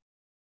Terre?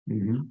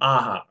 Mm-hmm.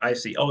 Aha, I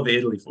see. Oh, the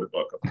Italy food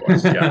book, of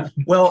course. Yeah.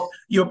 Well,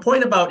 your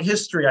point about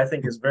history, I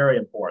think, is very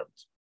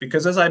important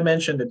because, as I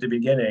mentioned at the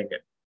beginning,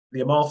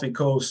 the Amalfi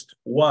Coast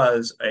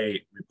was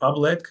a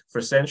republic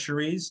for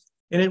centuries,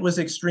 and it was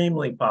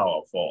extremely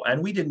powerful.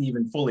 And we didn't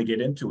even fully get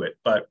into it,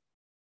 but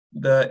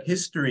the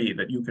history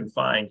that you can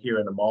find here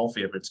in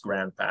Amalfi of its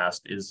grand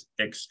past is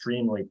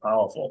extremely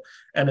powerful.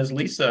 And as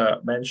Lisa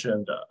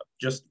mentioned,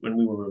 just when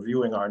we were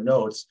reviewing our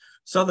notes,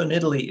 southern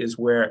Italy is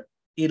where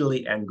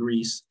Italy and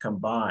Greece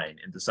combine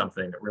into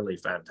something really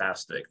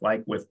fantastic,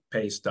 like with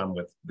Paestum,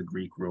 with the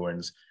Greek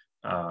ruins,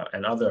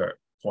 and other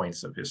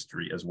points of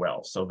history as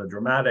well. So the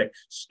dramatic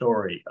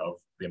story of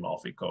the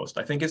Amalfi Coast,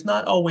 I think, is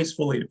not always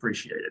fully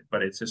appreciated,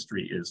 but its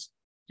history is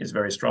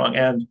very strong.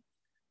 And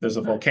there's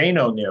a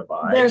volcano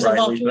nearby. There's right, a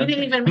volcano. Lisa? We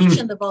didn't even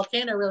mention the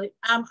volcano, really.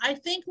 I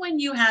think when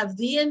you have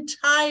the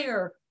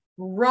entire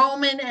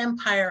Roman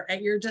Empire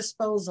at your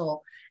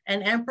disposal,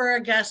 and Emperor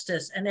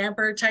Augustus and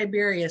Emperor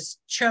Tiberius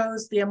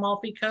chose the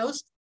Amalfi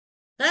Coast,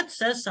 that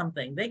says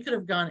something. They could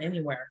have gone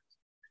anywhere.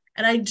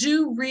 And I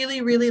do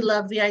really, really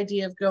love the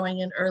idea of going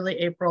in early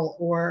April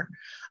or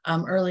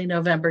early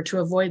November to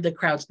avoid the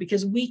crowds,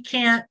 because we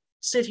can't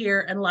sit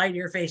here and lie to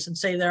your face and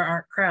say there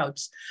aren't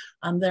crowds.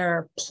 There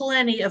are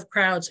plenty of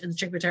crowds in the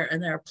Cinque Terre,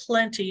 and there are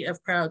plenty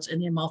of crowds in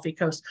the Amalfi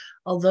Coast.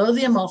 Although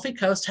the Amalfi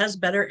Coast has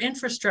better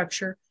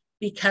infrastructure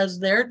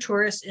because their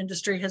tourist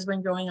industry has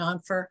been going on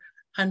for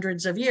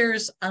hundreds of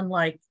years,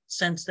 unlike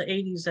since the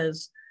 80s,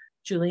 as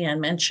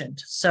Julianne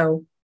mentioned.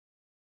 So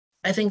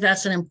I think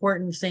that's an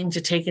important thing to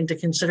take into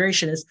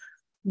consideration, is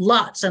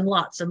lots and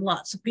lots and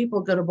lots of people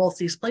go to both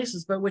these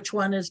places, but which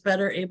one is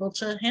better able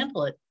to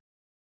handle it?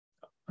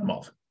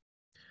 Amalfi.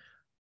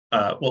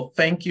 Well,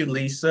 thank you,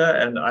 Lisa.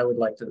 And I would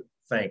like to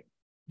thank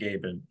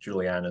Gabe and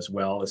Julianne as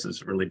well. This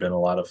has really been a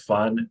lot of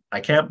fun. I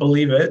can't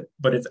believe it,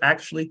 but it's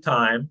actually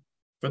time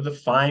for the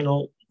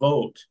final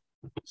vote.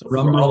 So for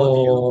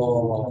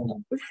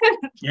all of you,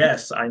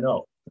 yes, I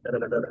know.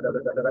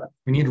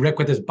 We need Rick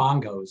with his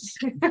bongos.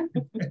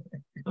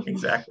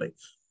 Exactly.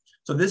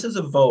 So this is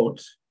a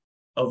vote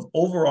of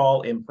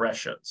overall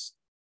impressions.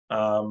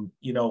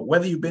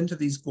 Whether you've been to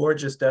these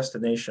gorgeous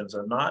destinations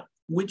or not,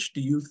 which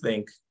do you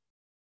think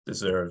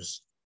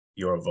deserves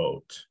your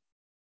vote?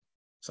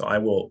 So I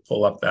will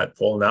pull up that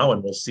poll now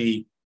and we'll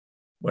see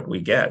what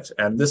we get.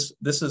 And this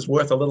is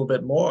worth a little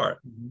bit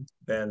more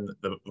than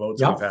the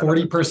votes we've had.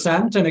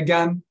 40%. And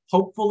again,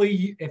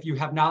 hopefully, if you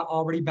have not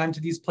already been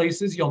to these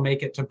places, you'll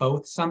make it to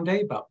both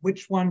someday. But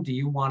which one do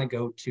you want to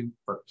go to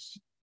first?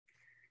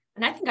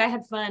 And I think I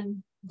had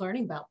fun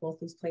learning about both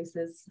these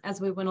places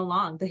as we went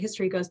along. The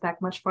history goes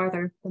back much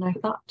farther than I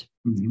thought.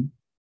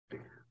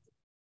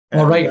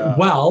 All right.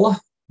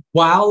 Well,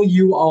 while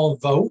you all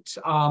vote,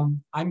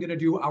 I'm going to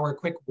do our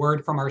quick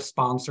word from our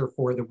sponsor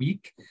for the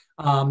week.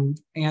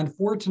 And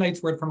for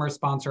tonight's word from our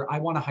sponsor, I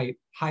want to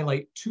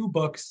highlight 2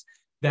 books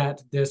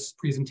that this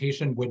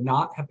presentation would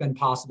not have been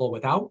possible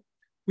without.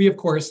 We, of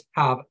course,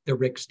 have the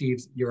Rick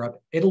Steves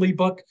Europe Italy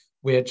book,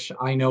 which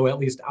I know at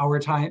least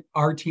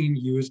our team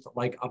used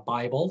like a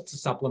Bible to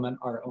supplement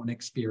our own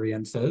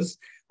experiences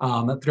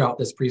throughout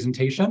this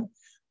presentation.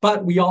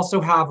 But we also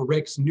have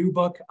Rick's new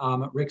book,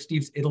 Rick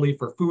Steves Italy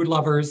for Food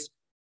Lovers.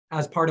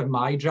 As part of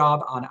my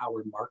job on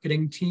our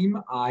marketing team,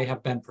 I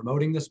have been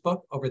promoting this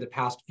book over the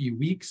past few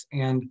weeks,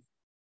 and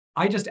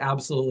I just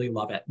absolutely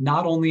love it.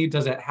 Not only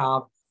does it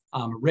have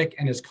Rick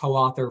and his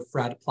co-author,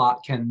 Fred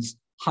Plotkin's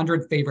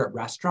 100 favorite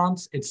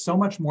restaurants, it's so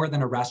much more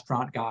than a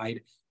restaurant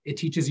guide. It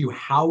teaches you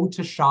how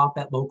to shop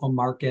at local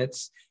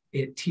markets.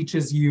 It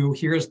teaches you,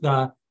 here's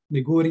the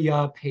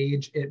Liguria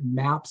page, it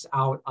maps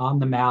out on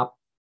the map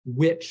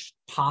which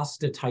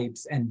pasta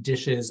types and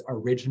dishes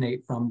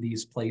originate from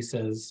these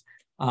places.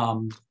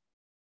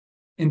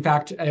 In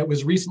fact, it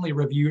was recently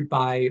reviewed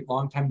by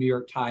longtime New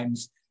York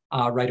Times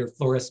writer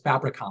Floris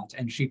Fabricant,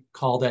 and she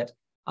called it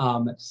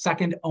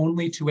second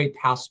only to a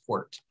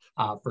passport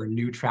for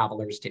new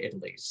travelers to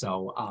Italy.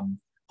 So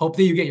hope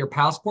that you get your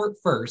passport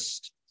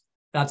first.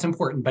 That's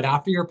important, but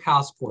after your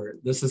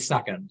passport, this is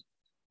second.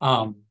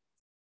 All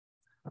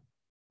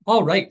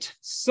right,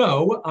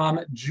 so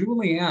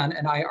Julianne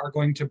and I are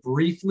going to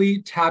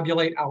briefly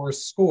tabulate our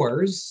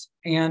scores.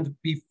 And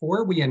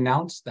before we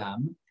announce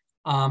them,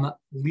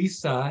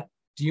 Lisa,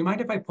 do you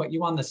mind if I put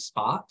you on the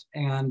spot?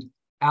 And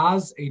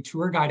as a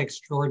tour guide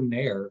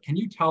extraordinaire, can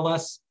you tell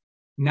us,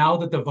 now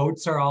that the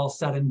votes are all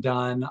said and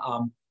done,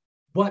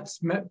 what's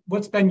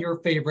been your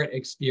favorite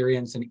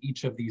experience in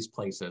each of these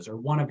places, or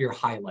one of your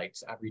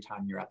highlights every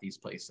time you're at these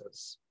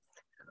places?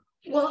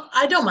 Well,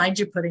 I don't mind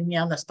you putting me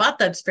on the spot.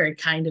 That's very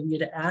kind of you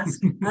to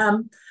ask.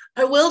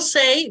 I will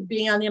say,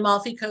 being on the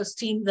Amalfi Coast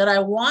team, that I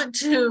want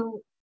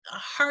to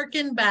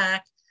hearken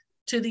back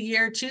to the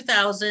year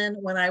 2000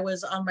 when I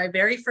was on my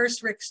very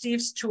first Rick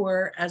Steves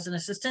tour as an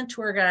assistant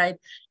tour guide.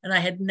 And I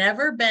had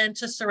never been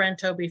to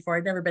Sorrento before.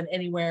 I'd never been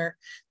anywhere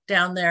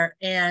down there.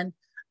 And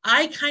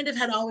I kind of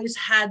had always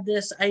had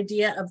this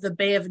idea of the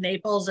Bay of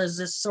Naples as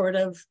this sort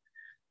of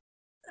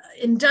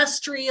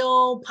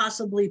industrial,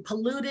 possibly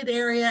polluted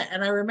area.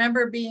 And I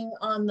remember being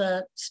on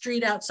the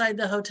street outside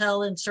the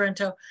hotel in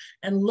Sorrento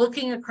and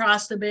looking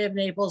across the Bay of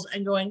Naples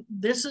and going,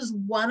 this is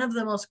one of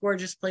the most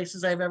gorgeous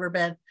places I've ever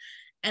been.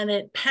 And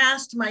it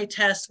passed my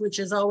test, which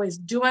is always,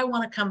 do I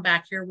want to come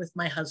back here with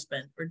my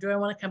husband, or do I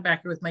want to come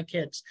back here with my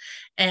kids?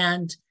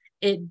 And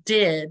it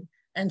did.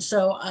 And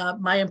so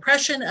my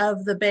impression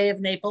of the Bay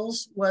of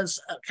Naples was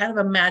kind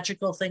of a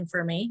magical thing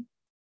for me.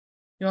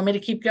 You want me to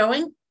keep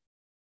going?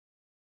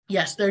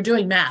 Yes, they're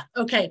doing math.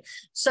 Okay,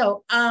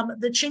 so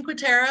the Cinque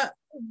Terre,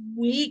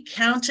 we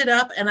counted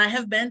up, and I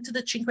have been to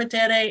the Cinque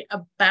Terre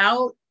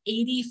about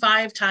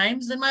 85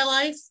 times in my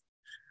life,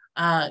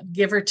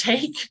 give or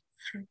take.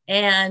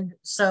 And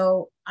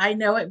so I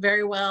know it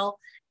very well.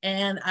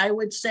 And I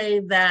would say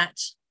that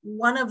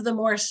one of the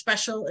more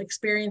special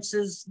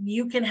experiences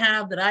you can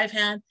have that I've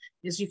had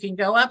is you can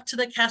go up to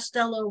the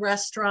Castello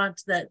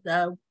restaurant that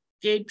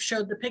Gabe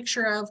showed the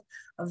picture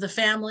of the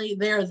family.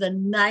 They're the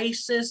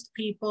nicest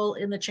people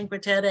in the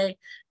Cinque Terre,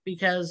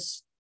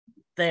 because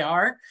they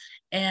are,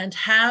 and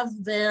have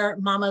their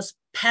mama's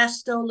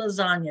pesto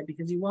lasagna,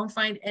 because you won't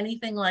find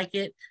anything like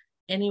it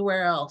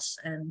anywhere else.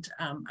 And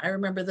I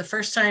remember the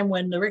first time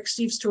when the Rick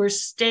Steves tour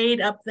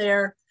stayed up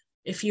there,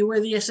 if you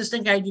were the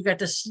assistant guide, you got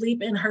to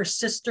sleep in her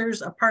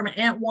sister's apartment,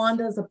 Aunt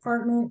Wanda's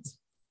apartment,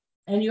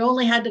 and you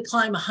only had to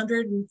climb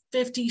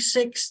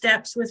 156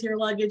 steps with your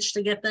luggage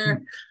to get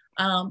there.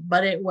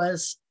 But it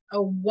was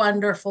a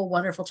wonderful,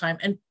 wonderful time.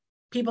 And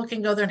people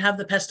can go there and have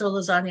the pesto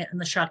lasagna and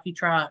the shaki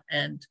trot,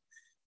 and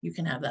you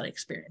can have that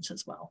experience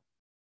as well.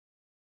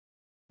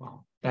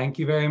 Well, thank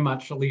you very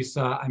much,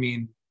 Elisa. I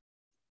mean,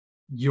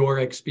 your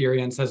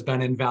experience has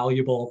been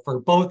invaluable for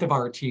both of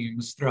our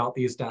teams throughout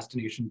these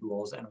destination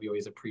duels, and we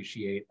always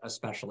appreciate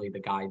especially the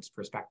guide's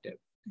perspective.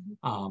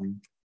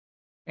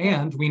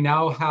 And we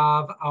now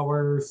have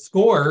our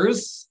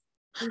scores.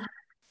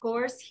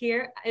 Scores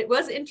here. It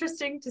was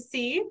interesting to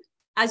see.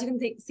 As you can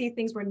see,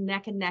 things were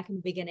neck and neck in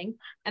the beginning,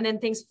 and then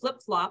things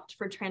flip-flopped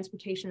for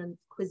transportation and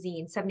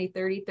cuisine,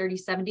 70-30,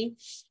 30-70.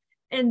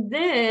 And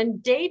then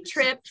day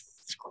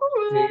trips.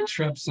 Day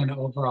trips and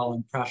overall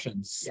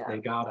impressions. Yeah. They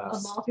got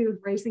us. Amalfi was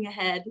racing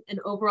ahead in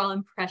overall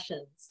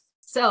impressions.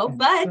 So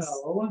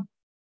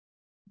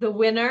the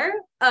winner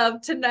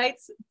of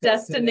tonight's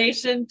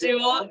destination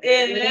duel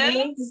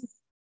is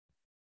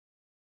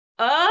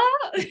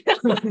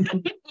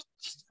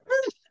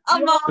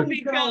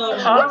Amalfi.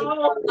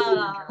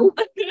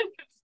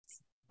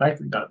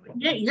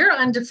 Yeah, you're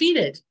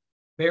undefeated.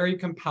 Very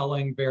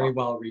compelling, very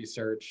well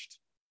researched.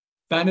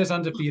 Ben is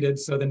undefeated,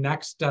 so the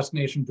next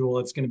destination duel,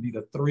 it's going to be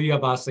the three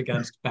of us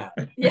against Ben.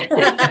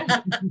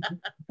 Yeah.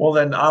 Well,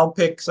 then I'll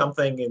pick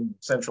something in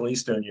Central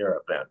Eastern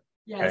Europe then.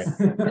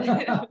 Yes.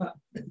 Okay.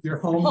 Your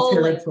home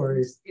Poland.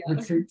 territory. Yeah.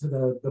 Retreat to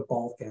the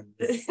Balkans,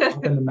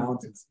 up in the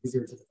mountains,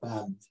 easier to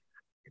defend.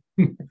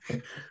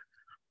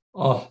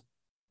 Well,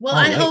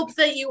 I hope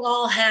that you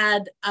all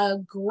had a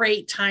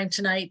great time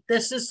tonight.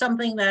 This is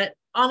something that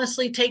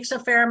honestly takes a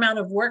fair amount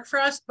of work for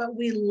us, but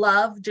we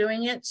love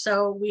doing it.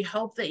 So we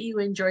hope that you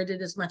enjoyed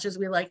it as much as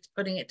we liked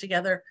putting it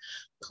together.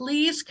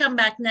 Please come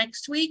back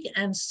next week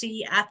and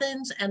see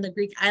Athens and the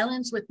Greek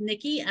islands with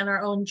Nikki and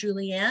our own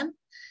Julianne.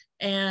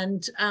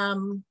 And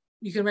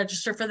you can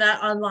register for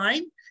that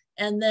online.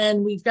 And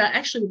then we've got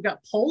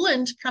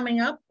Poland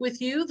coming up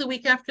with you the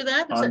week after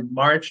that. On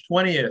March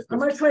 20th. On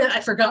March 20th. I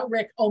forgot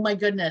Rick. Oh my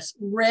goodness.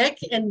 Rick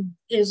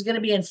is going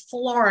to be in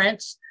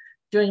Florence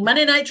doing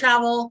Monday Night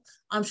Travel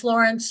on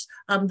Florence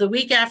the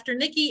week after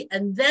Nikki.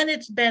 And then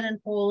it's Ben in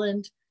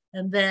Poland.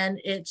 And then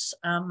it's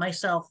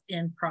myself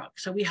in Prague.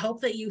 So we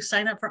hope that you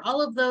sign up for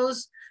all of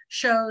those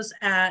shows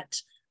at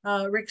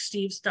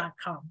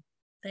ricksteves.com.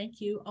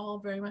 Thank you all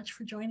very much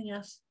for joining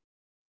us.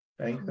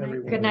 Thanks,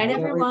 everyone. Good night,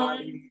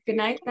 everyone. Good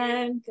night,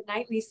 Ben. Good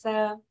night,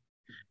 Lisa.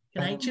 Good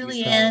night,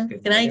 Julianne.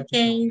 Good night,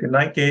 Gabe. Good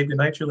night, Gabe. Good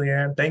night,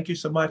 Julianne. Thank you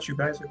so much. You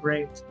guys are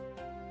great.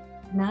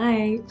 Good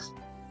night.